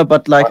 sorry. No,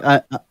 but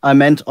like I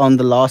meant on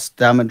the last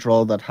damage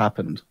roll that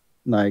happened.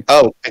 Like,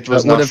 Oh, it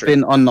was that would not have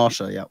been on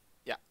Nosha, yeah.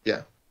 Yeah.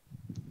 Yeah.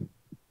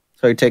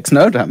 So he takes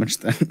no damage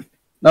then.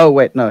 No,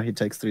 wait, no, he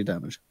takes 3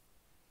 damage.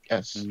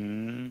 Yes.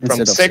 Mm, From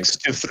Instead of 6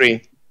 to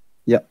 3.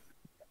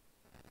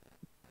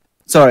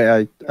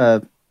 Sorry,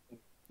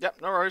 Yep,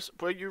 no worries.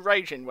 Were you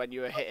raging when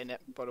you were hitting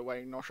it, by the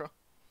way, Nosha?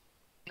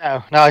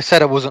 No, I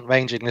said I wasn't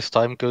ranging this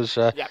time because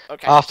Yeah,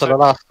 okay. after so, the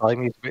last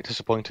time, he was a bit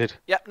disappointed.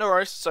 Yep, no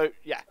worries. So,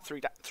 yeah,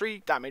 3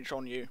 damage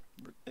on you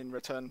in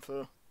return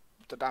for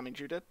the damage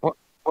you did. What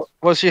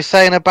was you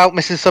saying about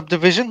Mrs.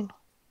 Subdivision?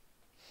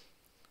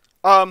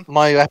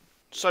 My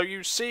So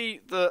you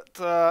see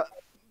that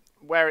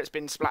where it's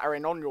been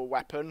splattering on your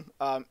weapon,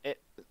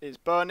 it is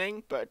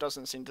burning, but it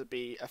doesn't seem to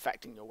be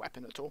affecting your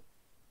weapon at all.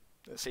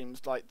 It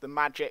seems like the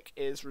magic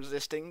is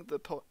resisting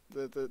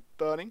the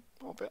burning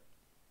of it.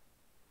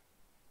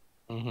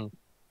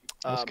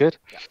 That's good.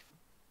 Yeah.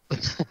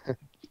 Is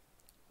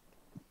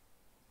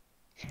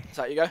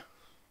that you go?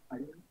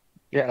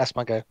 Yeah, that's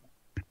my go.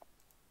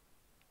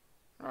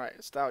 Alright,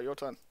 Estelle, your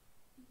turn.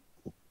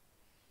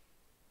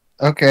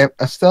 Okay,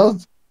 Estelle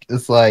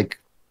is like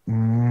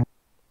and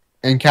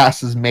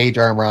casts his mage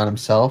armor on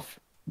himself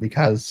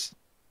because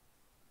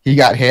he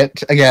got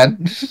hit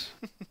again.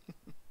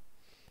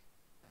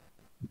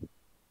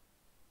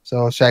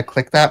 So should I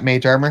click that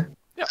mage armor?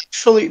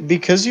 Actually,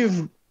 because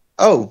you've...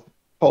 Oh,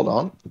 hold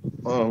on.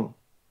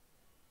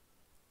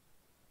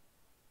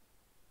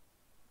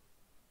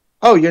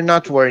 Oh, you're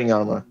not wearing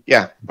armor.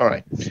 Yeah,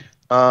 alright.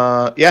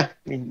 Yeah,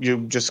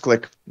 you just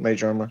click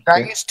mage armor. Try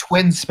Yeah. use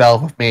twin spell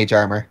with mage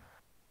armor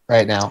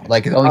right now.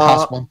 Like it only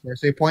costs 1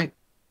 force point.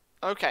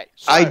 Okay,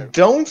 so I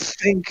don't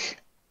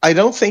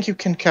think you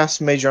can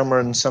cast mage armor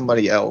on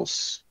somebody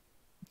else.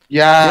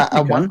 Yeah,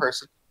 Yes, you one can.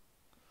 person.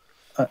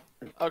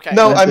 okay.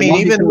 No, But I the mean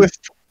one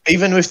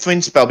even with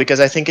twin spell, because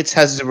I think it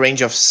has the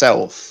range of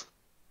self.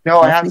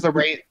 No, it I has think the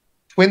range.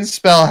 Twin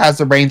spell has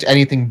the range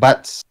anything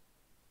but.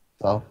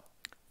 So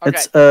Okay,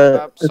 It's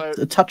so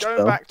a touch going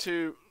spell. back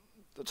to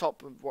the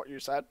top of what you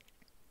said.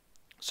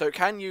 So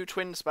can you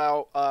twin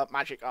spell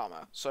magic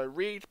armor? So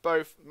read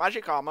both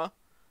magic armor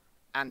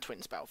and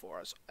twin spell for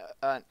us,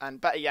 and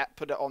better yet,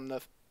 put it on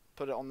the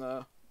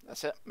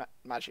that's it,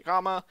 magic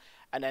armor,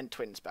 and then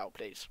twin spell,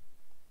 please.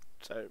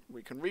 So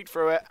we can read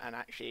through it and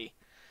actually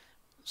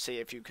see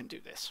if you can do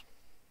this.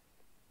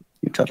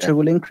 You touch a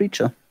willing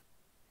creature.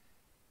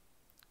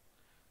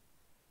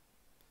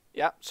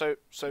 Yeah. So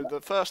the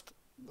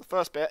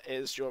first bit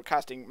is you're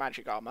casting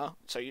magic armor.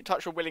 So you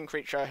touch a willing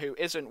creature who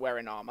isn't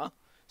wearing armor.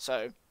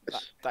 So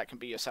that can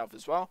be yourself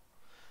as well,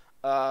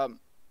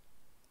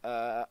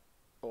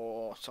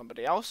 or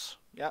somebody else.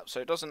 Yeah. So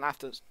it doesn't have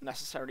to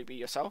necessarily be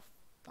yourself.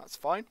 That's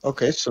fine.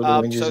 Okay, so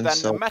the range So is then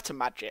self. the meta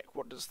magic.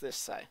 What does this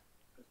say?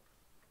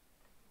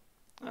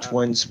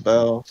 Twin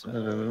spell.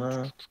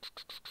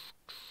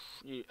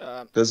 You,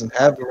 Doesn't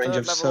have a range third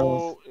of self.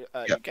 level,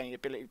 Yeah. you gain the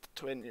ability to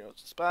twin your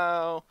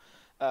spell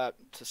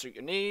to suit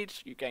your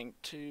needs. You gain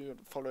 2 of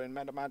the following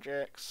meta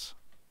magics.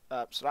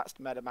 So that's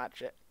the meta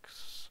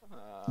magics.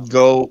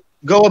 Go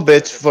a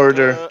bit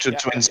further to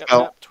twin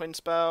spell. Twin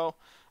spell.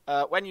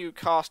 When you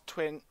cast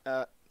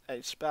a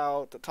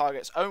spell that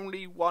targets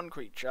only one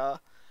creature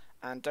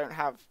and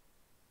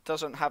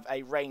doesn't have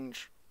a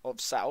range of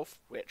self,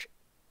 which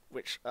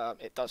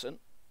it doesn't.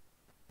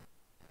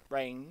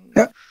 Range.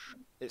 Yeah.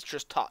 It's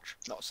just touch,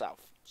 not self.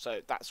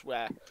 So that's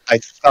where. I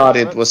thought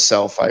it was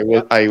self.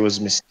 I was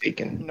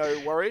mistaken. No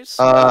worries.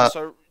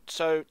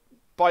 So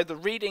by the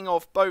reading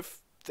of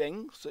both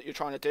things that you're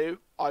trying to do,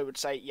 I would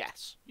say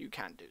yes, you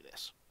can do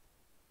this.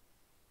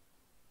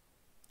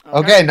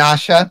 okay,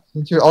 Nasha,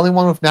 since you're the only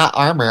one with not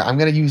armor, I'm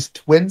gonna use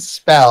twin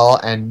spell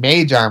and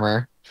mage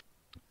armor,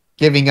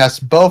 giving us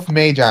both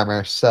mage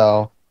armor.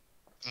 So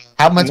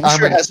how much Nosher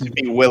armor has to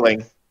be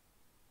willing.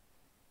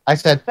 I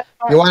said,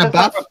 you want a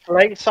buff?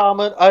 Plates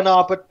armored,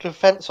 unarmored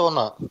defense or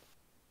not?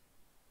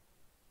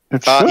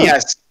 Sure.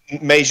 Yes,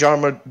 mage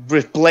armor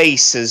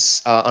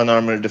replaces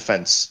unarmored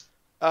defense.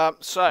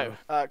 So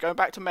going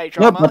back to mage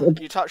No, armor,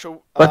 but you touch a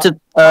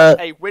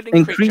it willing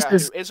creature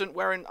increases- who isn't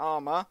wearing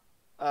armor.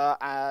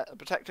 A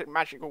protected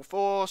magical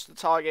force. The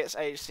target's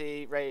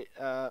AC rate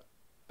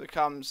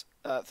becomes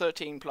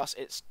 13 plus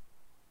its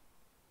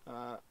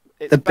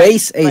The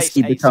base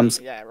AC becomes-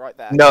 yeah, right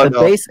there. No, the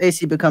base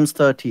AC becomes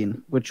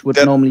 13, which would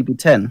The- normally be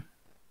 10.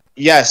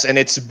 Yes, and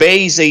its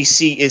base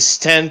AC is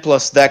 10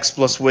 plus Dex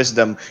plus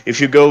Wisdom. If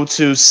you go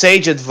to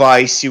Sage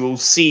Advice, you will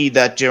see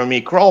that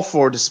Jeremy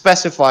Crawford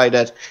specified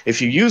that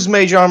if you use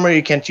Mage Armor,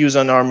 you can't use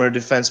Unarmored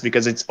Defense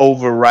because it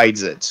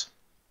overrides it.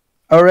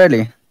 Oh,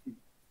 really?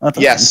 Oh, that's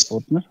Yes.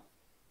 unfortunate.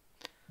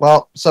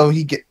 Well, so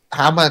he get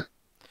how much?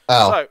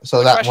 Oh, so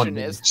the that question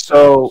one. is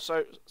So-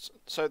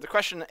 so the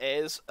question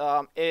is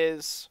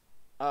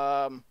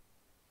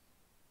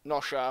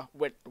Nosha,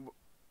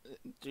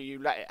 do you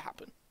let it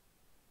happen?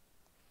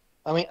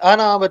 I mean,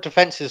 unarmored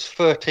defense is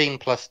 13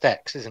 plus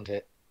dex, isn't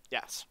it?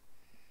 Yes.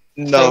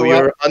 No, So,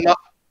 you're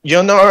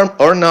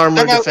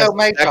unarmored No, defense.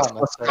 Mage Dex Armor,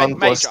 plus sorry. con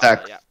plus Mage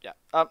armor, Dex.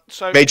 yeah.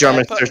 So Mage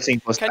Armor is put- 13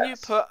 plus Can you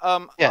Dex. put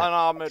Yeah.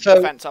 unarmored So-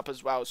 defense up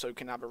as well, so we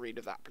can have a read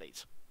of that,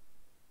 please?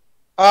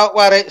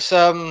 Well, it's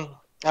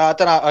I don't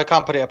know. I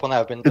can't put it up on there.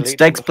 I've been It's deleted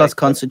Dex from the plus Facebook.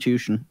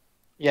 Constitution.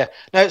 Yeah,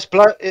 no, it's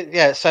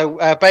yeah. So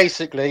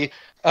basically,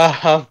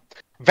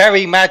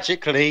 very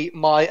magically,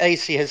 my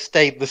AC has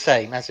stayed the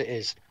same as it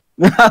is.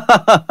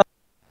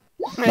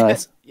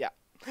 Nice. Yeah,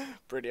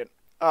 brilliant.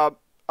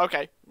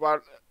 Okay,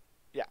 well,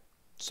 yeah.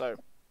 So,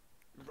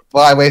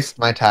 Well, I wasted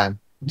my time.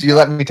 Do you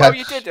let me touch? well,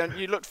 you didn't.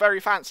 You looked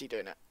very fancy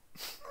doing it.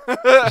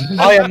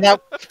 I am now,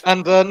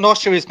 and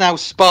Nosha is now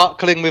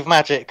sparkling with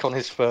magic on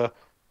his fur.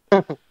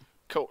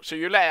 Cool. So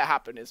you let it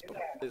happen is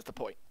the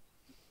point.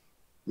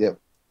 Yep.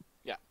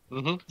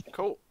 Hmm.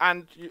 Cool.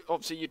 And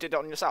obviously you did it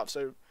on yourself,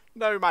 so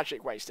no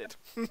magic wasted.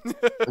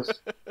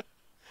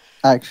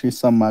 Actually,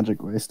 some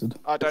magic wasted.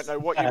 I don't know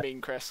what you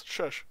mean, Chris.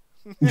 Shush.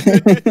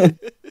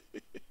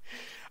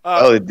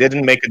 Well, it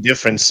didn't make a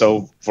difference,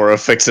 so for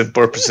effective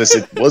purposes,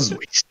 it was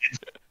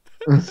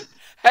wasted.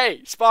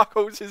 Hey,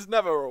 Sparkles is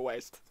never a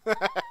waste. Fair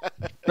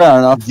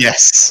enough.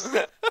 Yes.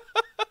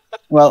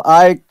 Well,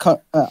 I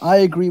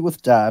agree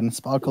with Dan.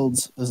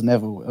 Sparkles is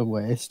never a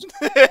waste.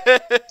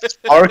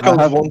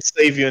 Sparkles won't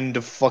save you in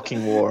the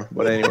fucking war,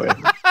 but anyway.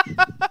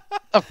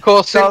 Of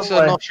course, So, since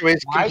Nosha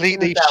is why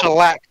completely did that-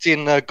 shellacked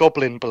in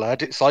goblin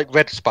blood, it's like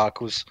red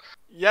sparkles.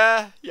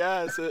 Yeah,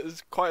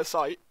 it's quite a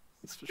sight.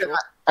 That's for sure.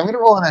 I'm gonna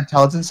roll an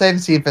intelligence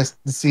save to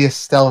see if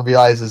Stella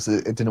realizes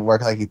it didn't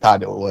work like he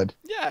thought it would.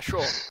 Yeah,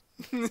 sure.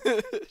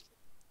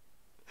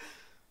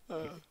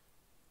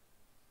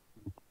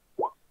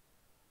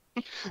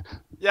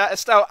 Yeah,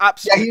 Estelle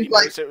absolutely he's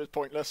like- knows it was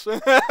pointless.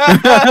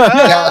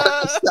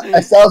 Yeah,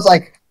 Estelle's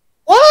like,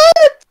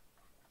 what?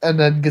 And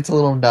then gets a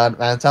little mad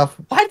at himself.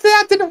 Why did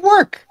that didn't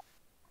work?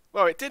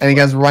 Well, it did. And he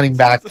work. goes running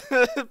back.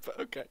 But,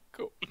 okay,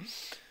 cool.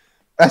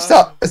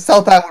 Estelle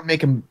thought would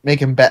make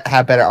him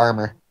have better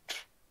armor.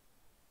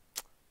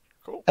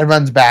 Cool. And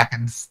runs back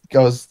and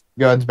goes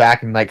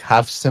back and like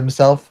huffs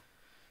himself.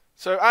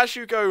 So as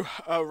you go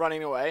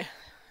running away,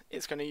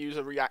 it's going to use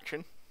a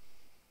reaction.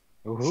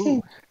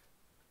 Ooh.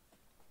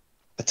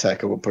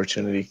 Attack of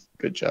opportunity.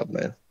 Good job,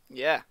 man.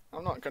 Yeah,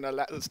 I'm not going to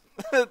let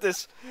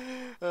this.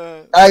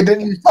 I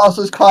didn't use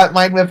Tulsa's caught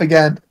mind whip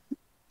again.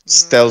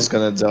 Stell's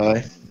gonna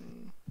die.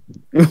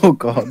 Oh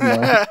god,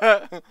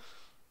 no.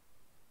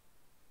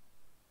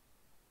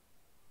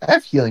 I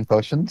have healing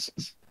potions.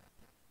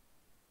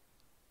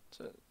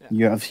 So, yeah.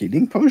 You have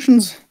healing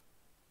potions?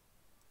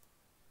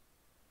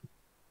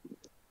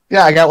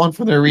 Yeah, I got one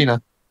from the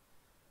arena.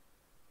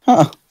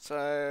 Huh.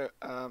 So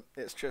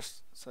it's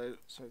just so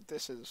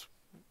this is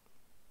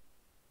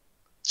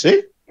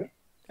See?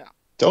 Yeah.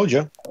 Told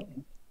you.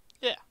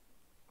 Yeah.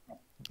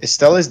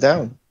 Estelle is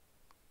down.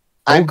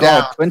 Oh I'm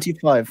god, down.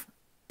 25.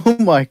 Oh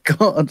my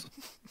god.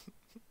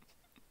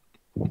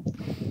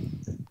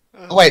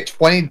 Oh, wait,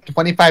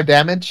 25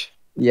 damage?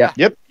 Yeah.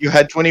 Yep, you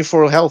had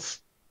 24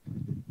 health.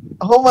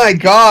 Oh my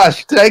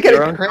gosh, did I get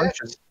You're a crit?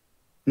 unconscious.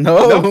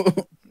 No.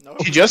 no.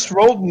 He just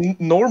rolled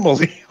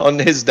normally on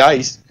his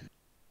dice.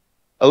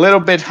 A little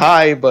bit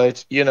high,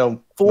 but,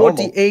 normal.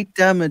 48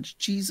 damage.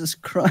 Jesus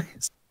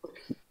Christ.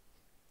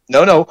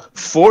 No.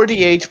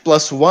 48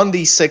 plus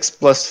 1d6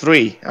 plus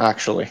 3,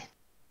 actually.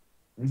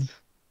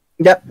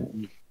 Yep.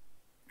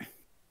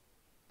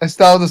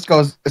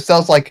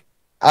 Estelle's like,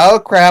 oh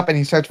crap, and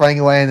he starts running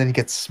away and then he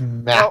gets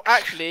smacked. Well,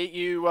 actually,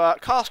 you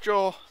cast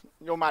your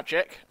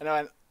magic, and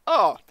I went,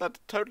 oh, that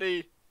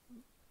totally.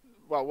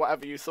 Well,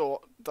 whatever you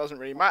thought doesn't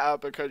really matter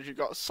because you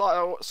got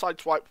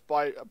sideswiped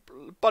by a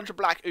bunch of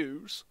black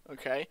ooze,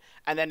 okay,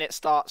 and then it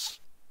starts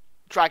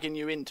dragging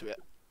you into it.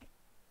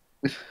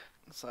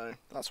 So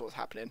that's what's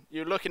happening.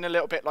 You're looking a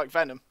little bit like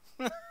Venom.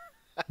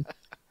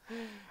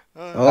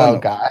 Oh no.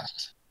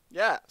 gosh.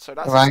 Yeah, so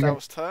that's Right.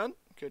 Estelle's turn.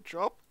 Good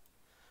job.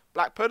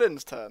 Black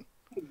Pudding's turn.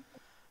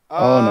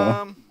 Oh,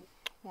 no.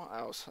 What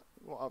else?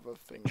 What other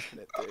things can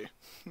it do?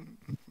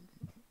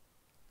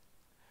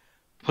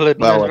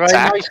 Pudding Well, is a very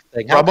attack, nice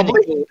thing. How can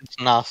probably. you call this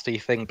nasty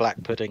thing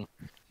black pudding?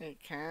 It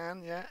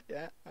can, yeah.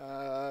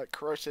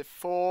 Corrosive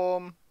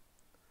form.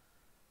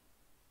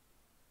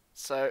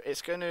 So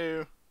it's going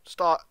to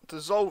start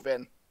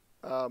dissolving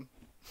what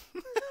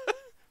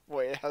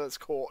it has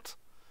caught,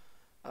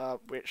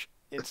 which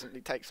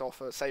instantly takes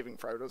off a saving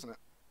throw, doesn't it?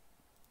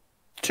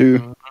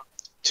 2.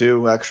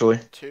 2, actually.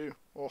 2.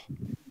 Oh,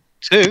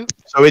 2?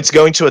 So it's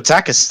going to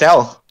attack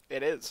Estelle.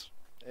 it is.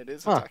 It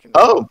is Huh. attacking.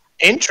 Oh,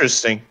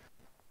 interesting.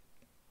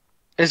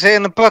 Is it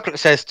in the book that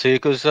says 2?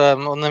 Because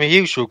on the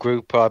usual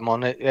group I'm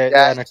on,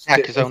 an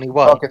attack is only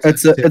 1.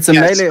 It's a Yes,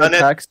 melee and it-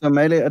 attack, so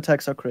melee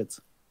attacks are crits.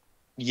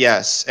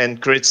 Yes,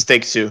 and crits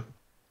take 2.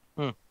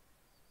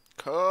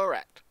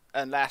 Correct.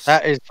 Unless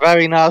That is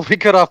very nice. We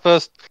could have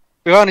first.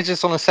 We're only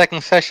just on the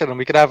second session, and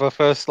we could have our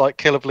first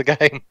kill of the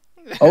game.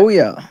 Oh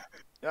yeah.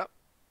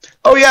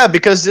 Oh yeah,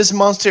 because this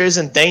monster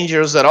isn't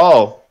dangerous at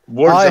all.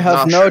 Words I of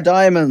have no Nosher.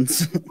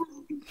 diamonds.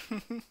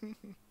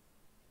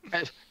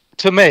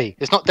 To me,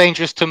 it's not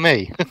dangerous to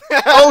me.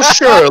 Oh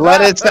sure,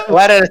 let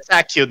it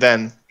attack you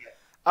then.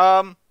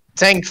 um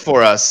Tank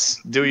for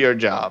us. Do your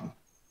job.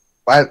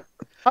 What?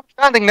 I'm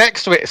standing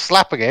next to it,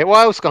 slapping it.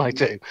 What else can I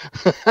do?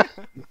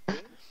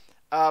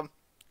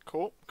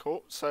 cool.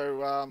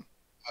 So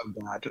Oh,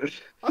 God.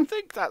 I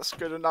think that's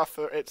good enough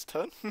for its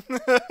turn.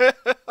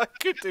 I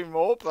could do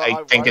more, but I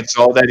I think won't. it's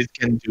all that it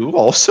can do,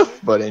 also.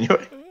 But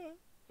anyway.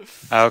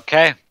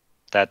 Okay,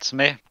 that's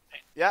me.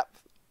 Yep.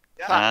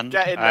 And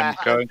Get in I'm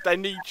there. going. They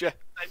need you.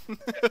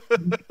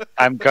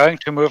 I'm going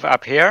to move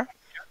up here.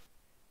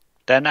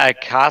 Then I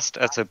cast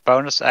as a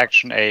bonus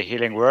action a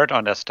healing word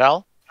on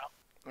Estelle.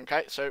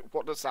 Okay, so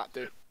what does that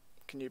do?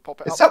 Can you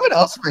pop it Is up? someone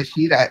else on my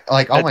sheet? All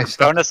my It's a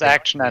stuff. bonus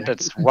action and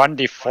it's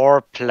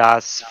 1d4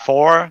 plus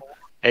 4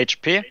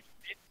 HP.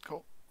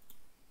 Cool.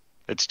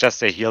 It's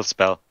just a heal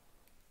spell.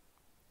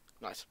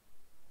 Nice.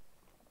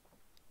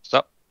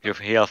 So you've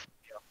healed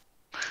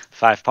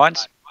 5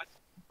 points.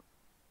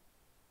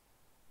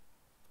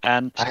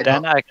 And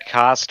then I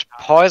cast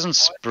Poison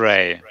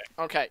Spray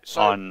Okay, so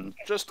on.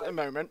 just a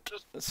moment.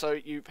 So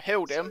you've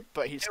healed him,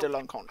 but he's still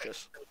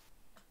unconscious.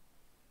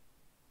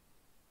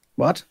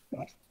 What?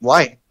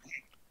 Why?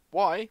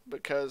 Why?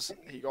 Because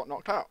he got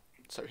knocked out,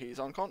 so he's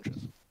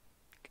unconscious.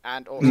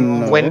 And also,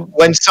 No.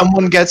 When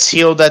someone gets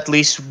healed at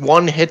least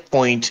 1 hit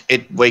point,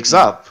 it wakes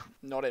up.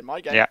 not in my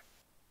game. Yeah.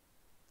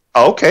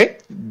 Okay,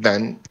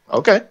 then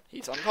okay.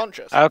 He's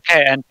unconscious.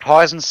 Okay, and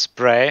Poison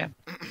Spray.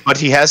 But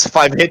he has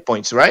 5 hit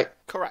points, right?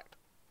 Correct.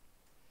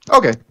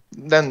 Okay,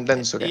 then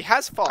it's okay. He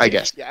has 5, I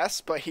guess.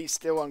 yes, but he's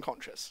still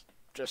unconscious.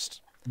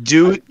 Just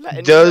letting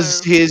you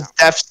Does know his now.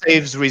 death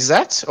saves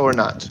reset or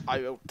not? I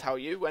will tell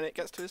you when it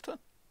gets to his turn.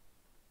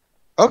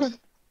 Okay.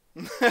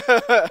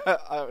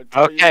 I will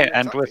tell you Okay,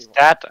 and exactly with what-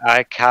 that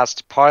I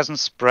cast Poison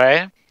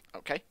Spray.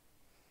 Okay.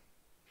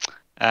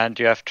 And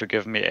you have to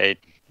give me a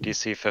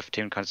DC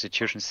 15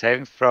 Constitution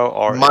saving throw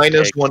or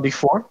Minus take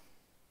 1d4.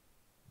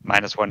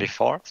 minus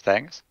 1d4.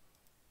 Thanks.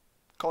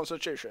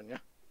 Constitution, yeah.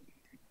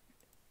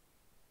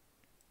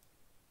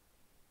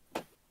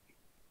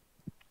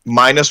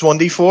 Minus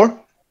 1d4.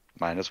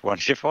 Minus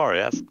 1d4,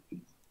 yes.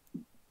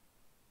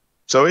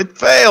 So it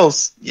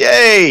fails.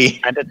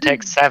 Yay! And it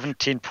takes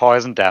 17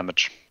 poison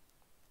damage.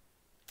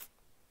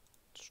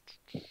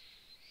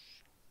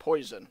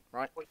 Poison,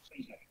 right?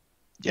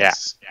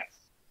 Yes.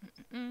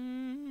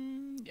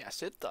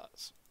 Yes, it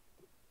does.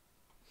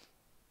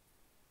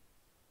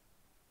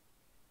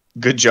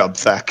 Good job,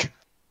 Thack.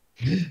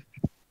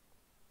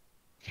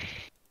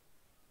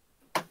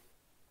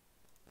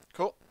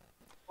 Cool.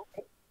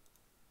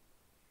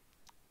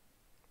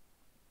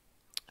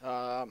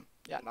 Yeah,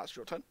 that's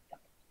your turn.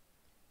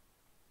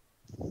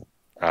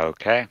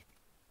 Okay.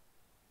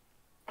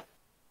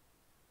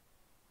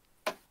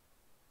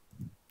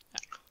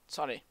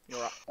 Sonny,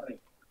 you're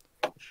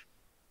up.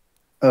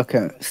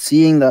 Okay,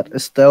 seeing that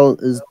Estelle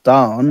is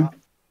down,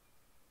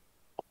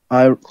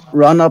 I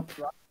run up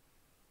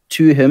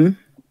to him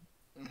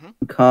Mhm.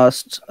 and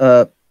cast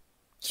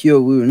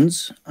Cure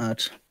Wounds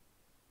at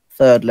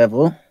 3rd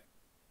level.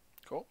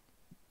 Cool.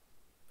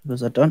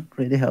 Because I don't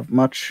really have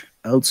much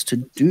else to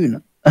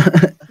do.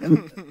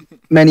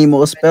 Many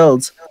more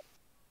spells.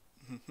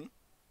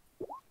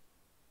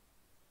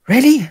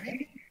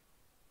 Really?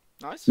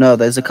 Nice. No,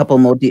 there's a couple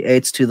more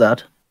d8s to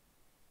that.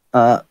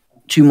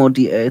 2 more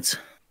d8s.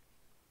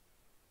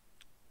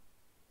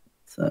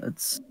 So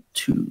it's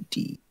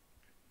 2d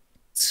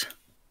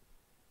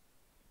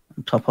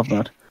on top of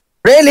that.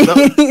 Really?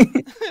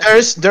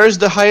 There's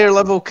the higher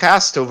level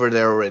cast over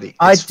there already.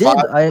 I It's did. 5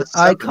 I plus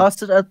 7.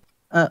 casted at.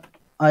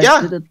 I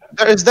Yeah. did it.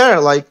 There's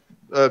like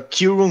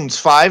Q runes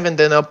 5, and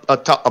then up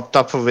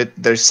top of it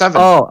there's 7.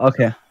 Oh,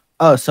 okay.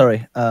 Oh,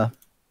 sorry. I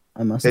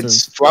must have.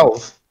 It's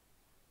 12.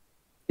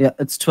 Yeah,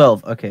 it's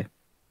 12. Okay.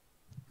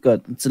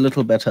 Good. It's a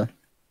little better.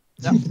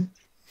 Yeah.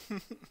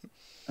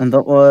 And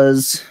that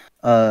was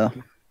a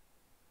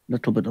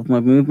little bit of my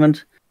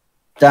movement.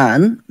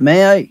 Dan,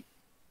 may I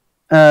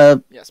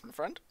Yes, my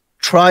friend.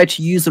 try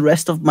to use the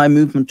rest of my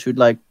movement to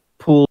like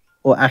pull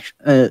or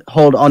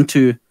hold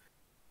onto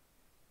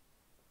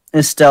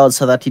Estelle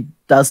so that he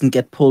doesn't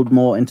get pulled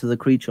more into the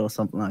creature or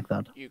something like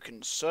that? You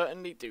can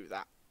certainly do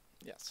that.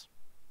 Yes.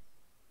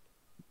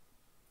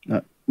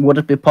 Would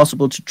it be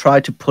possible to try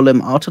to pull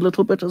him out a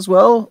little bit as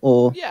well,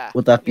 or Yeah.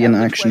 would that be an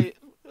which action? way-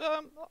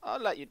 I'll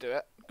let you do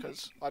it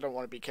because I don't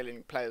want to be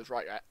killing players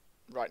right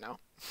now.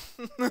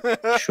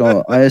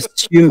 Sure. I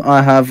assume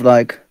I have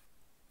like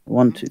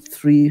 1, 2,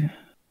 3,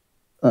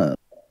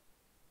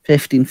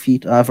 15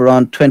 feet. I have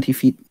around 20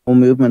 feet more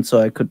movement,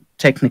 so I could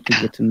technically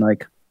get in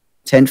like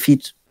 10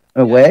 feet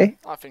away,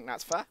 I think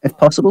that's fair. if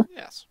possible.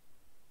 Yes.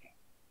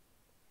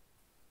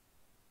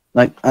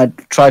 Like, I'd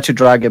try to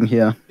drag him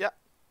here.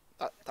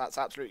 That's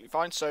absolutely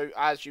fine. So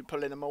as you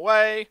pulling him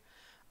away,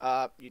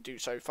 you do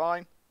so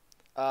fine.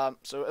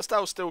 So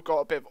Estelle's still got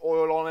a bit of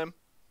oil on him,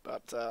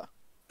 but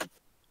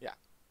yeah,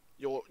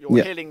 your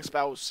Yeah. healing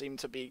spells seem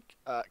to be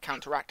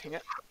counteracting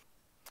it.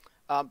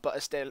 But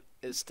Estelle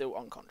is still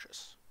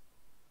unconscious.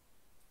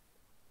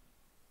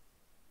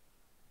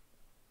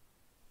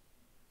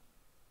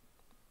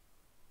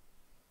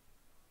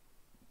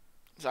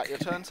 Is that your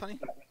turn, Sonny?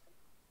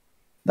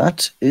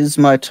 That is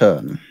my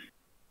turn.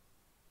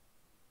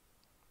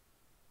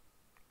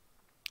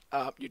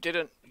 You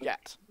didn't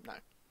yet. No.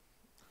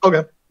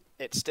 Okay.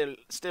 it's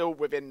still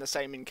within the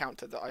same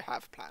encounter that I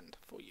have planned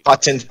for you.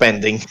 Patent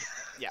pending.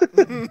 Yeah.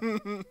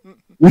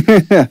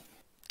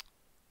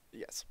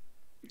 Yes.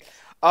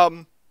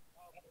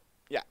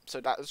 Yeah.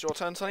 So that is your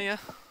turn, Sonny. Yeah.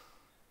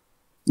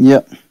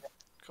 Yeah.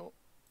 Cool.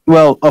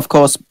 Well, of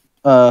course,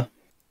 a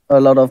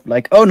lot of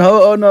like, oh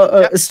no,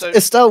 Yep, so-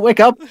 Estelle, wake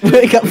up,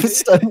 wake up,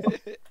 Estelle.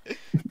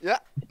 Yeah.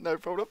 No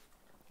problem.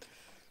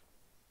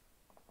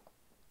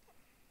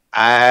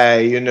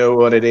 You know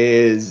what it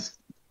is.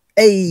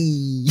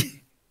 Hey.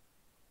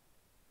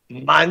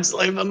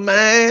 Mindslaver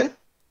man.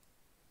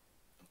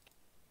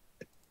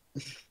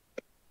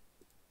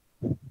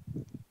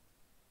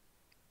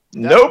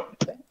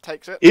 Nope.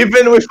 Takes it.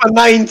 Even with a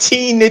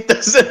 19, it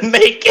doesn't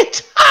make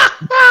it.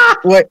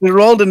 Wait, we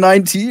rolled a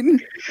 19?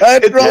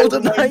 It rolled a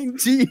rolled a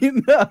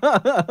 19!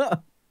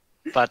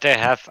 But they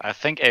have, I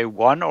think, a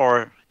 1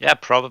 or, yeah,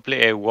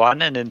 probably a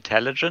 1 in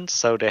intelligence,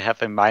 so they have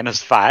a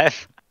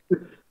 -5.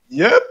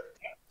 Yep.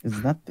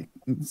 Is that the...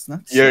 It's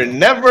not You're so.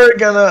 never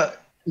gonna.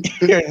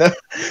 You're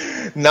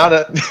not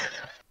a.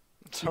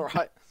 It's all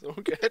right. It's all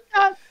good.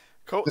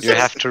 Cool. You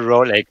have to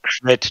roll a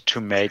crit to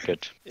make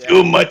it. Yeah.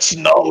 Too much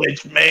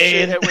knowledge, Shoot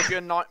man. it with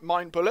your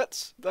mind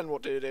bullets. Then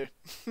what do you do?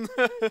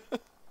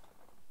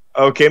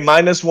 Okay,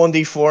 minus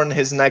 1d4 in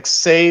his next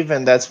save,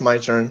 and that's my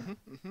turn.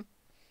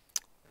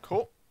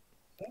 Cool.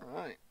 All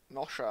right,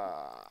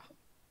 Nosha,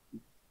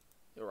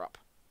 you're up.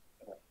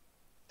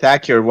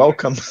 Tack, you're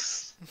welcome.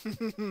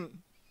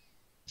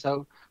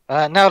 So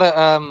now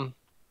that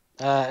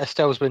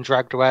Estelle's been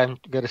dragged away, I'm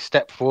going to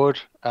step forward,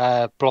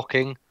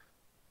 blocking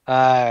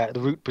the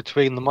route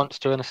between the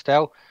monster and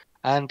Estelle,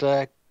 and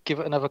give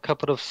it another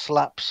couple of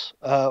slaps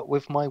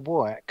with my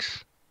war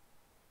axe.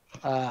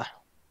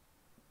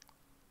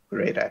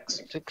 Great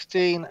axe.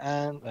 16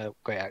 and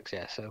great axe,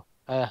 yeah. So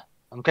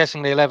I'm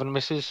guessing the 11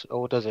 misses,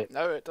 or does it?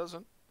 No, it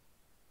doesn't.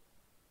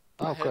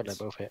 Oh, That good, they hits.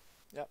 both hit.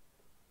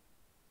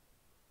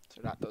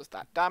 So that does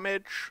that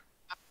damage,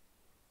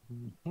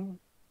 Mhm.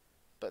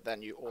 but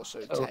then you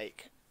also Oh.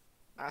 take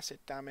acid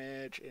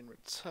damage in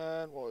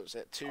return. What was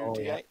it? 2 Oh,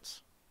 yeah.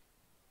 d8s.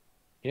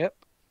 Yep.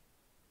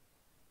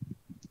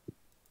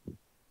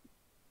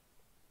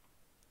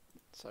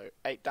 So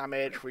 8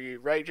 damage. Were you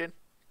raging?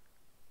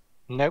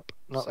 Nope,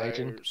 not so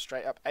raging.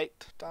 straight up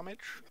 8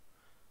 damage.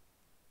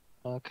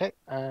 Okay,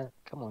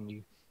 come on,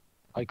 you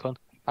icon.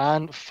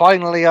 And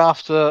finally,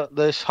 after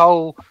this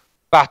whole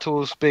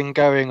battle's been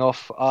going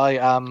off, I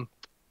am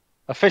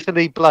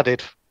officially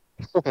blooded.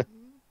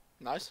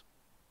 Nice.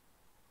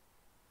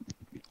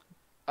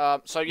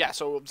 So yeah,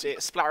 so obviously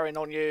it's splattering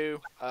on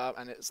you,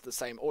 and it's the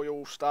same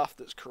oil stuff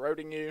that's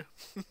corroding you.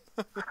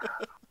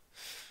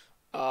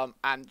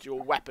 And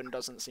your weapon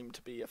doesn't seem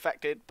to be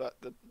affected, but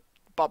the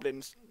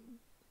bubbling,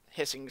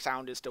 hissing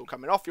sound is still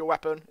coming off your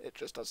weapon. It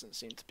just doesn't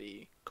seem to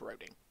be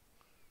corroding.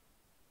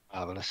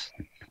 Marvelous.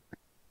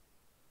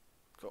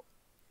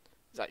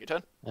 Is that your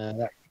turn?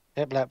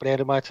 Yep, that'll be the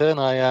end of my turn.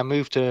 I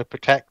move to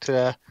protect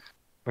my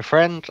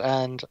friend,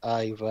 and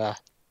I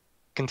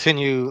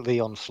continue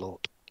the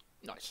onslaught.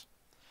 Nice.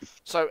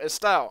 So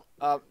Estelle,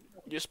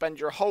 you spend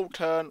your whole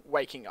turn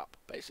waking up,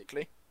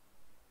 basically.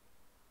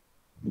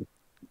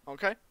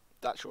 Okay,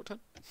 that's your turn.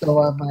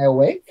 So am I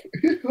awake?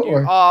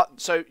 Or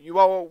So you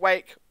are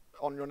awake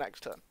on your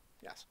next turn.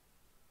 Yes.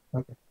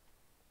 Okay.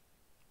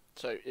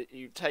 So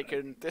you've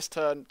taken this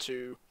turn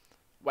to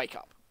wake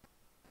up,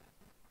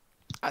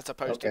 as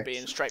opposed to Okay.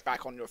 being straight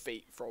back on your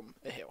feet from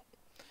a hill.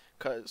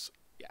 Because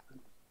yeah,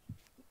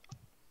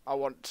 I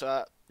want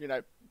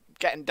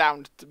getting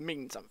down to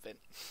mean something.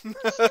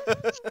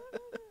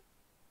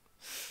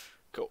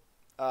 Cool.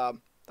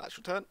 That's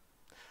your turn.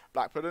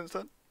 Black Pudding's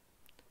turn.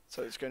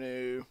 So it's going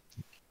to.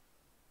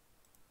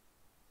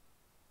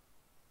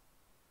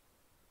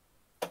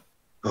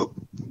 Oh.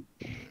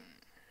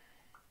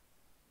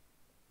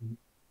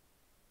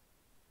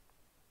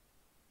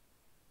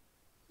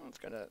 It's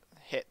going to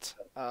hit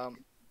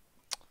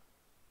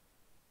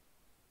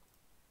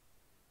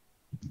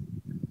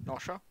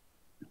Nosha.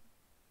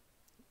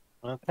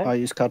 Okay. I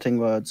use cutting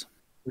words.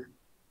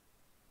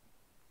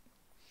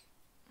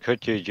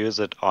 Could you use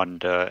it on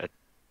the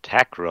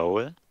attack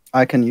roll?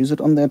 I can use it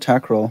on the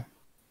attack roll.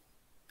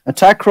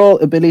 Attack roll,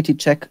 ability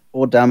check,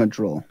 or damage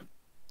roll.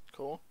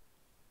 Cool.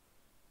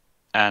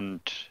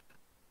 And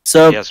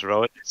So, he has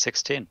rolled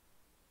 16.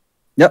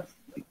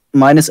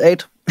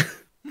 -8.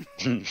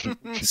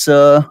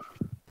 So,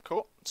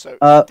 Cool. So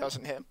Uh, it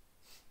doesn't hit him.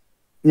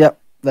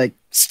 like,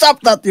 stop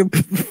that, you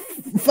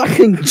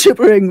fucking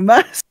gibbering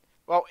mess.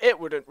 Well, it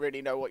wouldn't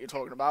really know what you're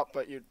talking about,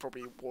 but you'd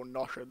probably warn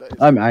Nosha that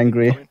it's I'm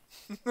angry. coming.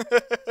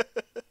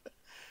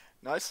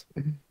 Nice.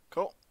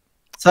 Cool.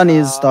 Sunny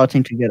is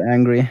starting to get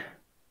angry.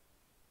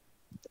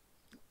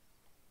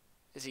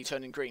 Is he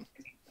turning green?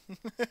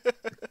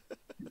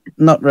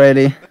 Not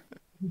really.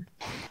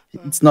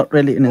 It's not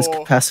really in his More-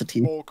 capacity.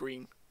 More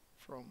green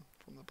from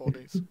the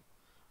bodies.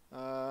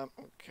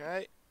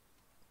 Okay.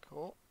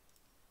 Cool.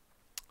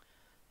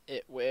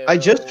 It will. I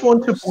just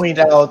want to point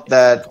out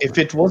that if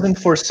it wasn't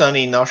for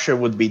Sunny, Nasha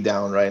would be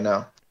down right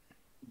now.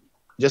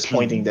 Just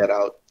pointing that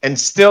out. And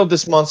still,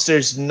 this monster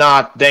is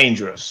not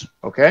dangerous.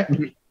 Okay,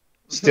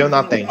 still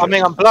not dangerous. I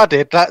mean, I'm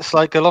blooded. That's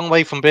like a long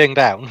way from being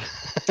down.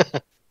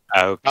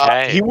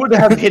 Okay. He would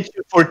have hit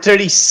you for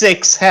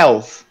 36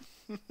 health.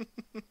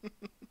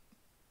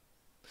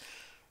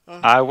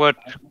 I would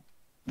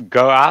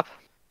go up.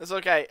 It's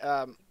okay,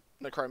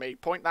 Necromi.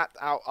 Point that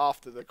out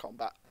after the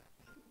combat.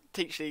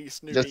 Teach these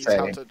Just newbies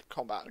how saying. to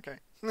combat, okay?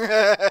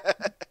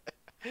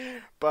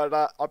 But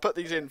I put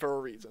these in for a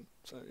reason,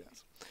 so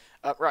yes.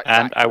 Right,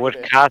 And Zach, I what would you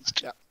doing?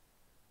 cast Yeah.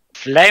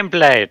 Flame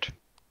Blade,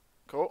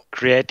 Cool,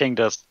 creating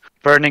this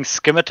burning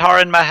scimitar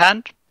in my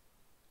hand.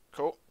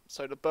 cool.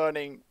 So the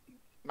burning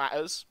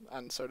matters,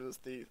 and so does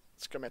the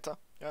scimitar,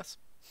 yes?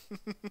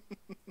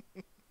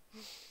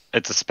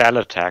 It's a spell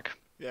attack.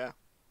 Yeah.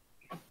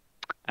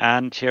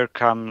 And here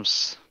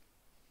comes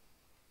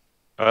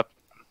up.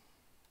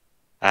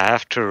 I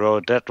have to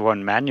roll that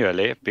one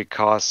manually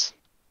because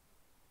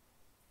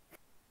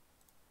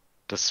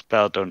the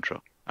spell don't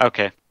roll.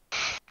 Okay.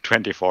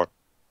 24.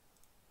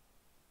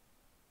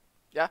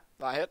 Yeah,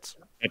 that hits.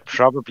 It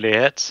probably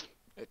hits.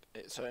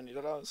 It certainly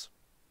does.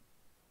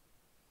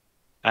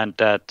 And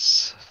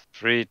that's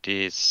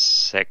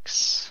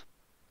 3d6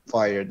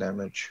 Fire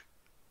damage.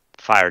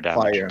 fire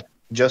damage. Fire.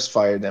 Just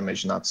fire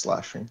damage, not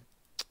slashing.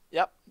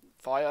 Yep,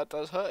 fire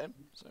does hurt him,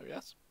 so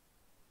yes.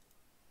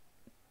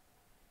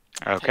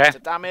 Okay. Takes the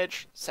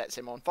damage, sets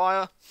him on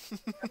fire.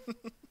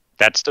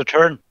 That's the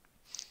turn.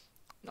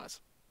 Nice.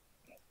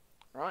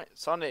 Right,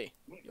 Sonny,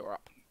 you're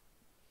up.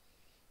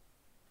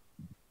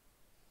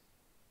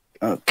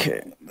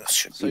 Okay, this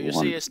should So be you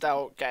one. see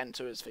Estelle getting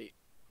to his feet.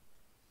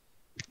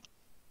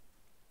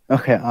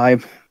 Okay, I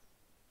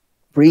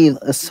breathe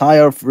a sigh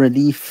of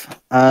relief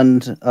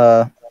and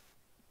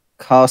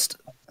cast.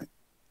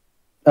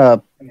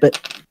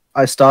 But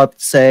I start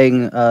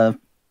saying,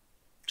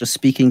 just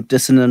speaking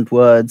dissonant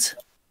words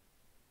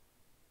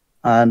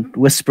and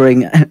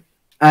whispering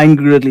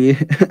angrily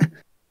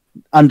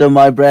under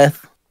my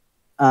breath,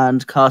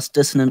 and cast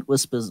dissonant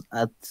whispers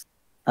at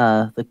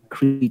the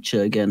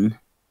creature again.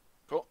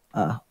 Cool.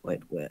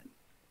 Wait, where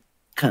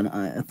can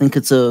I? I think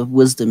it's a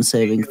wisdom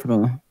saving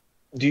throw.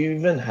 Do you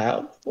even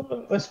have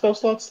a spell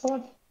slot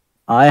slot?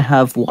 I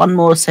have one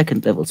more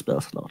second level spell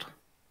slot.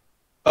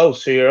 Oh,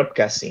 so you're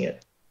upcasting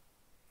it.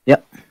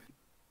 Yep.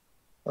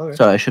 Okay.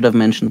 Sorry, I should have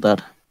mentioned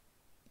that.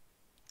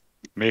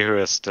 Me who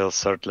is still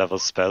third level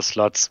spell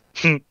slots.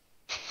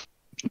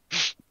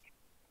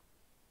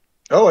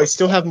 Oh, I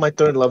still have my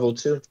third level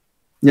too.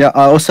 Yeah,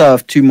 I also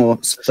have two more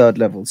third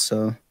levels,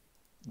 so.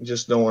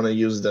 Just don't want to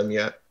use them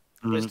yet.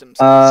 Wisdom.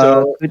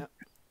 So- Good-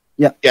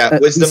 yeah, Yeah,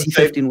 wisdom DC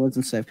save. 15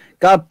 wisdom save.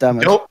 God damn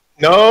it. Nope.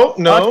 No,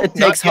 But it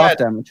takes not half yet.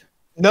 damage.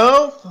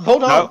 No,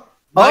 hold on. No.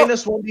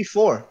 Minus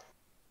 1d4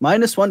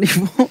 Minus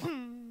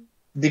 1d4.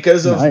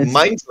 because of Nice.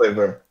 Mind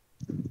Sliver.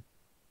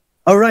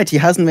 Oh, right, he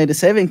hasn't made a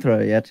saving throw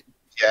yet.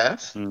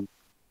 Yes.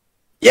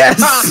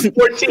 Yes! Ah,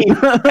 14.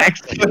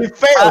 Actually, it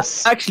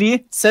fails.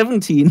 Actually,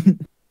 17.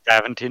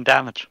 17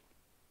 damage.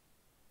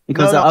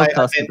 Because No, I I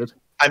outcasted it.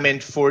 I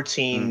meant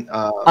 14.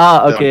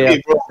 Okay, yeah.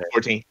 we rolled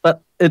 14.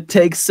 But it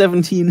takes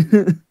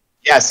 17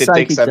 Yes, it takes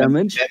psychic 7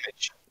 damage.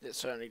 damage. It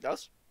certainly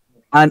does.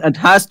 and it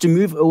has to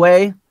move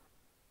away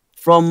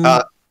from.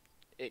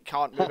 It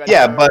can't move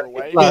Yeah, anywhere but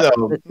away. you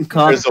know, It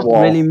can't there's a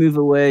wall. really move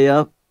away,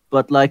 yeah.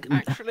 But like, it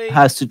Actually,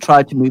 has to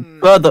try to move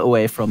further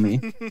away from me.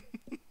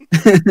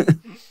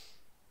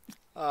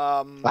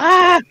 Ah!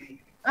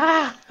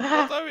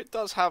 although it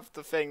does have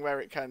the thing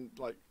where it can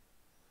like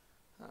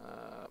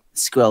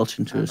Squelch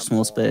into a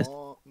small space.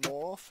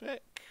 Morphic.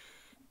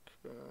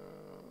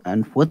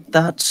 And would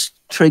that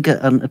trigger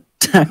an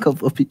attack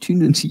of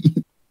opportunity?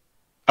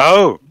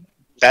 Oh!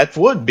 That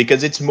would,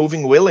 because it's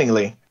moving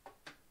willingly.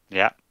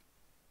 Yeah.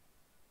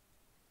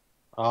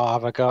 Oh,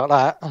 have I got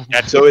that?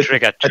 That's So so it-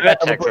 trigger two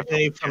Attack of attacks of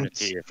opportunity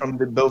opportunity. from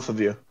the both of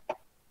you.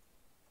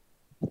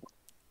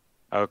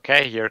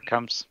 Okay, here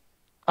comes.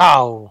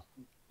 Oh.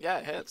 Yeah,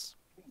 it hits.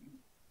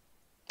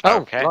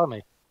 Oh, Okay.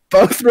 blimey.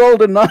 Both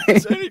rolled a 9.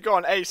 It's only got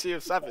an AC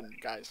of 7,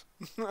 guys.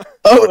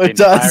 Oh, 14 it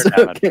does. fire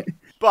damage. Okay.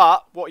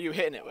 But what are you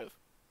hitting it with?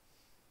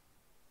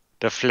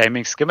 The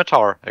flaming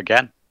scimitar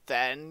again.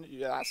 Then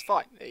yeah, that's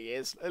fine. He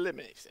is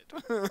eliminated.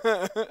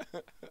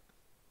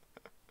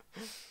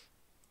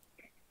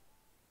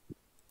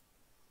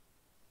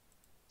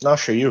 Not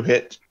sure you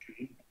hit.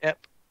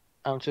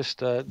 I'm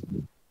just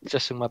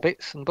adjusting my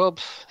bits and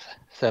bobs.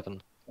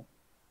 7.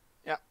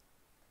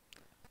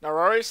 No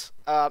worries.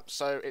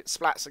 So it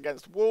splats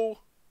against the wall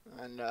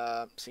and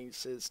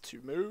ceases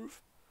to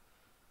move.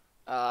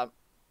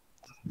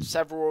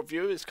 Several of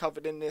you is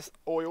covered in this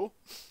oil.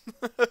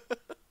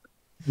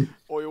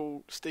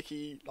 Oil,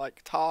 sticky,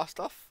 like tar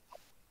stuff.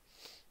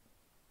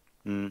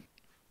 Mm.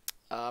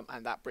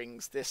 And that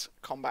brings this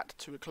combat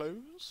to a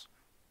close.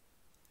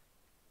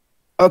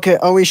 Okay,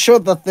 are we sure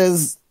that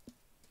there's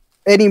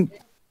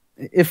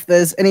if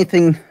there's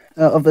anything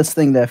of this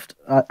thing left,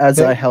 as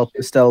I help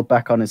Estelle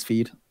back on his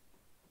feet?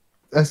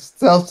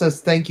 Estelle says,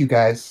 "Thank you,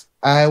 guys.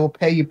 I will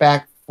pay you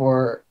back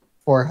for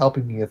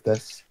helping me with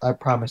this. I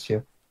promise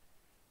you."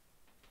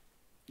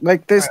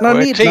 Like, there's no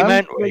We're a need, team,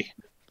 man. aren't we?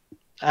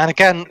 And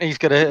again, he's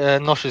gonna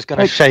Nosha's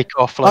gonna Like, shake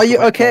off. Like Are a you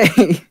wet ball.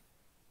 okay?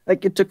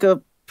 Like, you took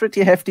a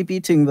pretty hefty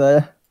beating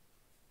there.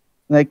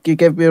 Like, you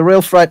gave me a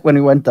real fright when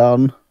you went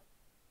down.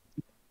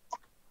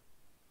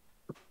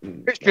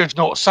 It's just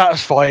not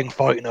satisfying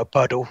fighting a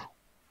puddle.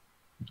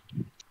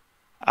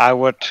 I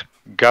would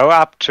go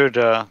up to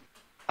the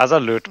other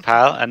loot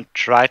pile and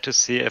try to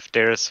see if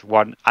there is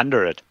one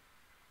under it.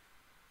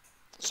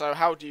 So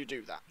how do you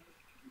do that?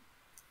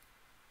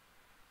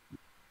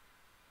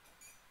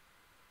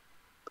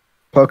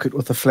 Poke it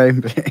with a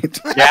flame blade.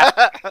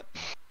 Yeah.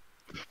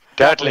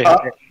 Deadly.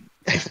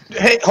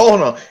 Hey,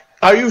 hold on.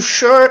 Are you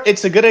sure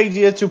it's a good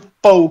idea to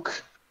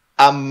poke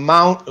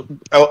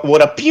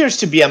what appears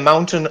to be a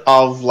mountain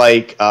of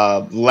like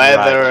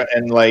leather Right.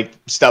 and like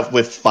stuff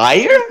with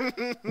fire?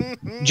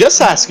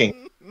 Just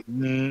asking.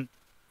 Mm,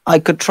 I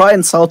could try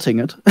insulting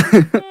it.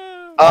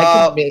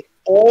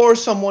 Or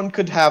someone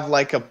could have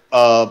like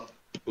a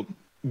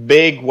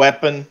big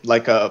weapon,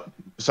 like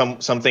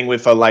something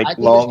with a like I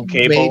can long just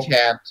use cable. Mage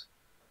Hand.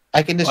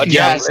 I can just A use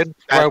javelin,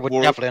 that throw a works,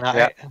 javelin at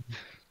yeah.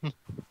 it.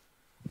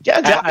 Yeah,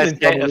 I javelin say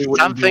probably if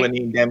wouldn't do something- any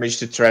damage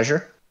to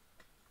treasure.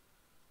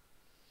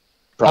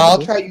 I'll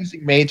Probably. try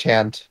using Mage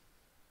Hand.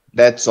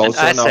 That's and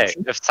also I an say,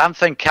 option. if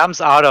something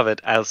comes out of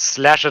it, I'll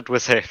slash it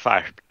with a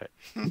fire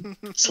blade.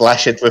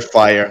 Slash it with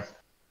fire.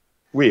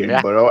 Weird,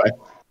 Yeah. but alright.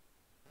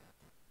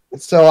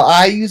 So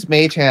I use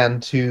Mage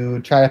Hand to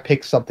try to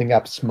pick something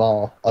up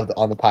small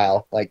on the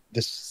pile, like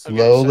just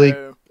slowly.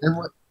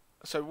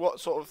 So what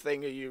sort of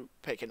thing are you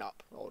picking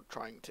up or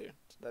trying to?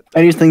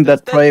 Anything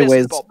There's that prey bits and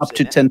weighs bobs up in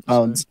to it, 10 so-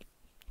 pounds.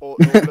 or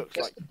looks like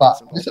Just a,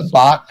 bits and just a bobs.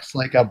 box,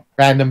 like a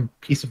random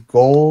piece of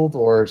gold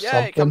or Yeah,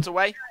 something. it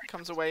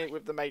comes away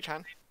with the mage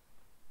hand.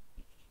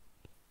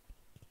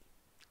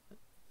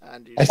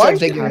 And you I just start Why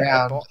digging have a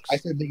around. box. I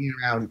start digging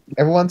around.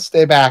 Everyone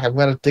stay back. I'm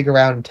going to dig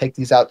around and take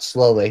these out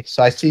slowly.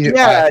 So I see.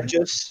 Yeah,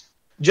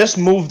 just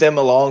move them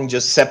along.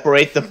 Just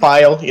separate the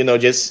pile.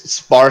 Just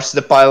sparse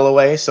the pile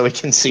away so we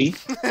can see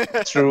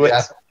through Yeah.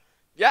 it.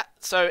 Yeah,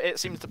 so it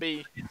seems to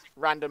be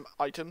random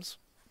items.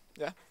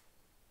 Can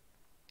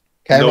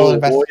I roll No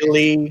investigation?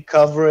 oily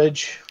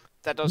coverage.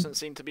 There doesn't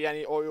seem to be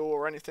any oil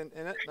or anything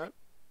in it, no.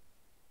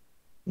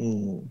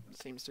 Hmm.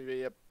 Seems to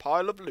be a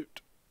pile of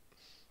loot.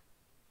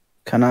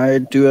 Can I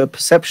do a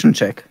perception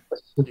check?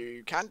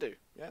 You can do,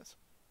 yes.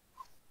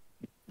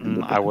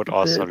 I would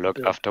also look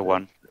after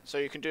one. So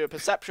you can do a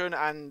perception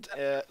and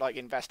like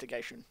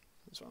investigation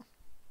as well.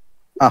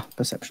 Ah,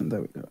 perception.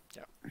 There we go.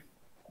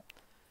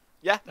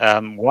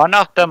 One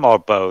of them or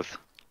both?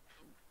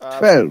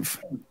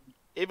 12.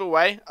 Either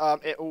way,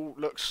 it all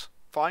looks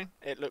fine.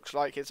 It looks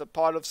like it's a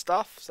pile of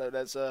stuff. So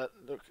there's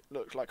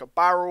looks like a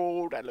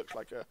barrel. That looks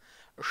like a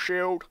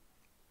shield.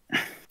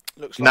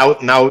 Looks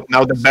like Now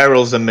the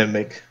barrel's a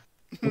mimic.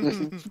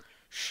 You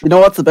know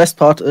what the best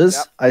part is?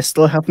 Yep. I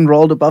still haven't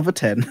rolled above a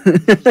 10.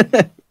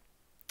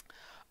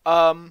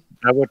 I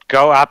would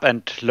go up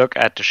and look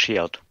at the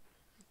shield.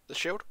 the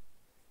shield.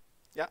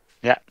 Yeah.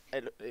 Yeah.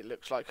 It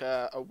looks like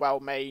a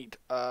well-made.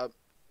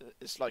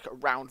 It's like a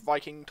round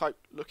Viking type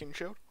looking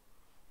shield.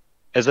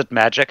 Is it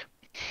magic?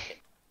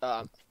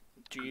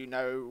 Do you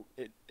know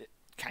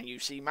can you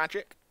see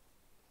magic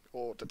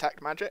or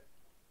detect magic?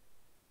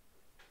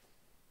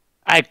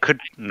 I could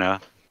no.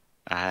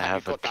 I Have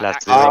have you a got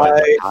class that 0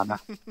 in Arcana.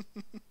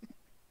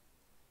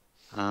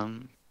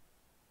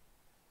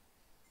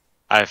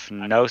 I have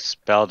no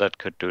spell that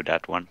could do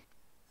that one.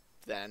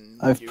 Then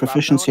I have you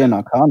proficiency no in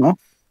idea. Arcana.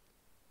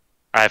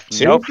 I have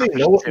Seriously,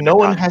 no no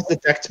one has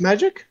detect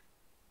magic.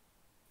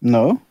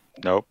 No.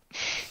 Nope.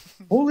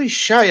 Holy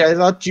shit! I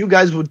thought you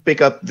guys would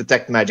pick up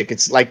detect magic.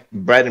 It's like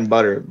bread and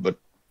butter, but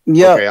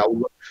Yeah, okay,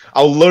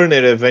 I'll learn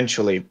it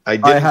eventually. I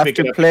didn't have pick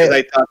to it up play-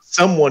 because I thought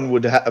someone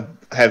would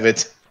have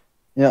it.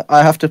 yeah.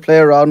 I have to play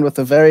around with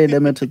a very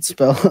limited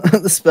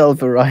spell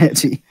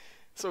variety.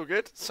 It's all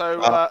good.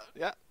 So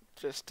yeah,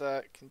 just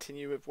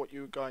continue with what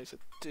you guys are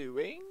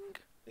doing.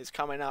 It's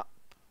coming up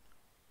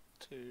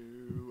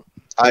to.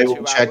 I 2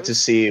 will check hours. to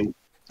see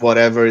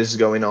whatever is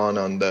going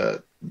on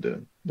the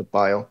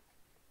pile.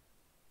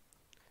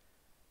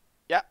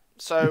 Yeah.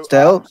 So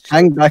Estelle,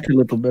 hang back a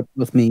little bit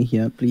with me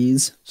here,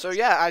 please. So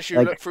yeah, as you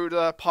Like- look through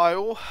the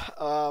pile,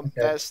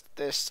 there's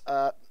this.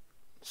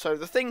 So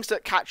the things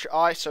that catch your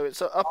eye. So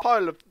it's a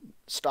pile of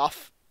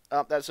stuff.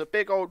 There's a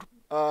big old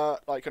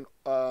like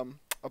a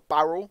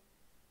barrel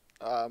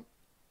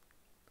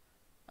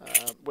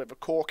with a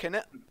cork in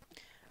it.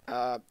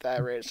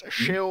 There is a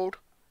shield.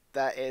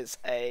 There's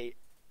a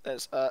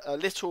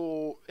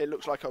little. It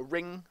looks like a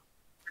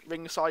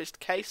ring-sized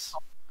case.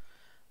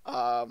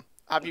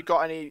 Have you got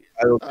any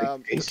I will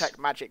take case. detect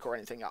magic or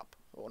anything up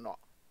or not?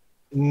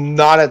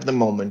 Not at the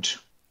moment.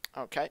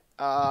 Okay.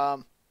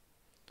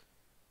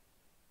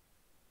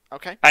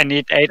 Okay. I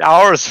need 8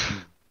 hours.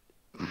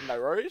 No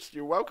worries.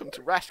 You're welcome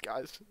to rest,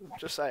 guys.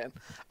 Just saying.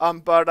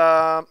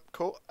 But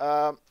cool.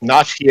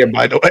 Not here,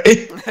 by the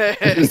way.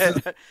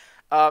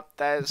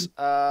 There's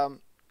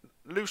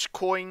loose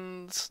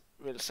coins.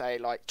 We'll say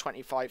like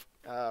 25,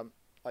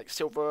 like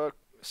silver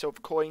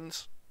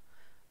coins.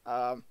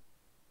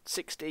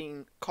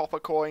 16 copper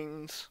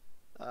coins,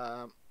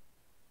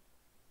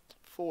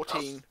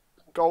 14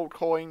 gold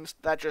coins.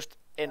 They're just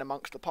in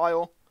amongst the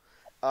pile,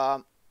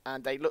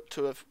 and they look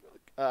to have.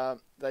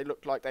 They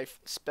look like they've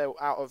spilled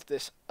out of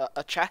this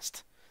a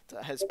chest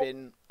that has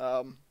been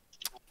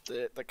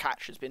the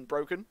catch has been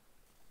broken.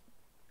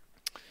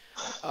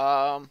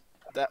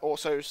 There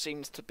also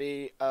seems to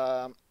be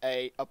a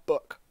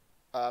book.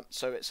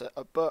 So it's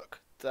a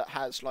book that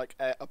has like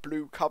a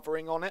blue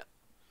covering on it.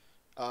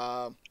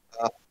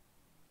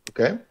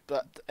 Okay.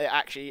 But it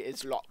actually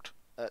is locked.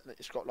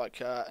 It's got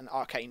like an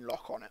arcane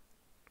lock on it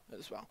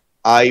as well.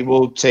 I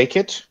will take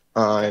it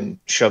and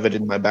shove it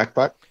in my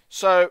backpack.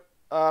 So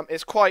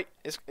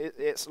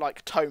it's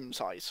like tome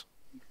size.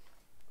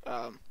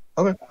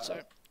 Okay. So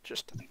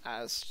just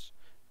as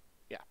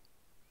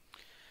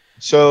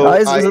So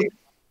Guys, is it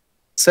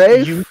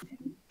safe?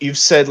 you've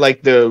said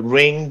like the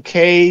ring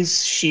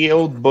case,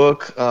 shield,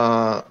 book,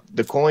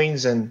 the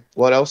coins, and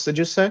what else did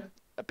you say?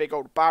 a big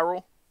old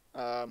barrel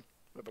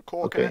with a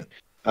cork in Okay.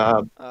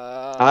 it.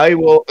 I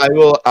will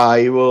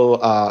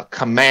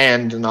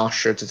command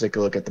Nosher to take a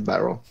look at the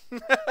barrel.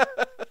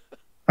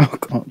 Oh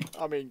god.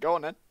 I mean, go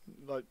on then.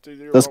 Like, do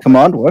your Does role.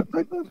 command work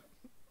like that?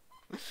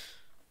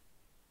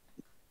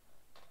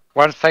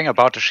 One thing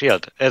about the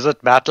shield. Is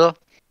it metal?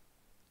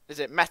 Is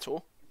it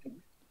metal?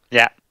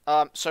 Yeah.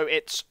 So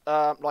it's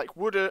like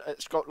wooden.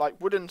 It's got like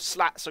wooden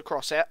slats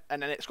across it,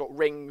 and then it's got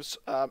rings,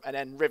 and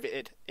then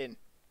riveted in.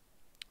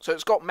 So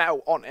it's got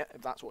metal on it,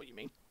 if that's what you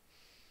mean.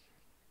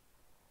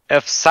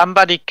 If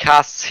somebody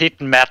casts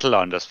hidden metal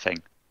on this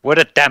thing, would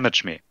it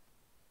damage me?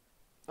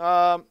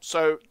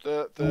 So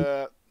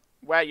the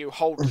where you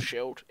hold the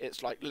shield,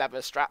 it's like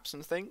leather straps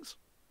and things.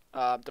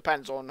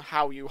 Depends on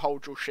how you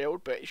hold your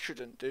shield, but it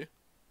shouldn't do.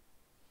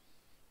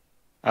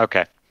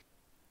 Okay.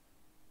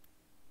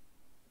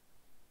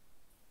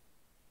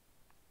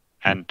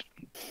 And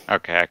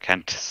okay, I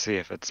can't see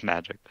if it's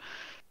magic.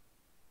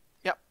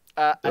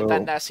 And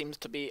then So- there seems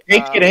to be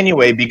Take it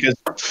anyway because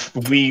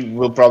we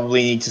will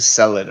probably need to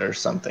sell it or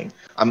something.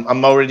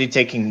 I'm already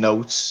taking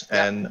notes,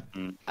 Yeah. and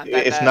and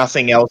then if there-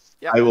 nothing else,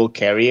 yeah. I will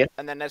carry it.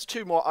 And then there's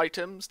two more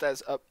items.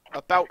 There's a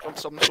belt of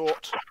some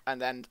sort,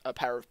 and then a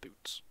pair of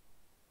boots.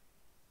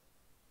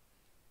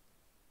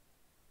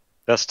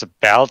 Does the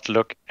belt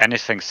look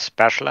anything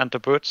special in the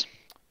boots?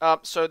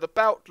 So the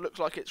belt looks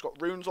like it's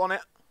got runes on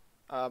it.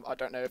 I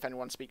don't know if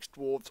anyone speaks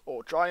dwarves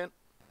or giant.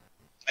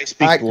 I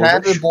speak Can I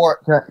have the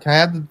Dwarvish. can I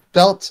have the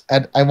belt?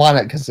 And I want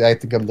it because I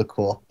think it'll look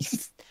cool.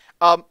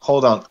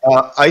 Hold on.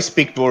 I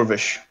speak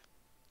Dwarvish.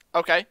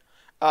 Okay.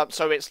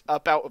 So it's a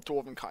belt of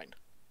dwarven kind.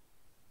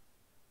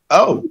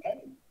 Oh,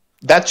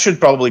 that should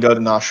probably go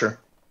to Nosher.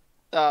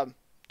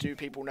 Do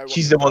people know what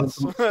She's it the one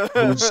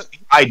does?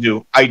 I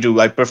do.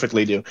 I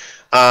perfectly do.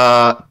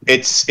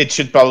 It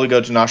should probably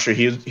go to Nosher.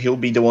 He'll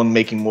be the one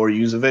making more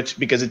use of it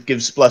because it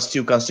gives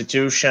 +2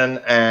 Constitution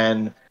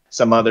and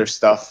some other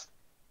stuff.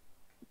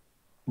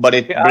 But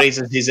it Yeah.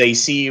 raises his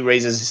AC,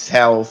 raises his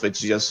health. It's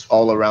just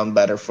all around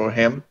better for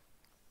him.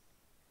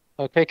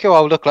 Okay, cool.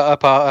 I'll look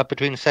that up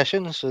between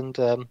sessions and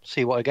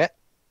see what I get.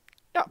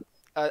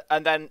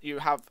 And then you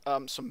have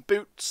some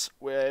boots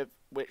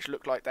which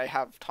look like they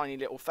have tiny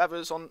little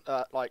feathers on,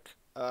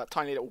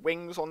 tiny little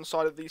wings on the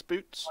side of these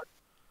boots.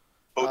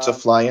 Boots of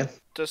flying.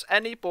 Does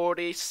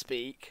anybody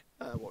speak?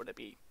 What would it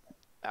be?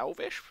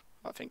 Elvish?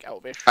 I think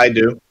Elvish. I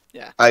do.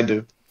 Yeah. I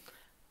do.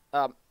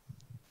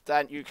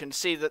 Then you can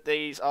see that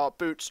these are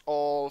boots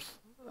of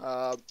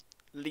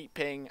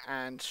leaping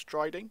and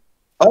striding.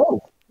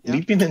 Oh, Yeah.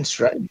 leaping and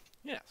striding.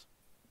 Yes.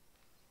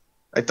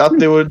 I thought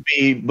they would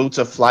be boots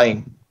of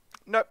flying.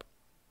 Nope.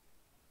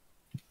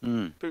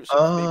 Hmm. Boots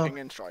of leaping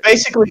and striding.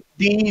 Basically,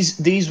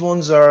 these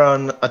ones are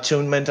an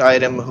attunement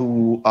item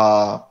who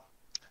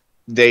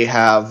they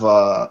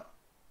have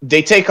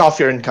they take off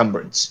your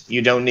encumbrance.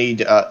 You don't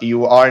need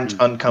you aren't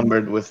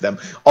unencumbered with them.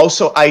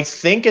 Also, I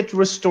think it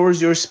restores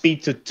your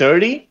speed to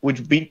 30, which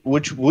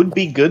would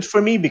be good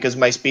for me because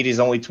my speed is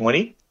only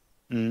 20.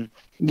 Hmm.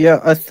 Yeah,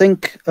 I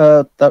think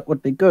that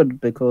would be good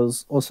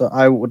because also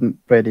I wouldn't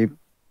really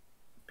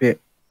be.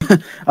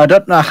 I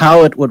don't know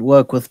how it would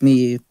work with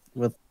me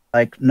with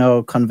like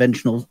no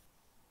conventional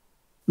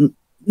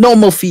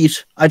normal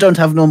feet. I don't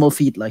have normal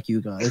feet like you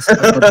guys.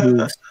 I've got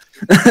hooves.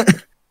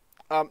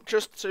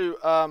 Just so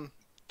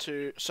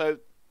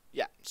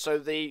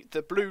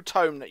the blue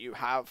tome that you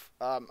have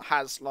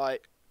has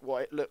like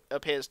what it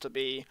appears to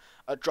be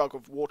a jug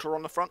of water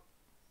on the front.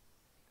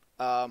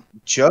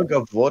 Jug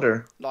of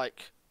water.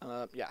 Like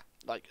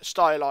like a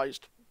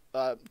stylized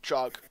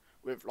jug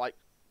with like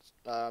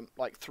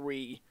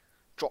 3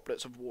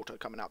 droplets of water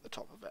coming out the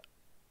top of it.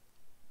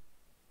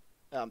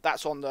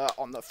 That's on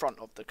the front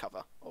of the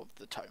cover of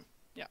the tome.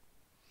 Yeah.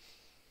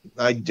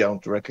 I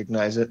don't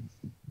recognize it.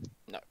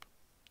 Nope.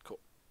 Cool.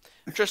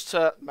 Just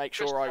to make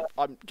sure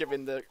I'm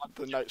giving the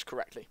notes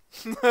correctly.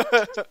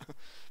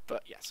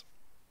 But yes.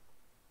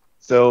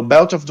 So,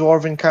 belt of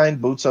dwarven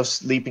kind, boots of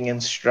sleeping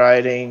and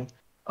striding,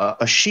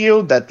 a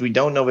shield that we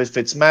don't know if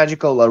it's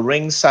magical, a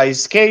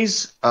ring-sized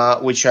case,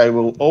 which I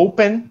will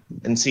open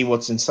and see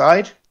what's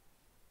inside.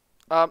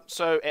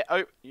 So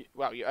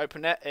you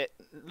open it. It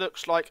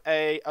looks like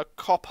a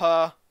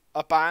copper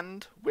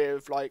band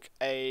with like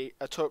a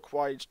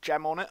turquoise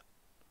gem on it.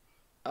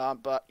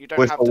 But you don't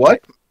With have a to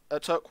what? a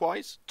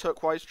turquoise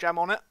gem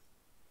on it.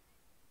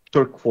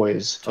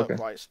 Turquoise. Okay.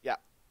 Turquoise, yeah.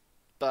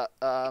 But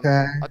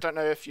Okay. I don't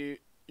know if you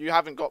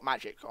haven't got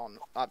magic on,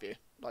 have you?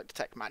 Like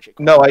detect magic.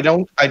 On No, it. I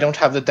don't. I don't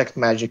have detect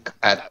magic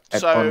No.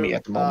 on me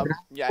at the moment.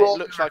 Yeah, it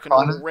looks like a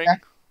normal ring.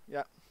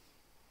 Yeah.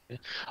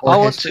 Or I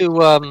want history.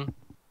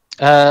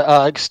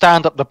 to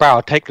stand up the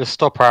barrel, take the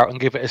stopper out, and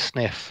give it a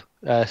sniff.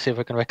 See if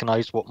I can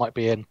recognise what might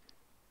be in.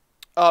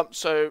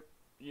 So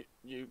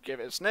you give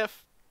it a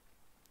sniff,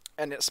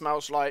 and it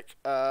smells like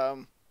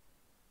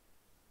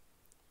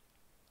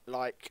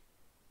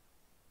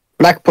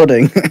Black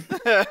pudding.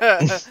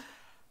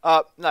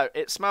 no,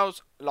 it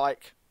smells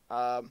like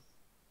what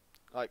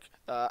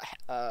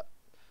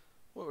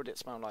would it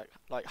smell like?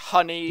 Like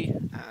honey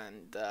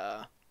and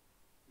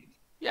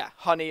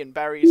honey and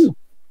berries. Ooh.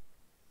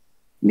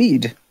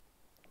 Mead.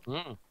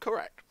 Mm.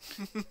 Correct.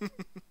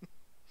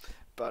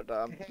 But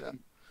yeah.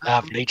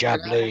 Lovely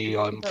jubbly,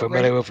 I'm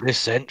familiar with this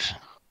scent.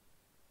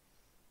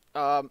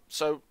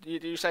 So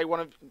you say one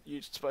of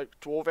you spoke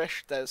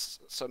Dwarvish? There's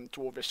some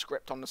Dwarvish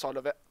script on the side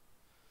of it.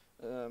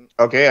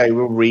 Okay, I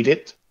will read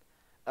it.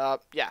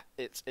 Yeah,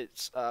 it's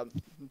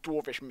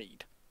Dwarvish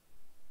mead.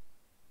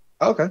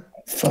 Okay.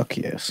 Fuck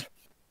yes.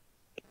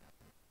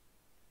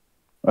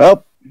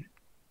 Well,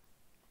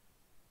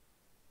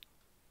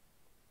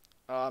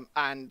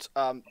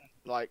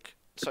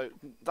 So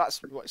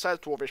that's what it says.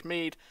 Dwarvish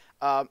mead,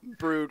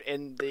 brewed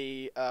in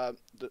the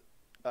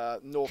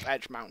North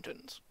Edge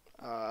Mountains,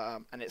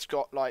 and it's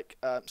got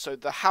so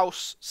the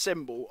house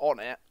symbol on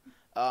it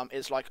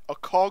is like a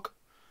cog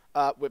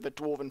with a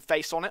dwarven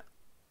face on it.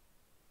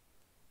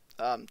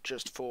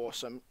 Just for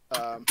some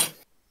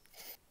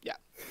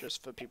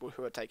just for people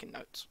who are taking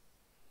notes.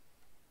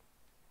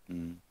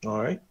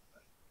 All right.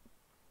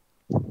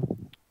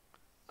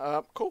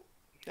 Cool.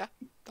 Yeah,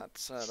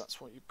 that's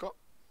what you've got.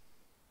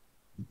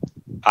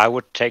 I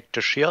would take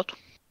the shield.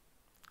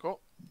 Cool.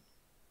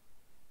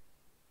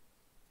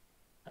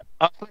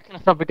 I was looking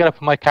at something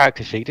up on my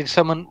character sheet. Did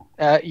someone?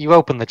 You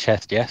opened the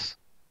chest, yes?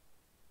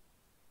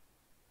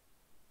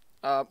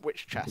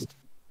 Which chest?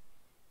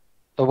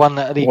 The one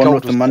that the one gold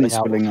with the was money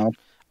spilling out.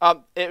 spilling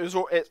out. It was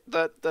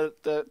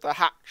the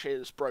hatch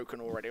is broken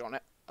already on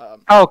it.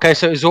 Oh, okay.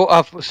 So it's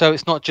all. So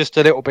it's not just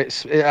a little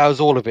bit. It was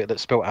all of it that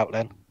spilt out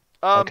then.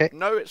 Okay.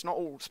 No, it's not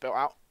all spilt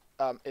out.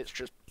 It's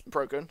just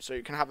broken, so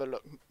you can have a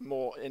look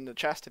more in the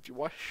chest if you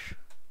wish.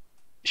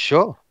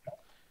 Sure.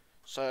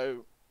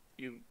 So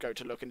you go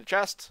to look in the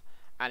chest,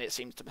 and it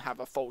seems to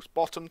have a false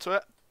bottom to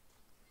it.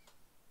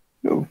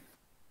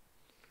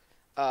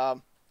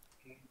 Oh.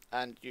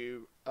 And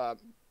you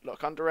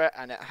look under it,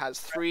 and it has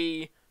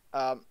three.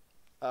 They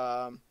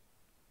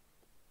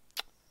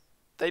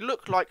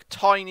look like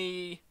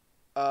tiny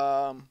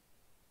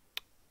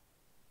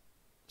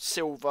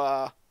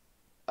silver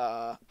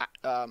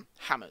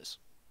hammers,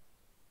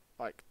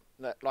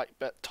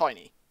 but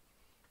tiny.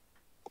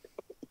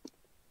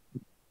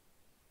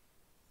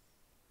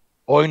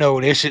 I know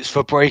this. It's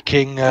for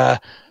breaking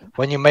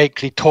when you make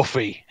the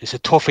toffee. It's a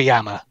toffee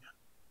hammer.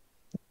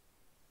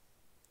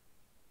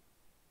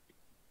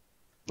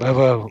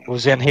 Whoever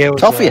was in here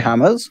was, Toffee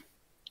hammers?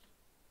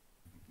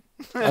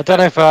 I don't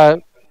know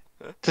if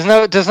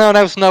does no one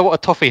else know what a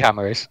toffee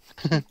hammer is?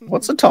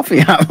 What's a toffee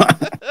hammer?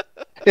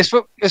 It's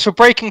for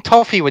breaking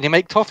toffee when you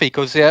make toffee,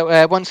 because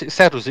once it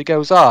settles, it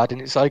goes hard,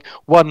 and it's like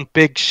one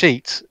big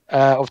sheet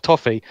of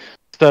toffee.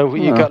 So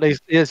you got these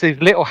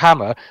little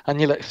hammer, and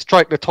you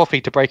strike the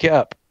toffee to break it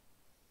up.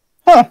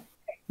 Huh.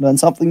 Learn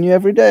something new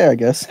every day, I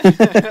guess.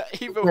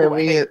 Either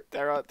way,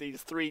 there are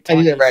these three I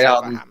tiny need to write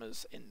silver out-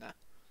 hammers in there.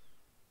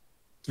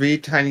 3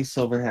 tiny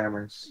silver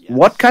hammers. Yes.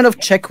 What kind of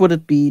check would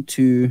it be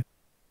to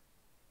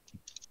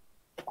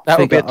That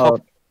would be a figure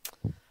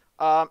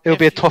toffee. It would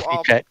be a toffee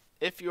check.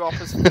 If you are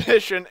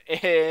proficient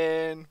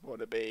in, what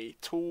would it be?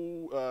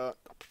 Tool.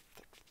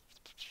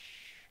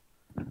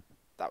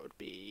 That would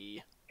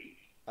be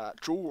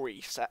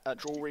jewelry set.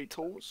 Jewelry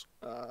tools.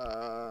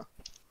 Yes.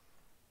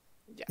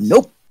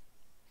 Nope.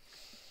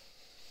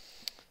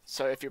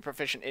 So if you're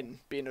proficient in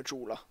being a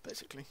jeweler,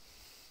 basically.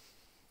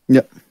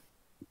 Yep.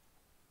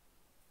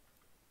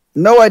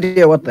 No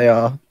idea what they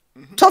are.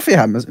 Toffee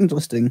hammers,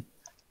 interesting.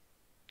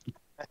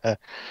 Yeah,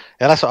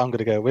 that's what I'm going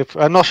to go with.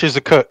 Nosha's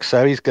a cook,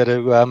 so he's going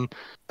to.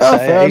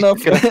 Fair he's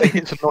enough. Gonna think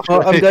it's a Nosha.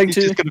 Well, I'm going he's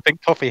to- just going to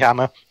think toffee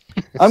hammer.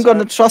 I'm So- going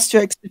to trust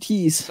your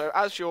expertise. So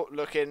as you're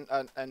looking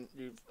and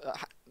you've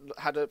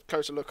had a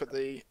closer look at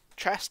the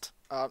chest,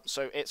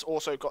 so it's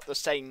also got the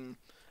same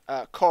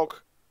cog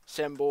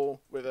symbol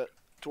with a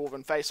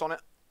dwarven face on it.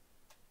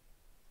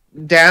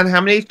 Dan, how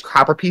many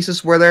copper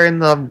pieces were there in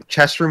the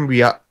chest room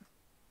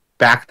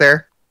back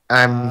there?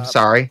 I'm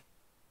sorry.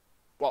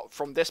 What,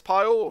 from this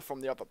pile or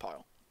from the other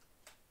pile?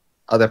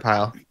 Other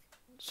pile.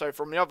 So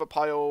from the other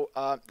pile,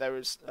 there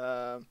is,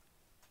 I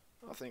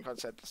think I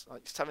said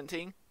like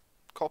 17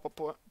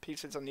 copper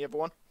pieces on the other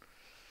one.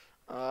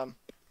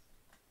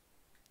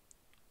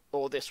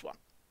 Or this one.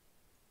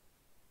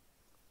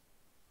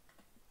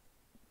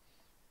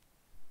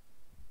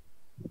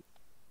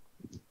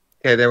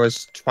 Okay, there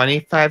was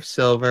 25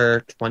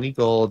 silver, 20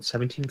 gold,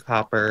 17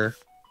 copper.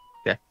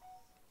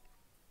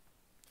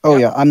 Oh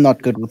Yep. yeah, I'm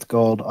not good with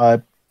gold.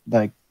 I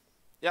like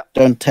Yep.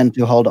 don't tend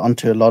to hold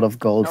onto a lot of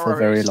gold No for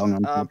very worries. long,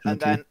 And unfortunately.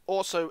 then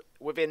also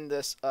within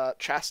this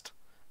chest,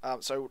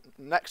 so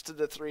next to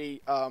the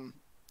three the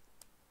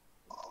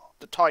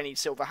tiny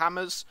silver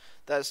hammers,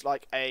 there's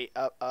like a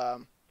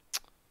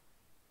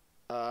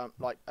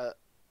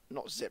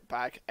not zip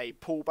bag, a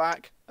pull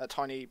bag, a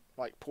tiny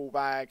like pull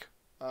bag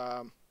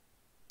that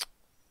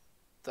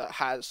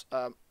has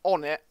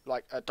on it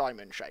like a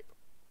diamond shape,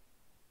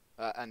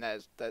 and there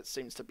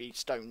seems to be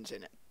stones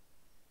in it.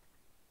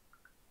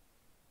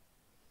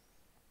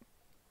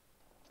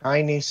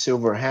 Tiny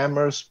silver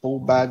hammers, pull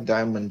back,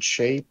 diamond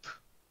shape.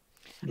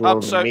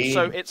 Dwarven So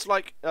mead. it's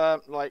like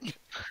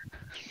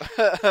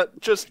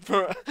just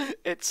for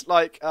it's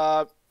like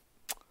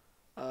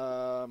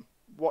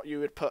what you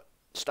would put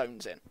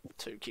stones in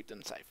to keep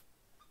them safe.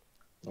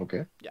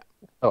 Okay.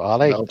 Oh, are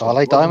they Melted are they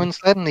wood. diamonds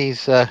then?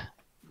 These little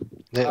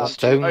Do you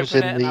stones open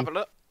it in and the. have a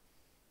look?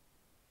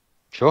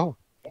 Sure.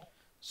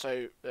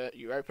 So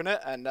you open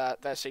it, and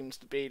there seems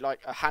to be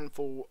like a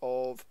handful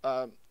of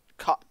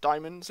cut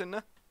diamonds in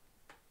there.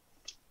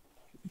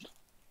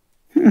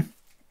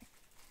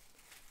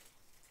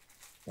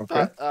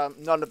 Okay. But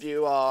none of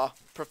you are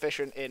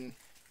proficient in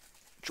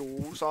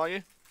jewels, are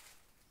you?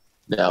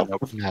 No.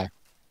 No.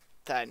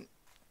 Then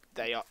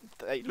they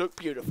look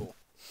beautiful.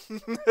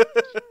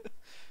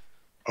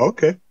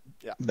 Okay.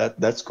 Yeah.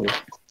 That's cool.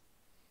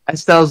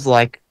 Estelle's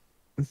like,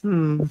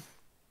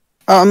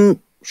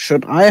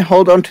 Should I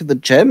hold on to the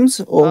gems,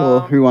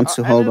 or who wants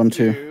to hold any on of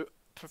to? you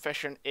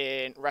proficient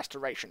in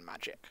restoration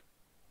magic?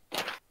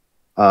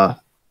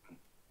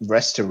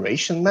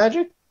 Restoration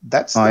magic?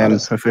 That's I not am a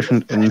skill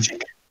proficient in.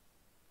 magic.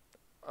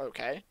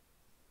 Okay.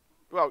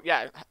 Well,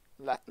 yeah,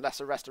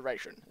 lesser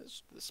restoration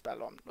is the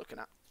spell I'm looking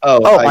at. Oh,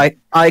 Oh,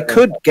 I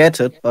could get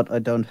it, but I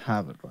don't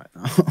have it right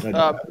now. I don't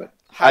have it.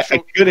 Has I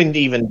your, couldn't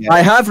even get I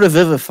it. have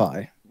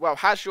Revivify. well,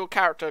 has your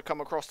character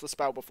come across the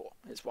spell before?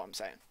 Is what I'm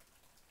saying.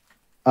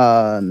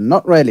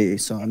 Not really.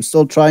 So I'm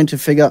still trying to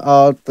figure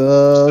out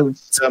the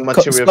It's a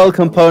material spell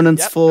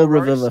components Yep, for no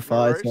worries,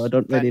 Revivify. So I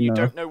don't Then really you know.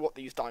 don't know what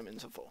these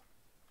diamonds are for.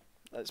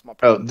 That's my Oh,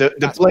 problem. the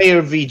That's my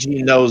player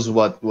VG knows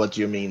what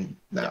you mean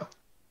now.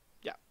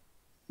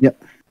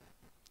 Yep.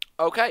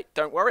 Okay,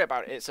 don't worry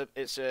about it.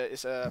 It's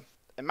a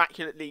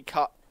immaculately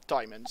cut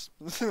diamonds,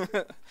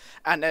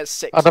 and there's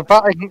six. And I Of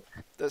bet them. I can.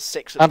 There's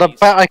six of And I these.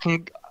 bet I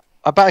can.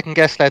 I bet I can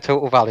guess their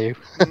total value.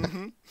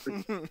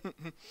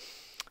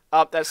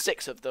 There's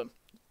six of them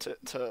to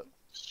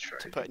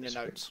put in your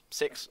notes.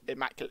 6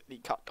 immaculately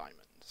cut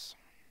diamonds.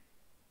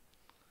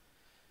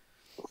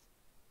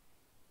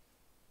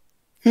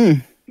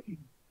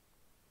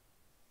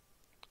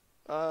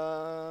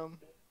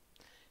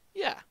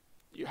 Yeah,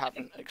 you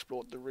haven't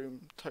explored the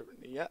room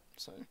totally yet,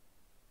 so.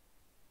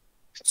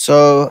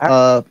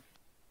 So,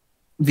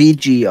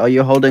 VG, are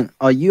you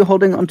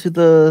holding onto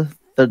the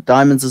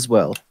diamonds as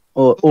well,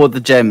 or the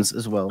gems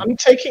as well?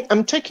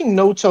 I'm taking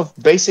notes of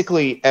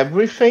basically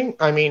everything.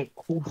 I mean,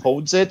 who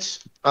holds it?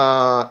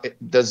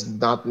 It does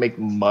not make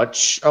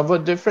much of a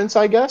difference,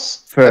 I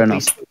guess. Fair At enough.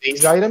 least for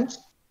these items.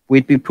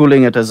 We'd be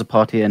pulling it as a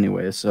party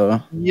anyway,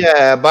 so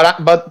Yeah,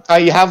 but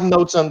I have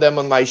notes on them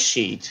on my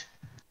sheet.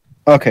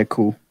 okay,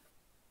 cool.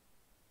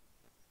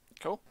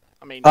 Cool.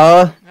 I mean,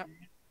 Uh, yeah.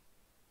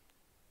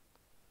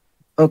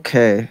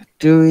 Okay.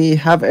 Do we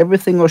have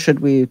everything, or should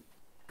we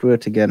do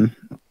it again?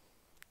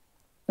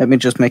 Let me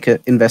just make an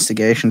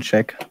investigation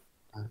check.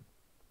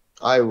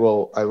 I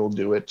will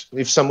do it.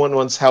 If someone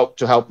wants help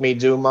to help me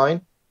do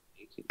mine.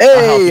 I'll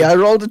help Hey, you. I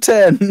rolled a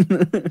 10,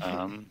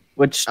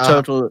 which Uh,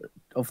 total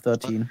of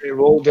 13. I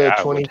rolled a Yeah,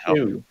 I would help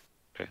 22.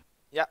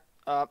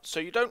 So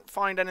you don't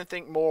find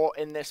anything more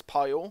in this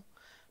pile,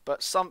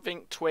 but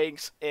something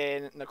twigs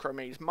in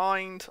Necrome's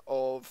mind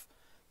of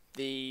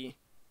the.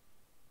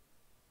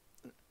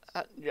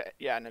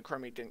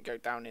 Necrome didn't go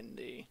down in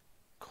the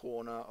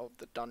corner of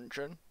the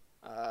dungeon.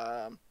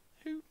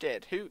 Who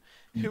did? Who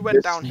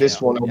went down here?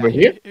 This one over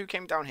here? Who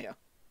came down here?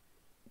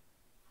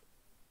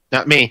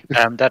 not me.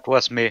 That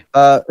was me.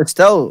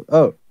 Estelle.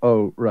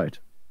 Oh, right.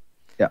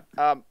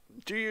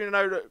 Do you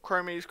know that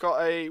Chromie's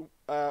got a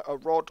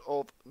rod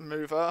of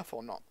move earth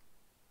or not?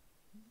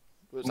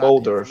 Was that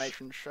Mold earth.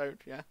 information showed?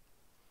 Yeah.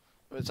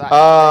 Was that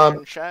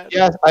information shared?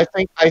 Yes,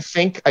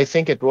 I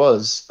think it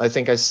was. I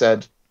think I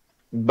said,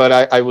 but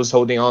I was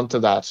holding on to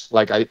that.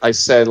 Like I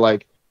said,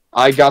 like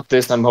I got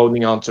this. I'm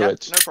holding on to Yep,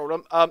 it. no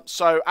problem.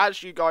 So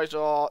as you guys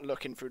are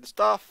looking through the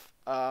stuff,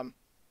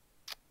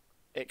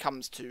 it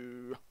comes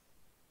to.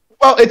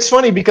 Well, it's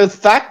funny because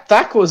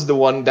Thak was the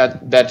one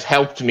that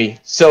helped me.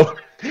 So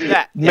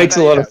Yeah, makes a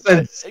there lot you of go.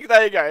 sense.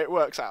 There you go. It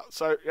works out.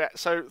 So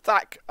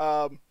Thak,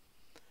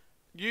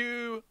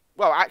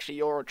 well, actually,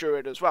 you're a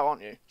druid as well,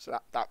 aren't you? So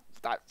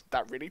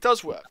that really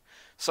does work.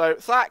 So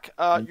Thak,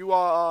 you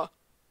are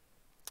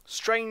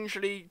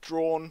strangely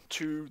drawn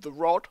to the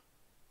rod,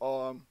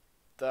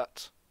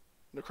 that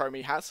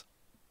Necromi has,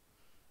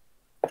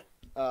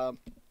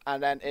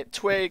 and then it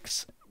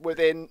twigs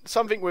within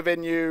something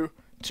within you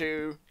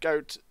to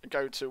go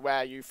to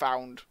where you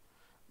found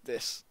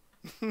this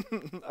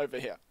over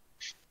here.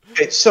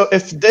 Okay, so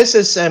if this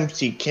is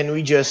empty, can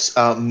we just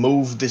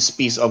move this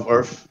piece of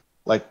earth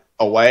like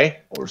away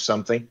or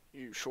something?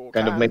 You sure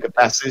Kind can. of make a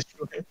passage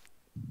through it.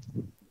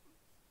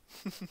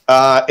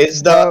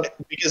 Is the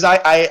because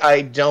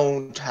I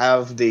don't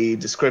have the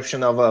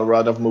description of a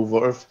rod of move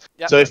earth.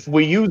 Yep. So if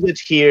we use it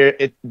here,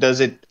 does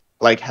it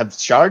like have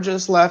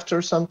charges left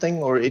or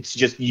something, or it's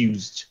just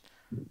used?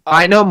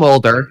 I know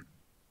Molder.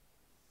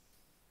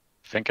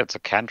 I think it's a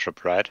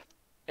cantrip, right?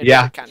 It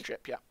Yeah. is a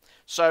cantrip, yeah.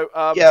 So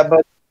Yeah,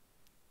 but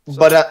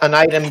So- an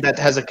item that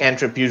has a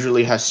cantrip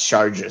usually has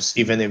charges,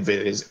 even if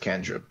it is a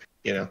cantrip.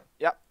 You know.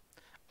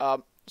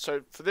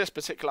 so for this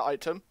particular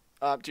item,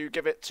 do you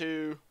give it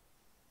to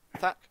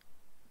Thak?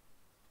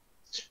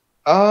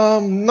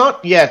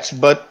 Not yet,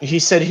 but he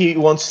said he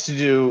wants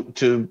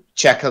to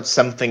check out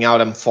something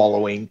out I'm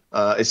following.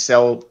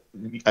 Estelle,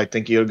 I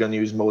think you're gonna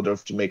use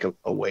Moldorf to make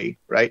a way,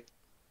 right?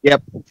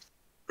 Yep.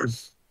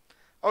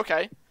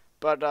 Okay,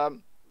 but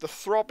the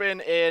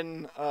throbbing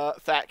in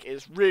Thak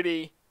is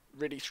really,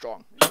 really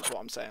strong. That's what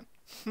I'm saying.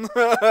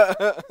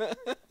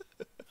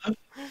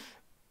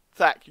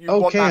 Thak, you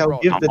want Okay, that I'll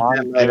rod. give the Come on,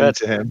 damn give item it.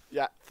 to him.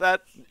 Yeah,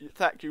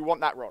 Thak, you want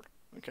that rod.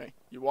 Okay,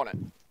 you want it.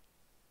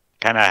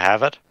 Can I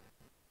have it?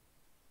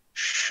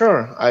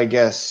 Sure, I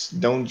guess.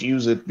 Don't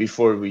use it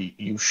before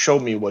you show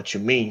me what you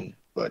mean.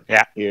 But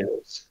Yeah. here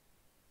it is.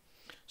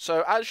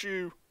 So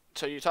you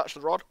touch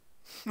the rod.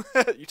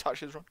 You touch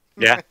his rod.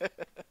 Yeah.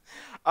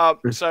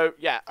 So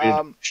yeah,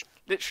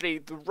 literally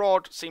the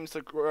rod seems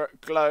to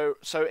glow.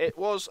 So it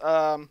was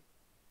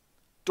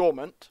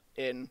dormant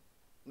in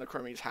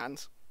Nakromi's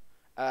hands,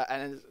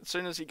 and as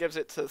soon as he gives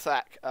it to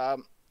Thak,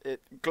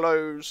 it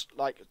glows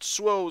like it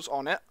swirls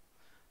on it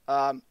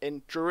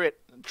in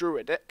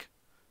druidic.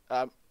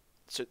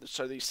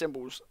 So these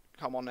symbols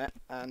come on it,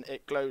 and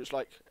it glows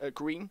like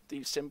green.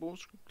 These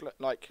symbols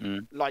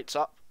lights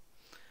up,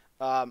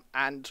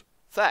 and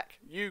Thak,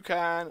 you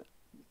can,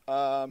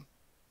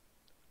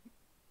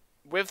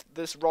 with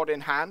this rod in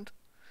hand,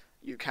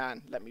 you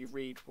can, let me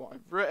read what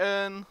I've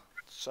written.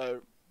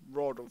 So,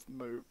 rod of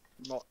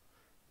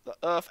the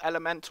earth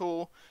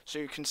elemental. So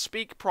you can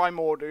speak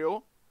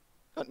primordial.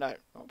 No,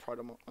 not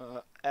primordial.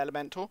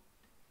 Elemental.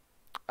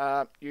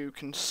 You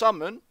can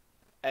summon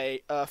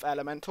a earth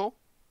elemental,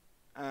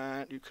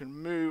 and you can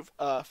move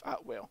earth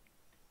at will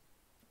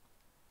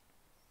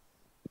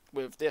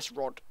with this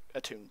rod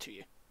attuned to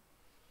you.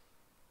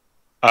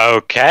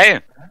 Okay.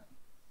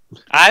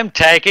 I'm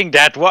taking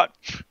that one.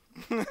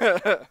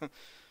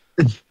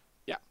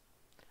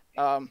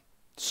 Yeah.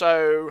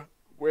 So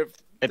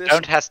with It this,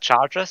 don't has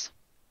charges?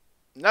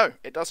 no,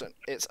 it doesn't.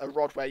 It's a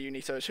rod where you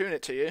need to attune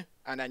it to you,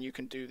 and then you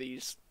can do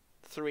these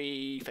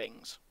 3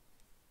 things.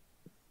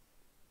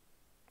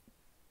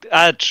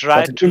 I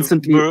tried it to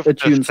instantly move the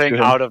attunes to thing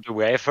him. out of the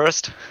way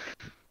first.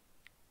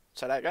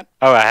 Say that again.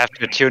 Oh, I have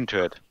to attune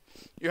to it.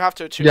 You have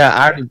to attune.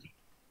 Yeah, it.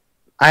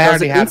 I Does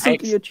already it have.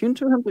 instantly attune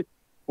to him?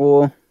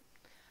 Or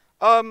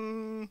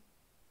I'm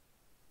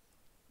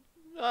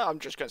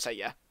just gonna say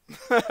yeah.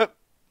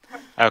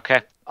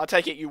 Okay. I'll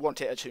take it you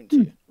want it attuned to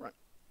you, right?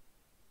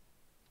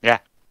 Yeah.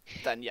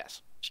 Then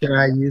yes. Should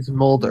I use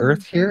mold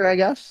earth here? I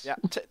guess. Yeah.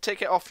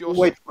 Take it off your.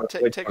 Wait for it,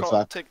 Take wait take for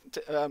off.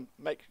 that.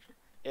 Make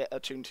it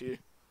attuned to you.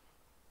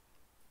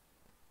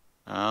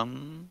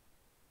 I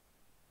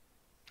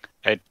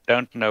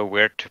don't know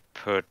where to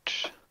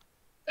put.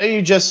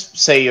 You just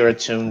say you're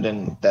attuned,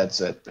 and that's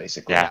it,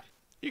 basically. Yeah.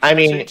 You can I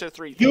mean, attune to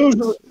 3 things.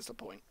 usually- Is the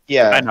point.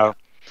 Yeah. I know.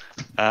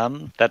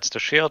 That's the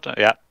shield.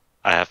 Yeah,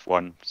 I have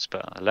 1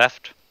 spell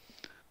left,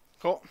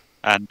 Cool.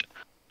 and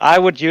I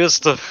would use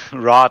the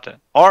rod.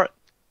 Or,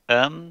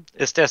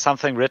 is there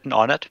something written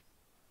on it?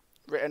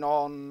 Written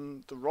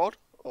on the rod,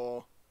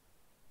 or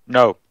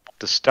No,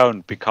 the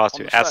stone, because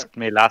On you the stone. asked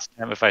me last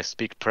time if I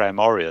speak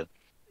primordial.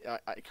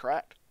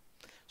 correct.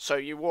 So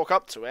you walk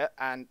up to it,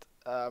 and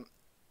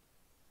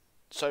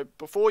so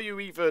before you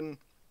even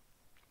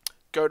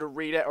go to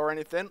read it or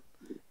anything,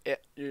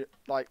 you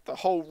like the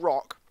whole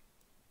rock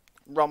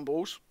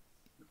rumbles,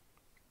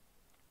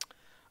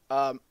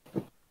 and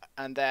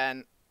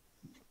then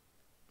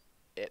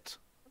it.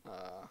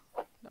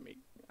 Let me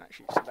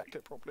actually select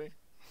it properly.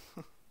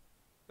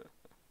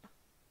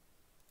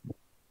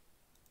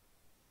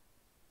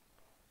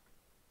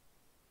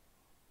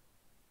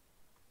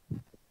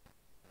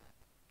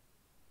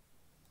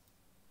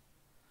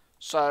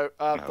 So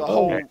the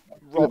whole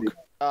rock,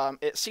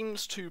 it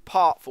seems to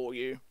part for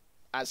you,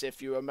 as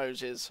if you were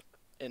Moses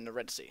in the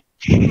Red Sea.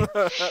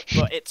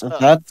 But it's Earth.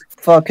 that's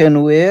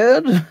fucking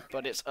weird.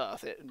 But it's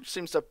Earth. It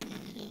seems to.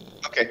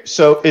 Okay,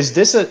 so is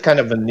this a kind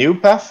of a new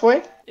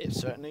pathway It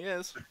certainly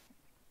is.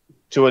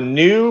 to a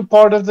new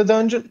part of the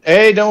dungeon?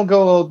 Hey, don't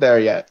go out there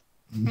yet.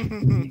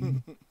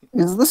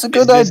 Is this a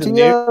good this a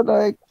idea?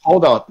 Like,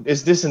 Hold on.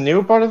 Is this a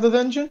new part of the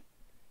dungeon?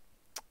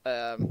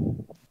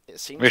 It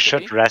seems We to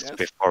should be, rest yes.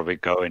 before we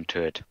go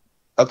into it.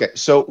 Okay,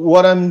 so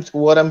what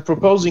I'm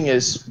proposing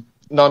is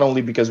not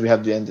only because we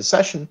have the end of the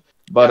session,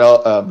 but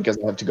Yeah. because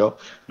I have to go.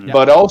 Yeah.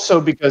 But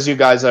also because you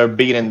guys are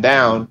beaten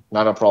down,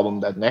 not a problem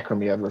that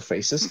Necromy ever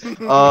faces.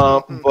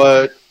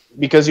 But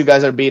because you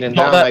guys are beaten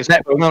Not down, I that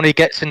suppose Necrom only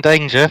gets in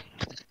danger.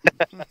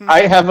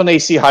 I have an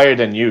AC higher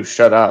than you.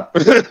 Shut up.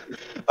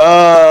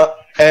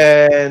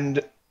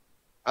 And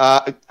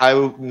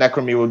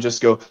Necromy will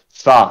just go.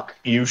 Fuck!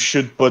 You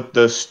should put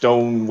the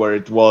stone where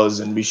it was,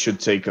 and we should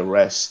take a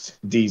rest.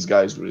 These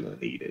guys really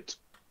need it.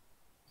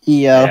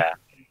 Yeah.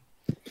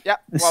 Yeah.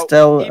 Well,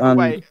 Estelle either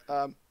way,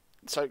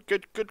 so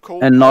good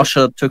call. and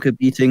Nosha took a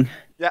beating.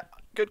 Yeah,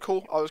 good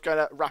call. I was going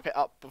to wrap it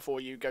up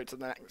before you go to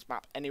the next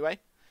map anyway,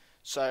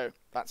 so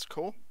that's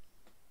cool.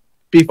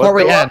 Before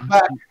we go end,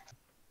 back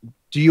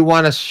do you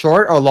want a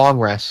short or long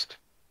rest?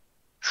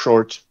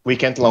 short. We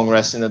can't long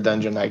rest in a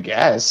dungeon, I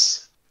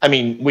guess. I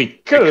mean, we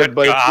could,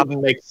 but go it up.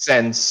 wouldn't make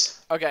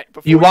sense. Okay,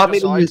 before You want me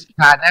to decide, use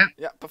catnap?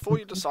 yeah, before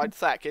you decide,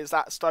 Thek, is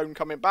that stone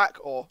coming back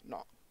or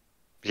not?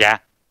 Yeah.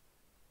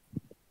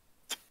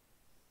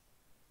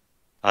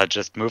 I'll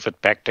just move it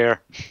back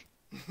there.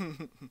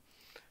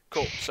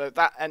 Cool. So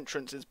that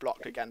entrance is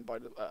blocked again by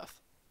the earth.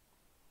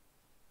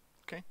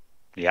 Okay.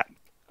 Yeah.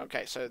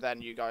 Okay, so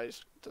then you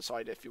guys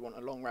decide if you want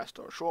a long rest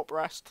or a short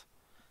rest.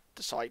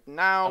 Decide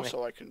now, I mean-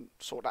 so I can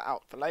sort that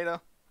out for later.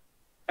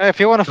 If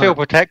you want to feel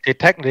protected,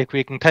 technically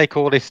we can take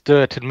all this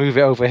dirt and move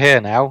it over here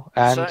now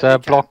and Certainly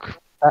can.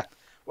 block.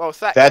 Well,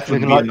 Thek That can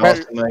would be like an move-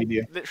 awesome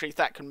idea. Literally,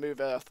 Thek can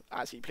move earth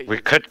as he pleases. We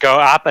could go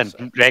up and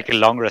So- make a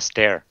long rest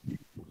there.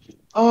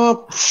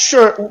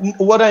 Sure.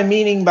 What I'm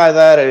meaning by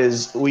that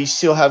is we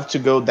still have to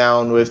go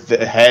down with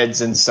the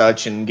heads and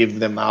such and give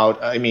them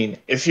out. I mean,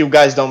 if you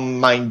guys don't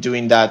mind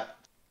doing that,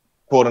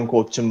 quote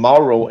unquote,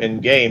 tomorrow in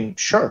game,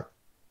 sure,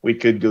 we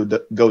could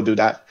go do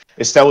that.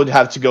 Estelle would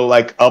have to go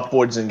like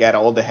upwards and get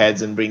all the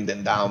heads and bring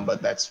them down,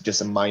 but that's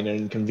just a minor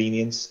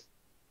inconvenience.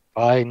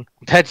 Fine.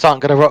 Heads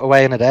aren't going to rot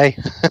away in a day.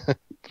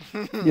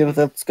 Yeah, but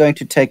that's going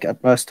to take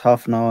at most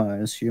half an hour, I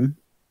assume.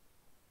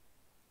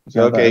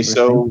 Okay,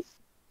 so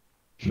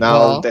now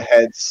Well- the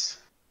heads.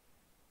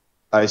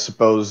 I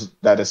suppose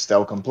that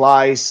Estelle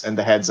complies, and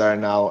the heads are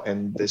now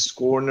in this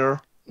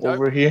corner Nope.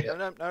 over here.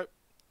 No.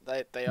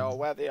 They are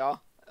where they are.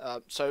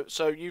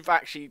 So you've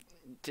actually,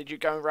 did you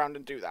go around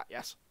and do that?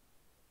 Yes.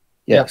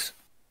 Yes.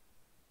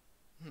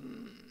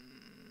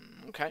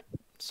 Okay.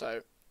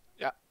 So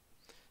yeah.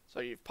 So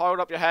you've piled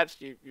up your head.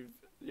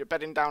 You're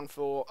bedding down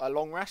for a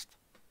long rest.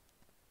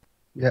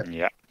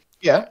 Yeah.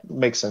 Yeah,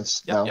 makes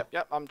sense now.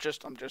 Yep. I'm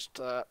just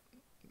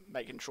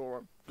making sure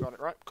I've got it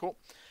right. Cool.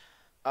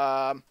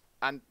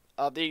 And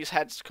are these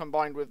heads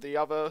combined with the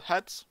other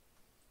heads?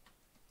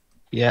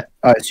 Yeah.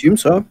 I assume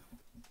so.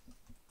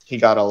 He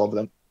got all of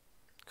them.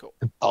 Cool.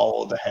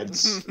 All the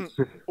heads.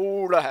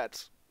 All the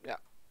heads. Yeah.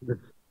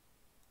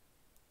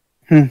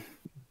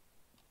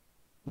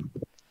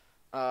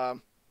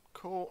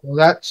 Cool. Well,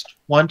 that's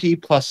 20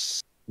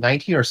 plus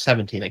 19 or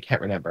 17. I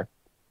can't remember.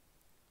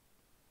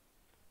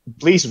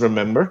 Please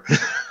remember.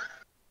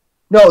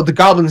 No, the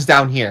goblins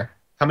down here.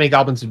 How many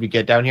goblins did we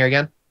get down here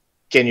again?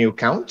 Can you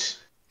count?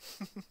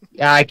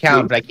 Yeah, I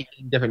count, but I can't get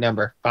a different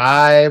number.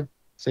 5,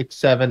 6,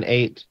 7,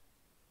 8,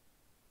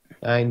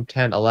 9,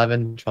 10,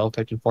 11, 12,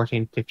 13,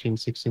 14, 15,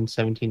 16,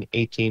 17,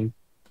 18,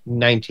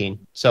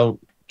 19. So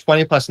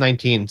 20 plus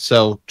 19.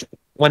 So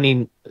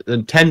 20,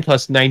 10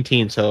 plus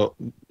 19. So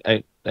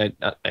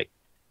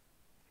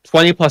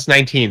 20 plus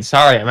 19.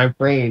 Sorry, my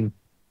brain.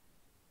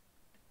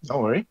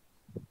 Don't worry.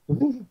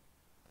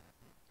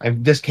 I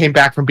just came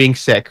back from being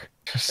sick.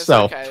 It's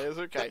So okay. It's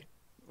okay.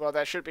 Well,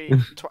 there should be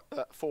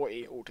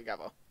 40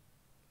 altogether.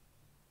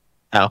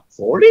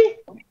 40?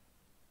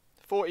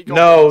 40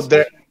 No,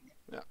 goblins.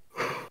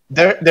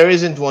 there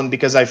isn't one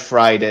because I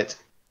fried it.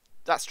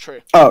 That's true.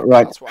 Oh,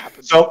 right. That's what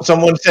happened. So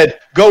someone said,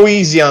 "Go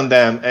easy on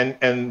them,"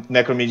 and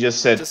Necromy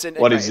just said,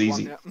 "What is Disintegrated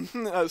easy?"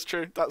 one, yeah. That's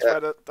true. That's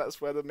Yeah.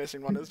 where the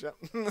missing one is. Yeah.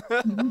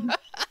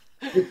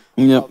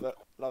 Yep.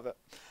 Love it.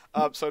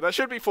 So there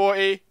should be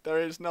 40. There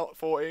is not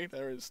 40.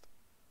 There is.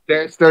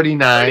 there's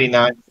 39.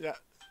 39.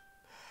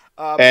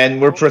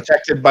 And we're cool.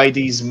 protected by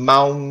these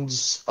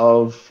mounds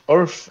of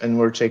earth, and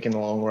we're taking a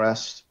long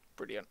rest.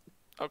 Brilliant.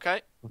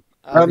 Okay.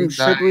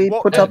 Should we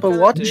what put we're up a gonna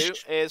watch do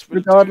is we'll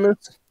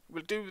regardless?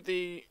 do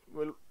the.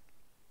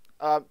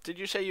 Did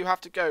you say you have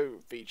to go,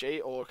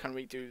 VG, or can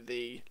we do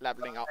the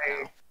leveling up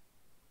now?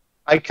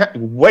 I can't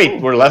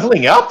wait. We're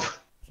leveling up.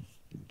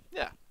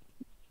 Yeah.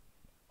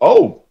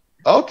 Oh,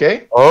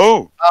 okay.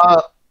 Oh!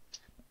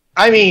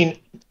 I mean,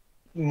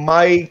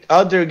 my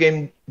other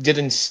game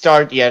didn't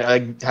start yet.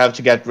 I have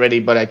to get ready,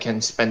 but I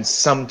can spend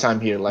some time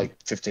here, like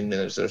 15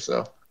 minutes or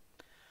so.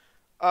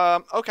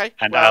 Okay.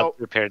 And I'll well,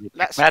 prepare the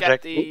let's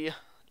magic.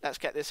 let's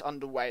get this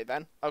underway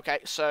then. Okay,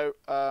 so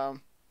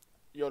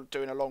you're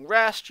doing a long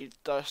rest. You've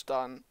just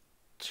done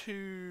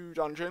 2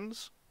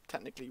 dungeons,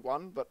 technically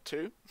 1, but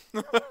 2.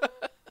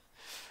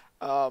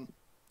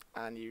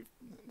 And you,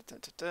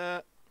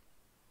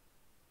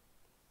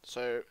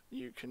 so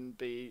you can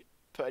be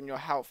putting your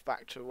health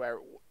back to where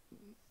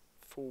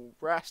full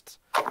rest,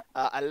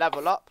 a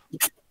level up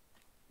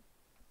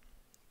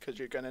because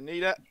you're gonna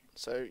need it.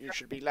 So you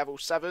should be level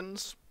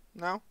 7s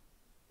now.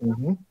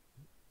 Mhm.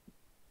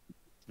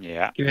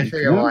 Yeah. Can I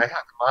figure out why I have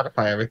to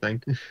modify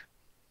everything?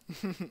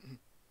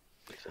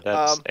 So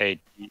that's Um, a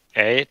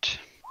D8.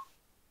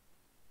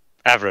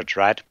 Average,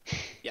 right?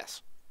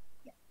 yes.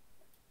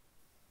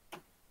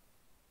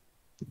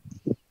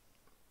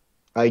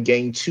 I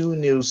gain 2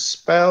 new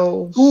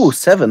spells. Ooh,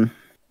 7.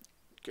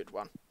 Good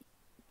one.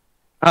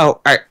 Oh,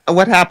 all right.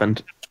 What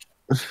happened?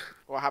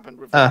 What happened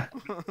with Uh,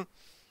 what?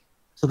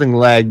 Something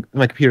lagged.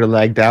 My computer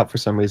lagged out for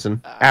some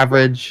reason.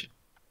 Average.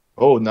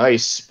 Oh,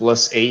 nice.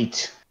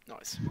 +8.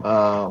 Nice.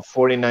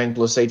 49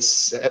 plus 8,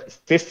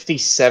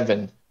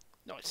 57.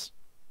 Nice.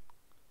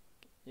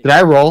 Did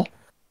I roll?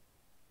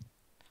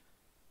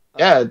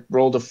 Yeah, it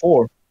rolled a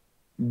 4.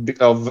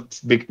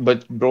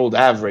 But rolled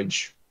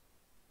average.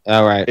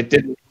 All right. It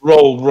didn't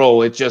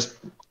roll. It just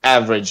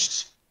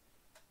averaged.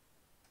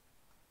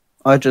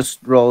 I just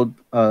rolled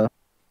a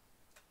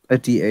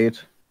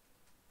d8.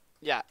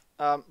 Yeah.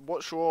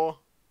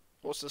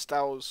 What's the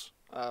Stell's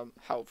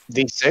health?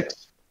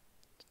 D6.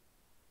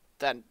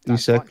 Then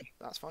that's D6. fine.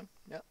 That's fine.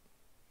 Yeah.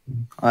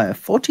 I have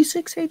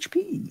 46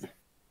 HP.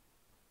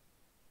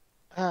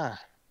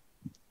 Ah,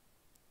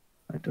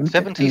 I don't get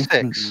 76.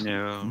 anything.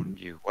 No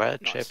new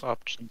wild Nice. shape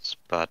options,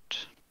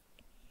 but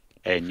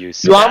a new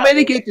Do you want spell.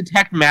 me to get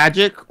detect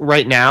magic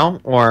right now,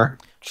 or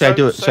should I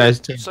do it? So,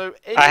 Should I so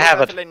in I your have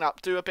it. leveling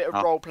up, do a bit of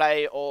Oh. role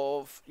play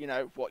of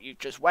what you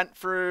just went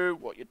through,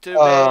 what you're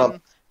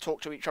doing.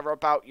 Talk to each other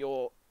about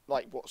your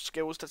what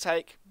skills to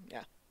take.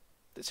 Yeah,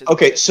 this is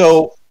Okay,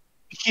 so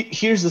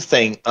here's the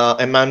thing,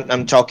 and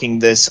I'm talking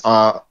this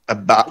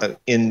about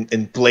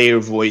in player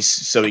voice,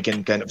 so we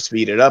can kind of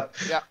speed it up.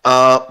 Yeah.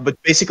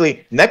 But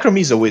basically,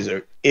 Necromy's a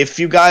wizard. If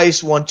you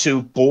guys want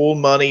to pool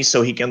money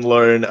so he can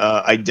learn,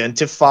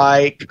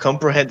 identify,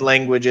 comprehend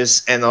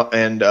languages,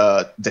 and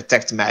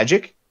detect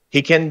magic,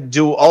 he can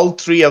do all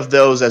 3 of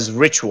those as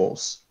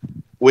rituals,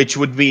 which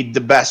would be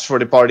the best for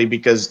the party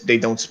because they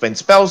don't spend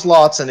spell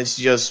slots, and it's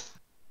just.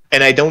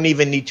 And I don't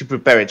even need to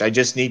prepare it. I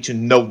just need to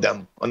know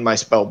them on my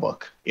spell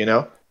book,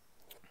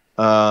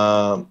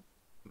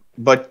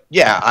 But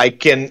yeah, I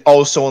can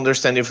also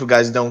understand if you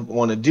guys don't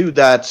want to do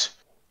that.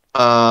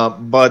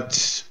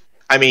 But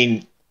I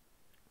mean,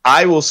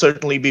 I will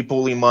certainly be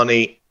pulling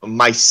money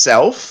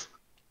myself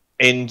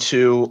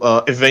into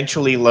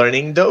eventually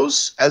learning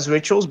those as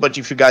rituals. But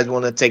if you guys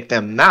want to take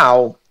them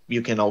now,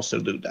 you can also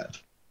do that.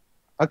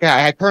 Okay,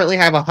 I currently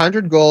have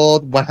 100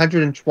 gold,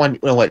 120.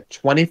 No, what?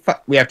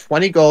 25. We have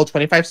 20 gold,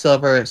 25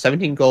 silver,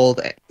 17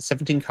 gold,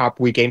 17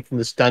 copper we gained from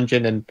this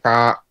dungeon, and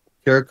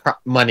pure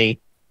money.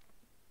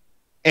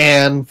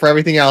 And for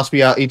everything else,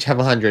 we each have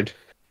 100.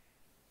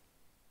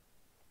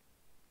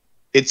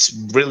 It's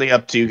really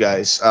up to you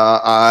guys.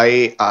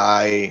 I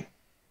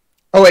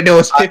Oh wait, no,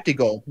 it's 50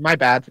 gold. My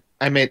bad.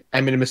 I made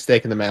a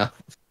mistake in the math.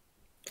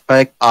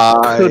 I could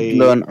I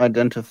learn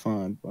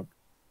identify, but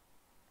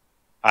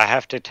I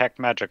have detect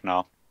magic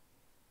now.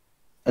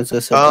 as I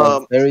said, there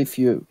are very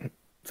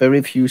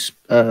few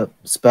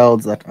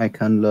spells that I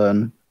can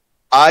learn.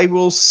 I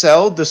will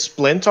sell the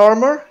splint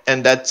armor,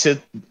 and that's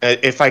it.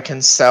 If I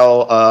can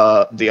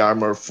sell the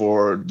armor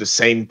for the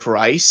same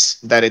price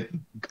that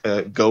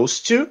it goes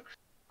to,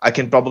 I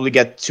can probably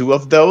get 2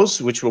 of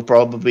those, which will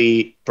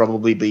probably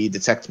be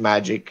detect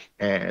magic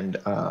and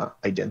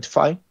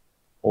identify,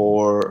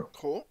 or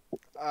cool.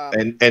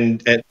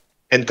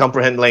 And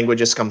comprehend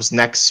languages comes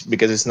next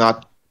because it's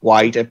not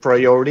quite a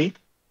priority.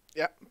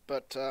 Yeah,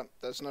 but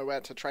there's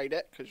nowhere to trade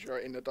it because you're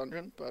in the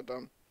dungeon. But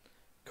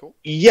cool.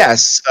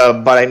 Yes,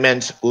 but I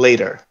meant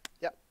later.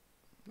 Yeah,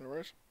 no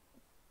worries.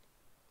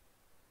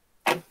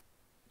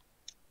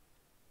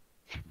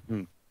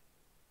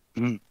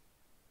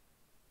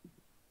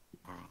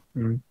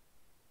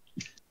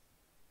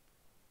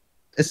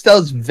 It still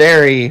is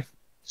very.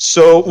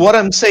 So what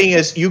I'm saying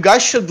is, you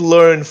guys should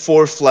learn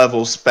 4th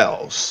level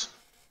spells.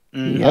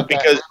 Yep.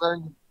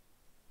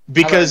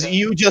 Because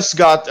you just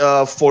got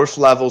a 4th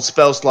level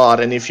spell slot,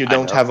 and if you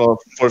don't have a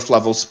 4th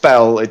level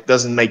spell, it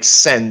doesn't make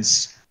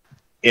sense,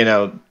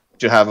 to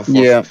have a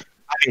 4th. Yeah.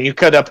 I mean, you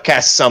could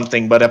upcast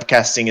something, but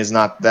upcasting is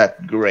not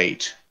that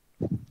great,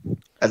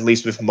 at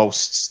least with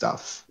most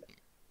stuff.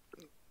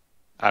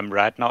 I'm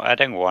right now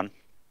adding 1.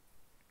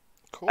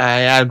 Cool.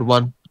 I add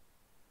 1.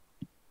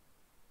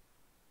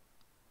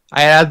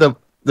 I add the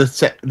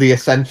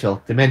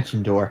essential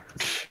dimension door.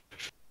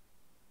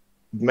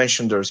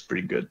 Dimension door is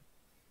pretty good.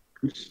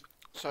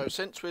 So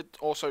since we're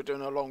also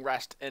doing a long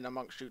rest in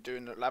amongst you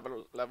doing the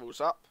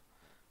levels up,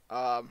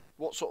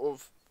 what sort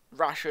of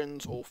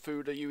rations or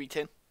food are you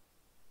eating?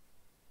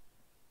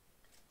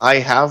 I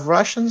have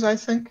rations, I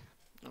think.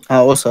 I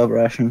also have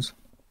rations.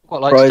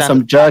 What, like Probably standard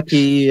some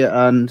jerky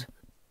and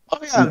Oh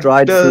yeah, some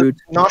dried fruit.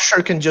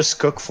 Nosher can just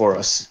cook for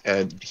us.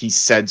 He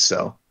said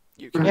so.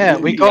 You can. Yeah,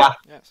 we got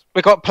Yes.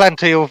 we got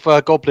plenty of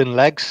goblin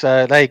legs.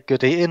 They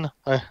good eating.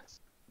 I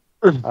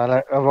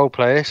role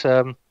players.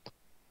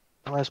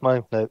 Where's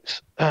my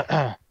notes?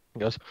 He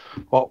goes,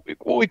 well,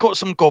 we got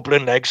some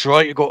goblin legs,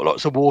 right? You got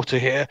lots of water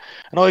here,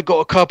 and I got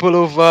a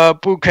couple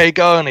of bouquet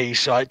garnies.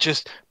 So I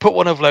just put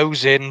one of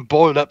those in,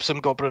 boil up some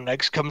goblin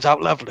eggs, comes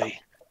out lovely.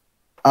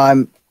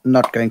 I'm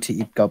not going to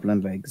eat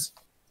goblin legs.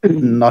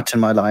 Not in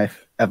my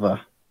life, ever.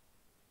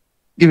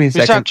 Give me a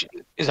It's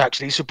second.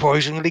 actually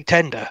surprisingly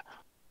tender.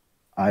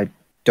 I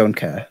don't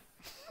care.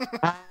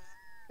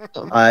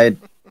 I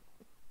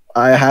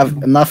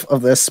have enough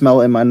of their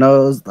smell in my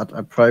nose that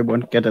I probably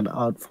won't get it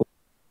out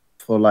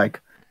for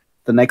like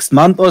the next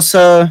month or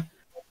so.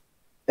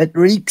 It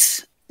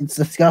reeks. It's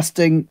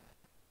disgusting.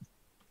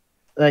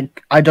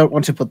 Like, I don't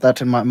want to put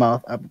that in my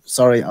mouth. I'm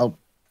sorry. I'll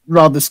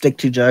rather stick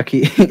to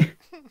jerky.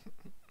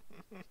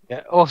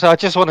 Yeah. Also, I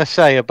just want to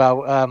say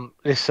about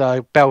this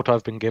belt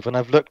I've been given.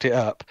 I've looked it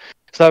up.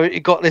 So you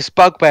got this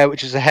bugbear,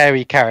 which is a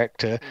hairy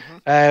character,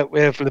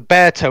 with the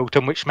bear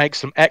totem, which makes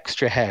them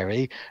extra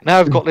hairy. Now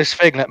I've got this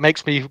thing that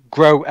makes me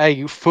grow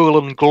a full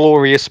and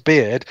glorious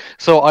beard,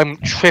 so I'm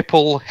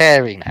triple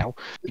hairy now.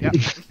 Yep.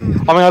 I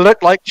mean, I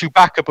looked like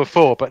Chewbacca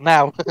before, but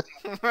now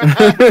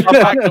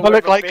I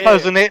look like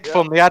Cousin It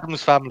from the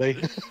Addams Family.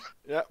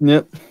 Yep.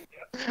 Yep.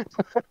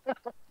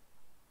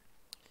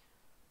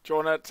 Do you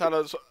want to tell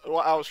us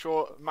what else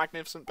your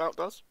magnificent belt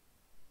does?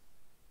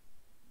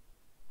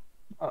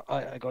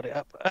 I got it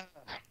up.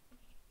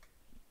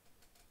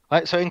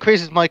 Right, so it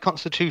increases my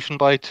constitution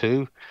by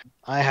 2.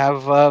 I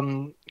have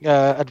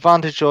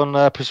advantage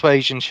on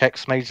persuasion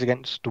checks made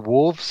against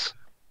dwarves.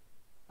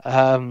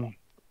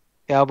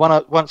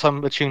 Once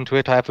I'm attuned to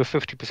it, I have a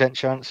 50%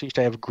 chance each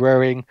day of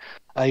growing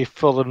a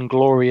full and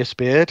glorious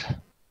beard.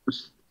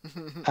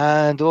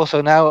 And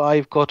also now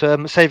I've got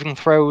saving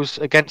throws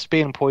against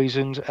being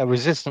poisoned, a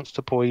resistance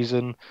to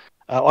poison.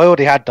 I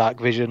already had dark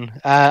vision,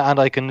 and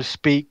I can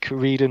speak,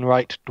 read, and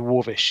write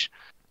dwarvish.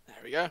 There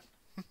we go.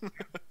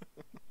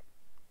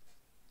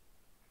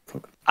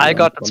 I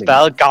got the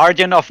spell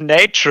Guardian of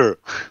Nature.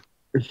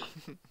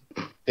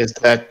 Is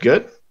that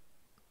good?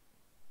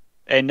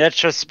 A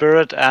nature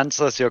spirit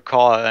answers your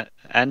call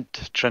and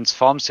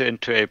transforms you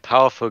into a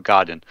powerful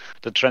guardian.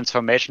 The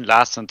transformation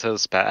lasts until the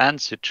spell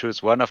ends. You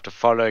choose one of the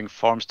following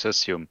forms to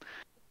assume.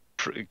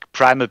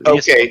 Primal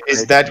beast. Okay,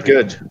 is that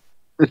good?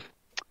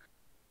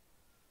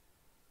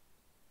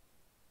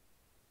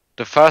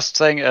 The first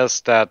thing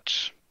is that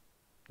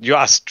you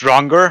are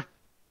stronger,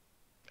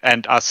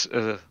 and us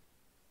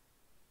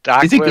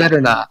dark. Is it good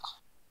or not?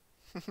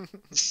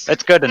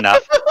 It's good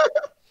enough.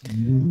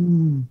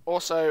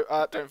 Also,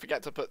 don't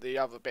forget to put the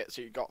other bits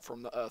you got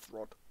from the Earth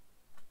Rod.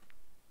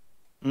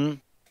 Yeah,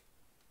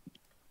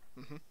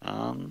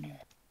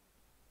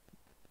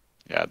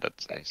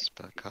 that's a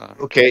spell card.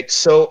 Okay,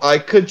 so I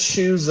could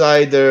choose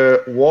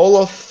either Wall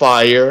of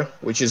Fire,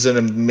 which is an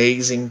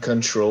amazing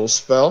control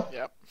spell.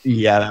 Yep.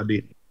 Yeah, that'd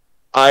be.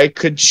 I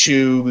could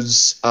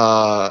choose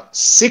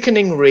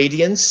Sickening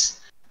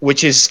Radiance,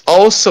 which is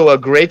also a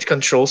great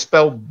control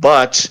spell,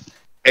 but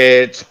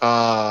it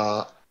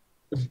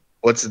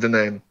what's the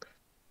name?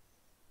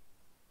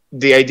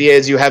 The idea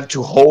is you have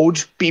to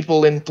hold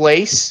people in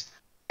place,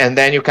 and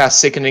then you cast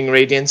Sickening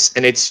Radiance,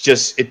 and it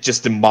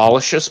just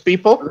demolishes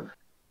people.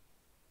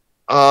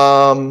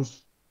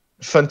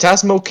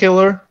 Phantasmal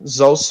Killer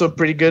is also a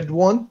pretty good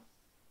one.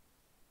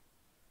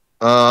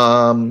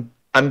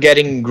 I'm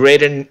getting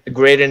great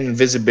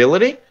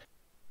invisibility,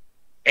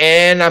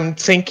 and I'm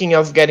thinking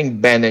of getting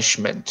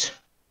banishment.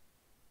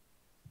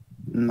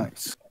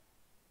 Nice.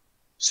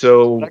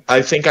 So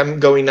I think I'm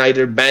going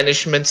either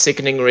banishment,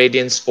 sickening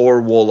radiance,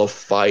 or wall of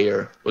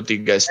fire. What do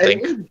you guys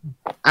think?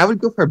 I would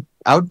go for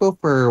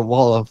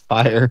Wall of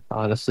Fire,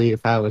 honestly,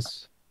 if I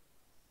was.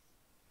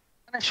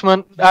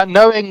 Banishment.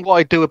 Knowing what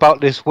I do about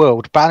this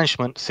world,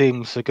 banishment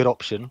seems a good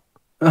option.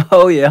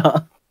 Oh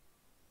yeah.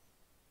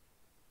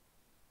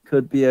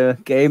 Could be a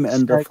game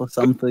ender for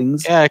some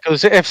things. Yeah,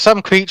 because if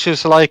some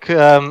creatures like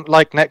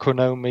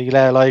Necronomy,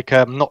 they're like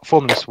not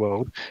from this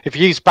world. If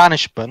you use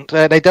banishment,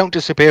 they don't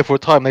disappear for a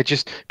time. They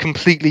just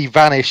completely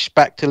vanish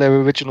back to their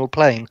original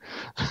plane.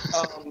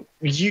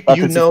 You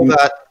know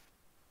that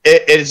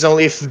it is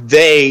only if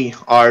they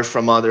are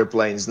from other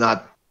planes,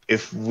 not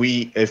if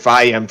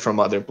I am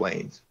from other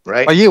planes,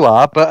 right? Oh, you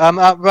are, but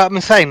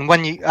I'm saying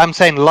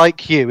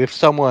like you, if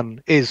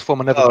someone is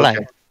from another plane.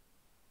 Okay.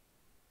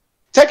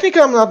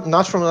 Technically, I'm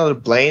not from another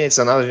plane. It's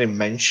another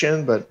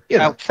dimension, but you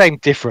know, same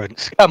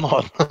difference. Come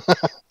on.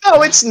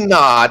 no, it's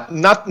not.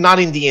 Not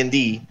in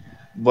D&D,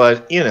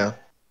 but you know.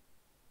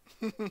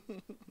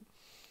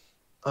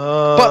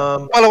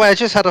 But by the way, I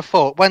just had a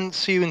thought.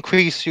 Once you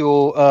increase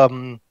your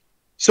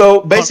so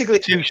basically,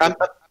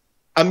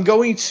 I'm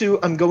going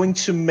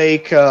to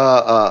make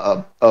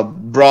a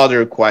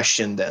broader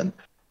question then,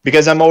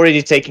 because I'm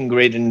already taking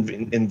great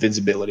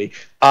invincibility.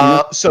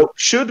 So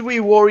should we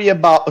worry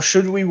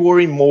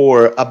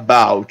more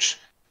about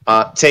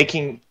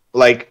taking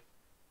like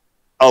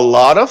a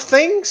lot of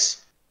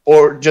things,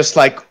 or just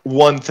like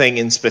one thing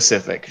in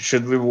specific?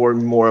 Should we worry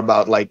more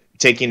about like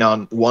taking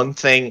on one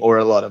thing or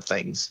a lot of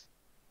things?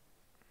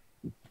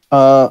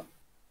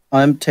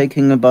 I'm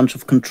taking a bunch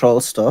of control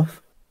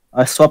stuff.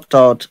 I swapped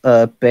out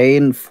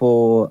Bane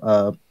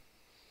for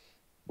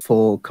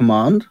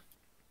command,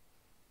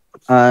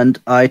 and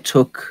I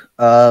took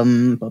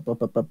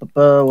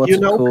what's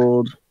it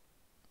called?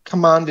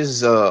 Command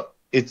is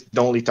it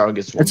only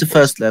targets one It's a person.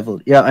 first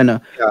level. Yeah, I know.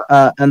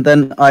 Yeah. And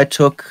then I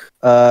took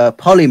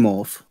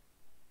polymorph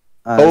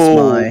as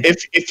my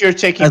if you're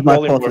taking as my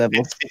fourth polymorph,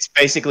 level. it's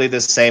basically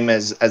the same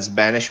as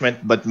banishment,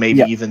 but maybe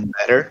Yeah. even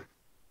better.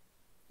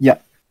 Yeah,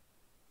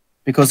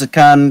 because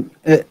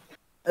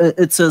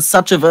it's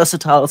such a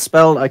versatile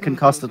spell. I can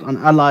cast it on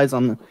allies,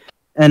 on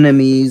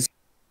enemies.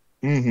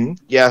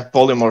 Yeah,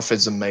 polymorph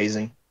is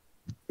amazing.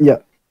 Yeah.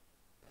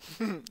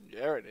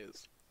 Yeah, it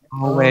is.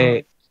 Oh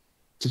wait.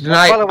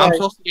 By the I'm way-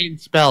 supposed to gain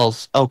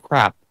spells. Oh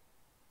crap.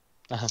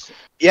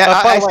 Yeah,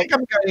 by I the way- think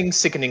I'm getting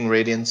Sickening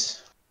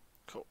Radiance.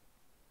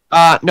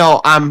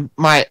 No,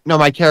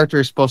 my character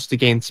is supposed to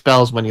gain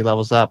spells when he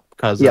levels up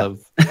because Yeah.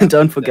 of.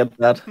 Don't forget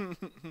that.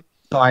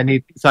 So I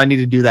need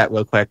to do that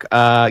real quick.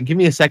 Give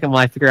me a second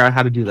while I figure out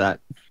how to do that.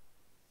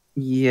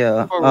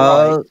 Yeah.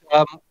 Alright.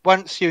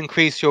 Once you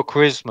increase your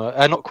charisma,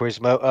 not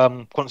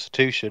charisma,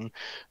 constitution,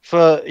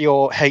 for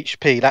your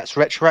HP, that's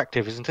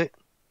retroactive, isn't it?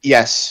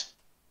 Yes.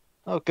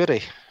 Oh,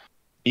 goody.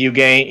 You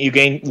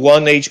gain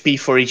 1 HP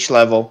for each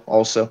level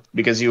also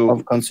because you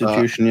Of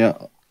Constitution, yeah.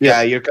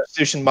 yeah, your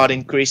Constitution mod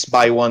increased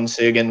by 1,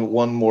 so you gain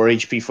 1 more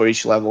HP for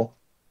each level.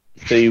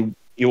 So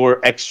you're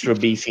extra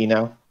beefy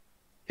now.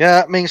 Yeah,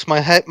 that means my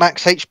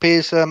max HP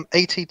is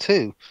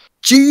 82.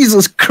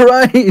 Jesus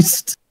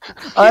Christ!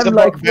 He's I'm a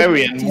like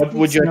barbarian. What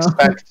would you 56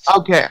 now. expect?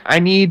 Okay, I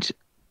need.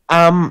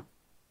 Dan,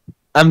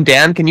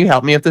 can you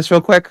help me with this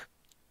real quick?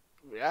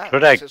 Yeah.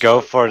 Should I this is go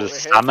what for we're the here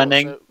for,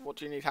 summoning? so what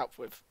do you need help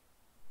with?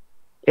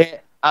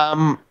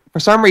 For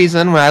some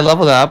reason, when I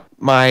leveled up,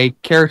 my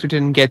character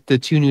didn't get the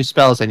 2 new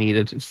spells I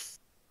needed.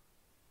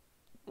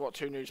 What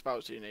 2 new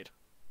spells do you need?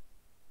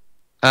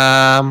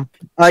 You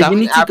Summon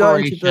need to go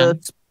into Aberration.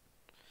 the.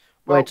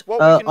 Well, Wait, what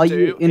we can are do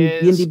you in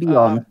is D&D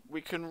Beyond? we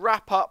can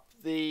wrap up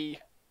the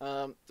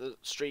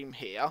stream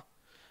here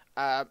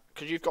because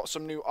you've got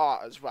some new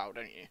art as well,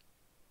 don't you?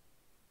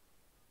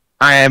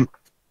 I am.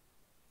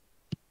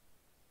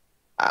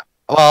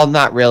 Well,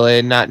 not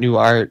really. Not new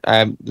art.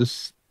 I'm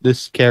this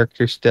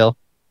character still.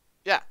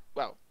 Yeah.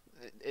 Well,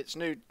 it's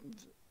new.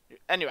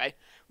 Anyway,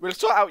 we'll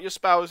sort out your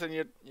spells and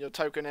your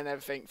token and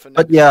everything for next.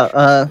 But yeah,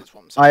 session, is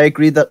what I'm saying. I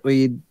agree that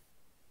we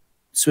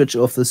switch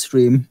off the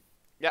stream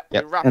Yep,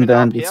 Yep. we're wrapping and it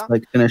then up here. just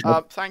like finish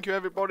up. Thank you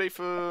everybody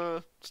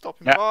for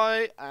stopping Yeah.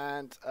 by,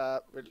 and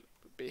we'll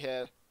be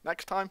here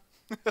next time.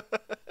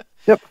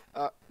 Yep.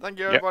 Thank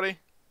you Yep. everybody.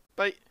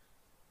 Bye.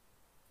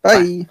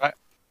 Bye.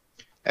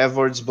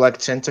 Edward's Black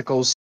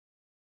Tentacles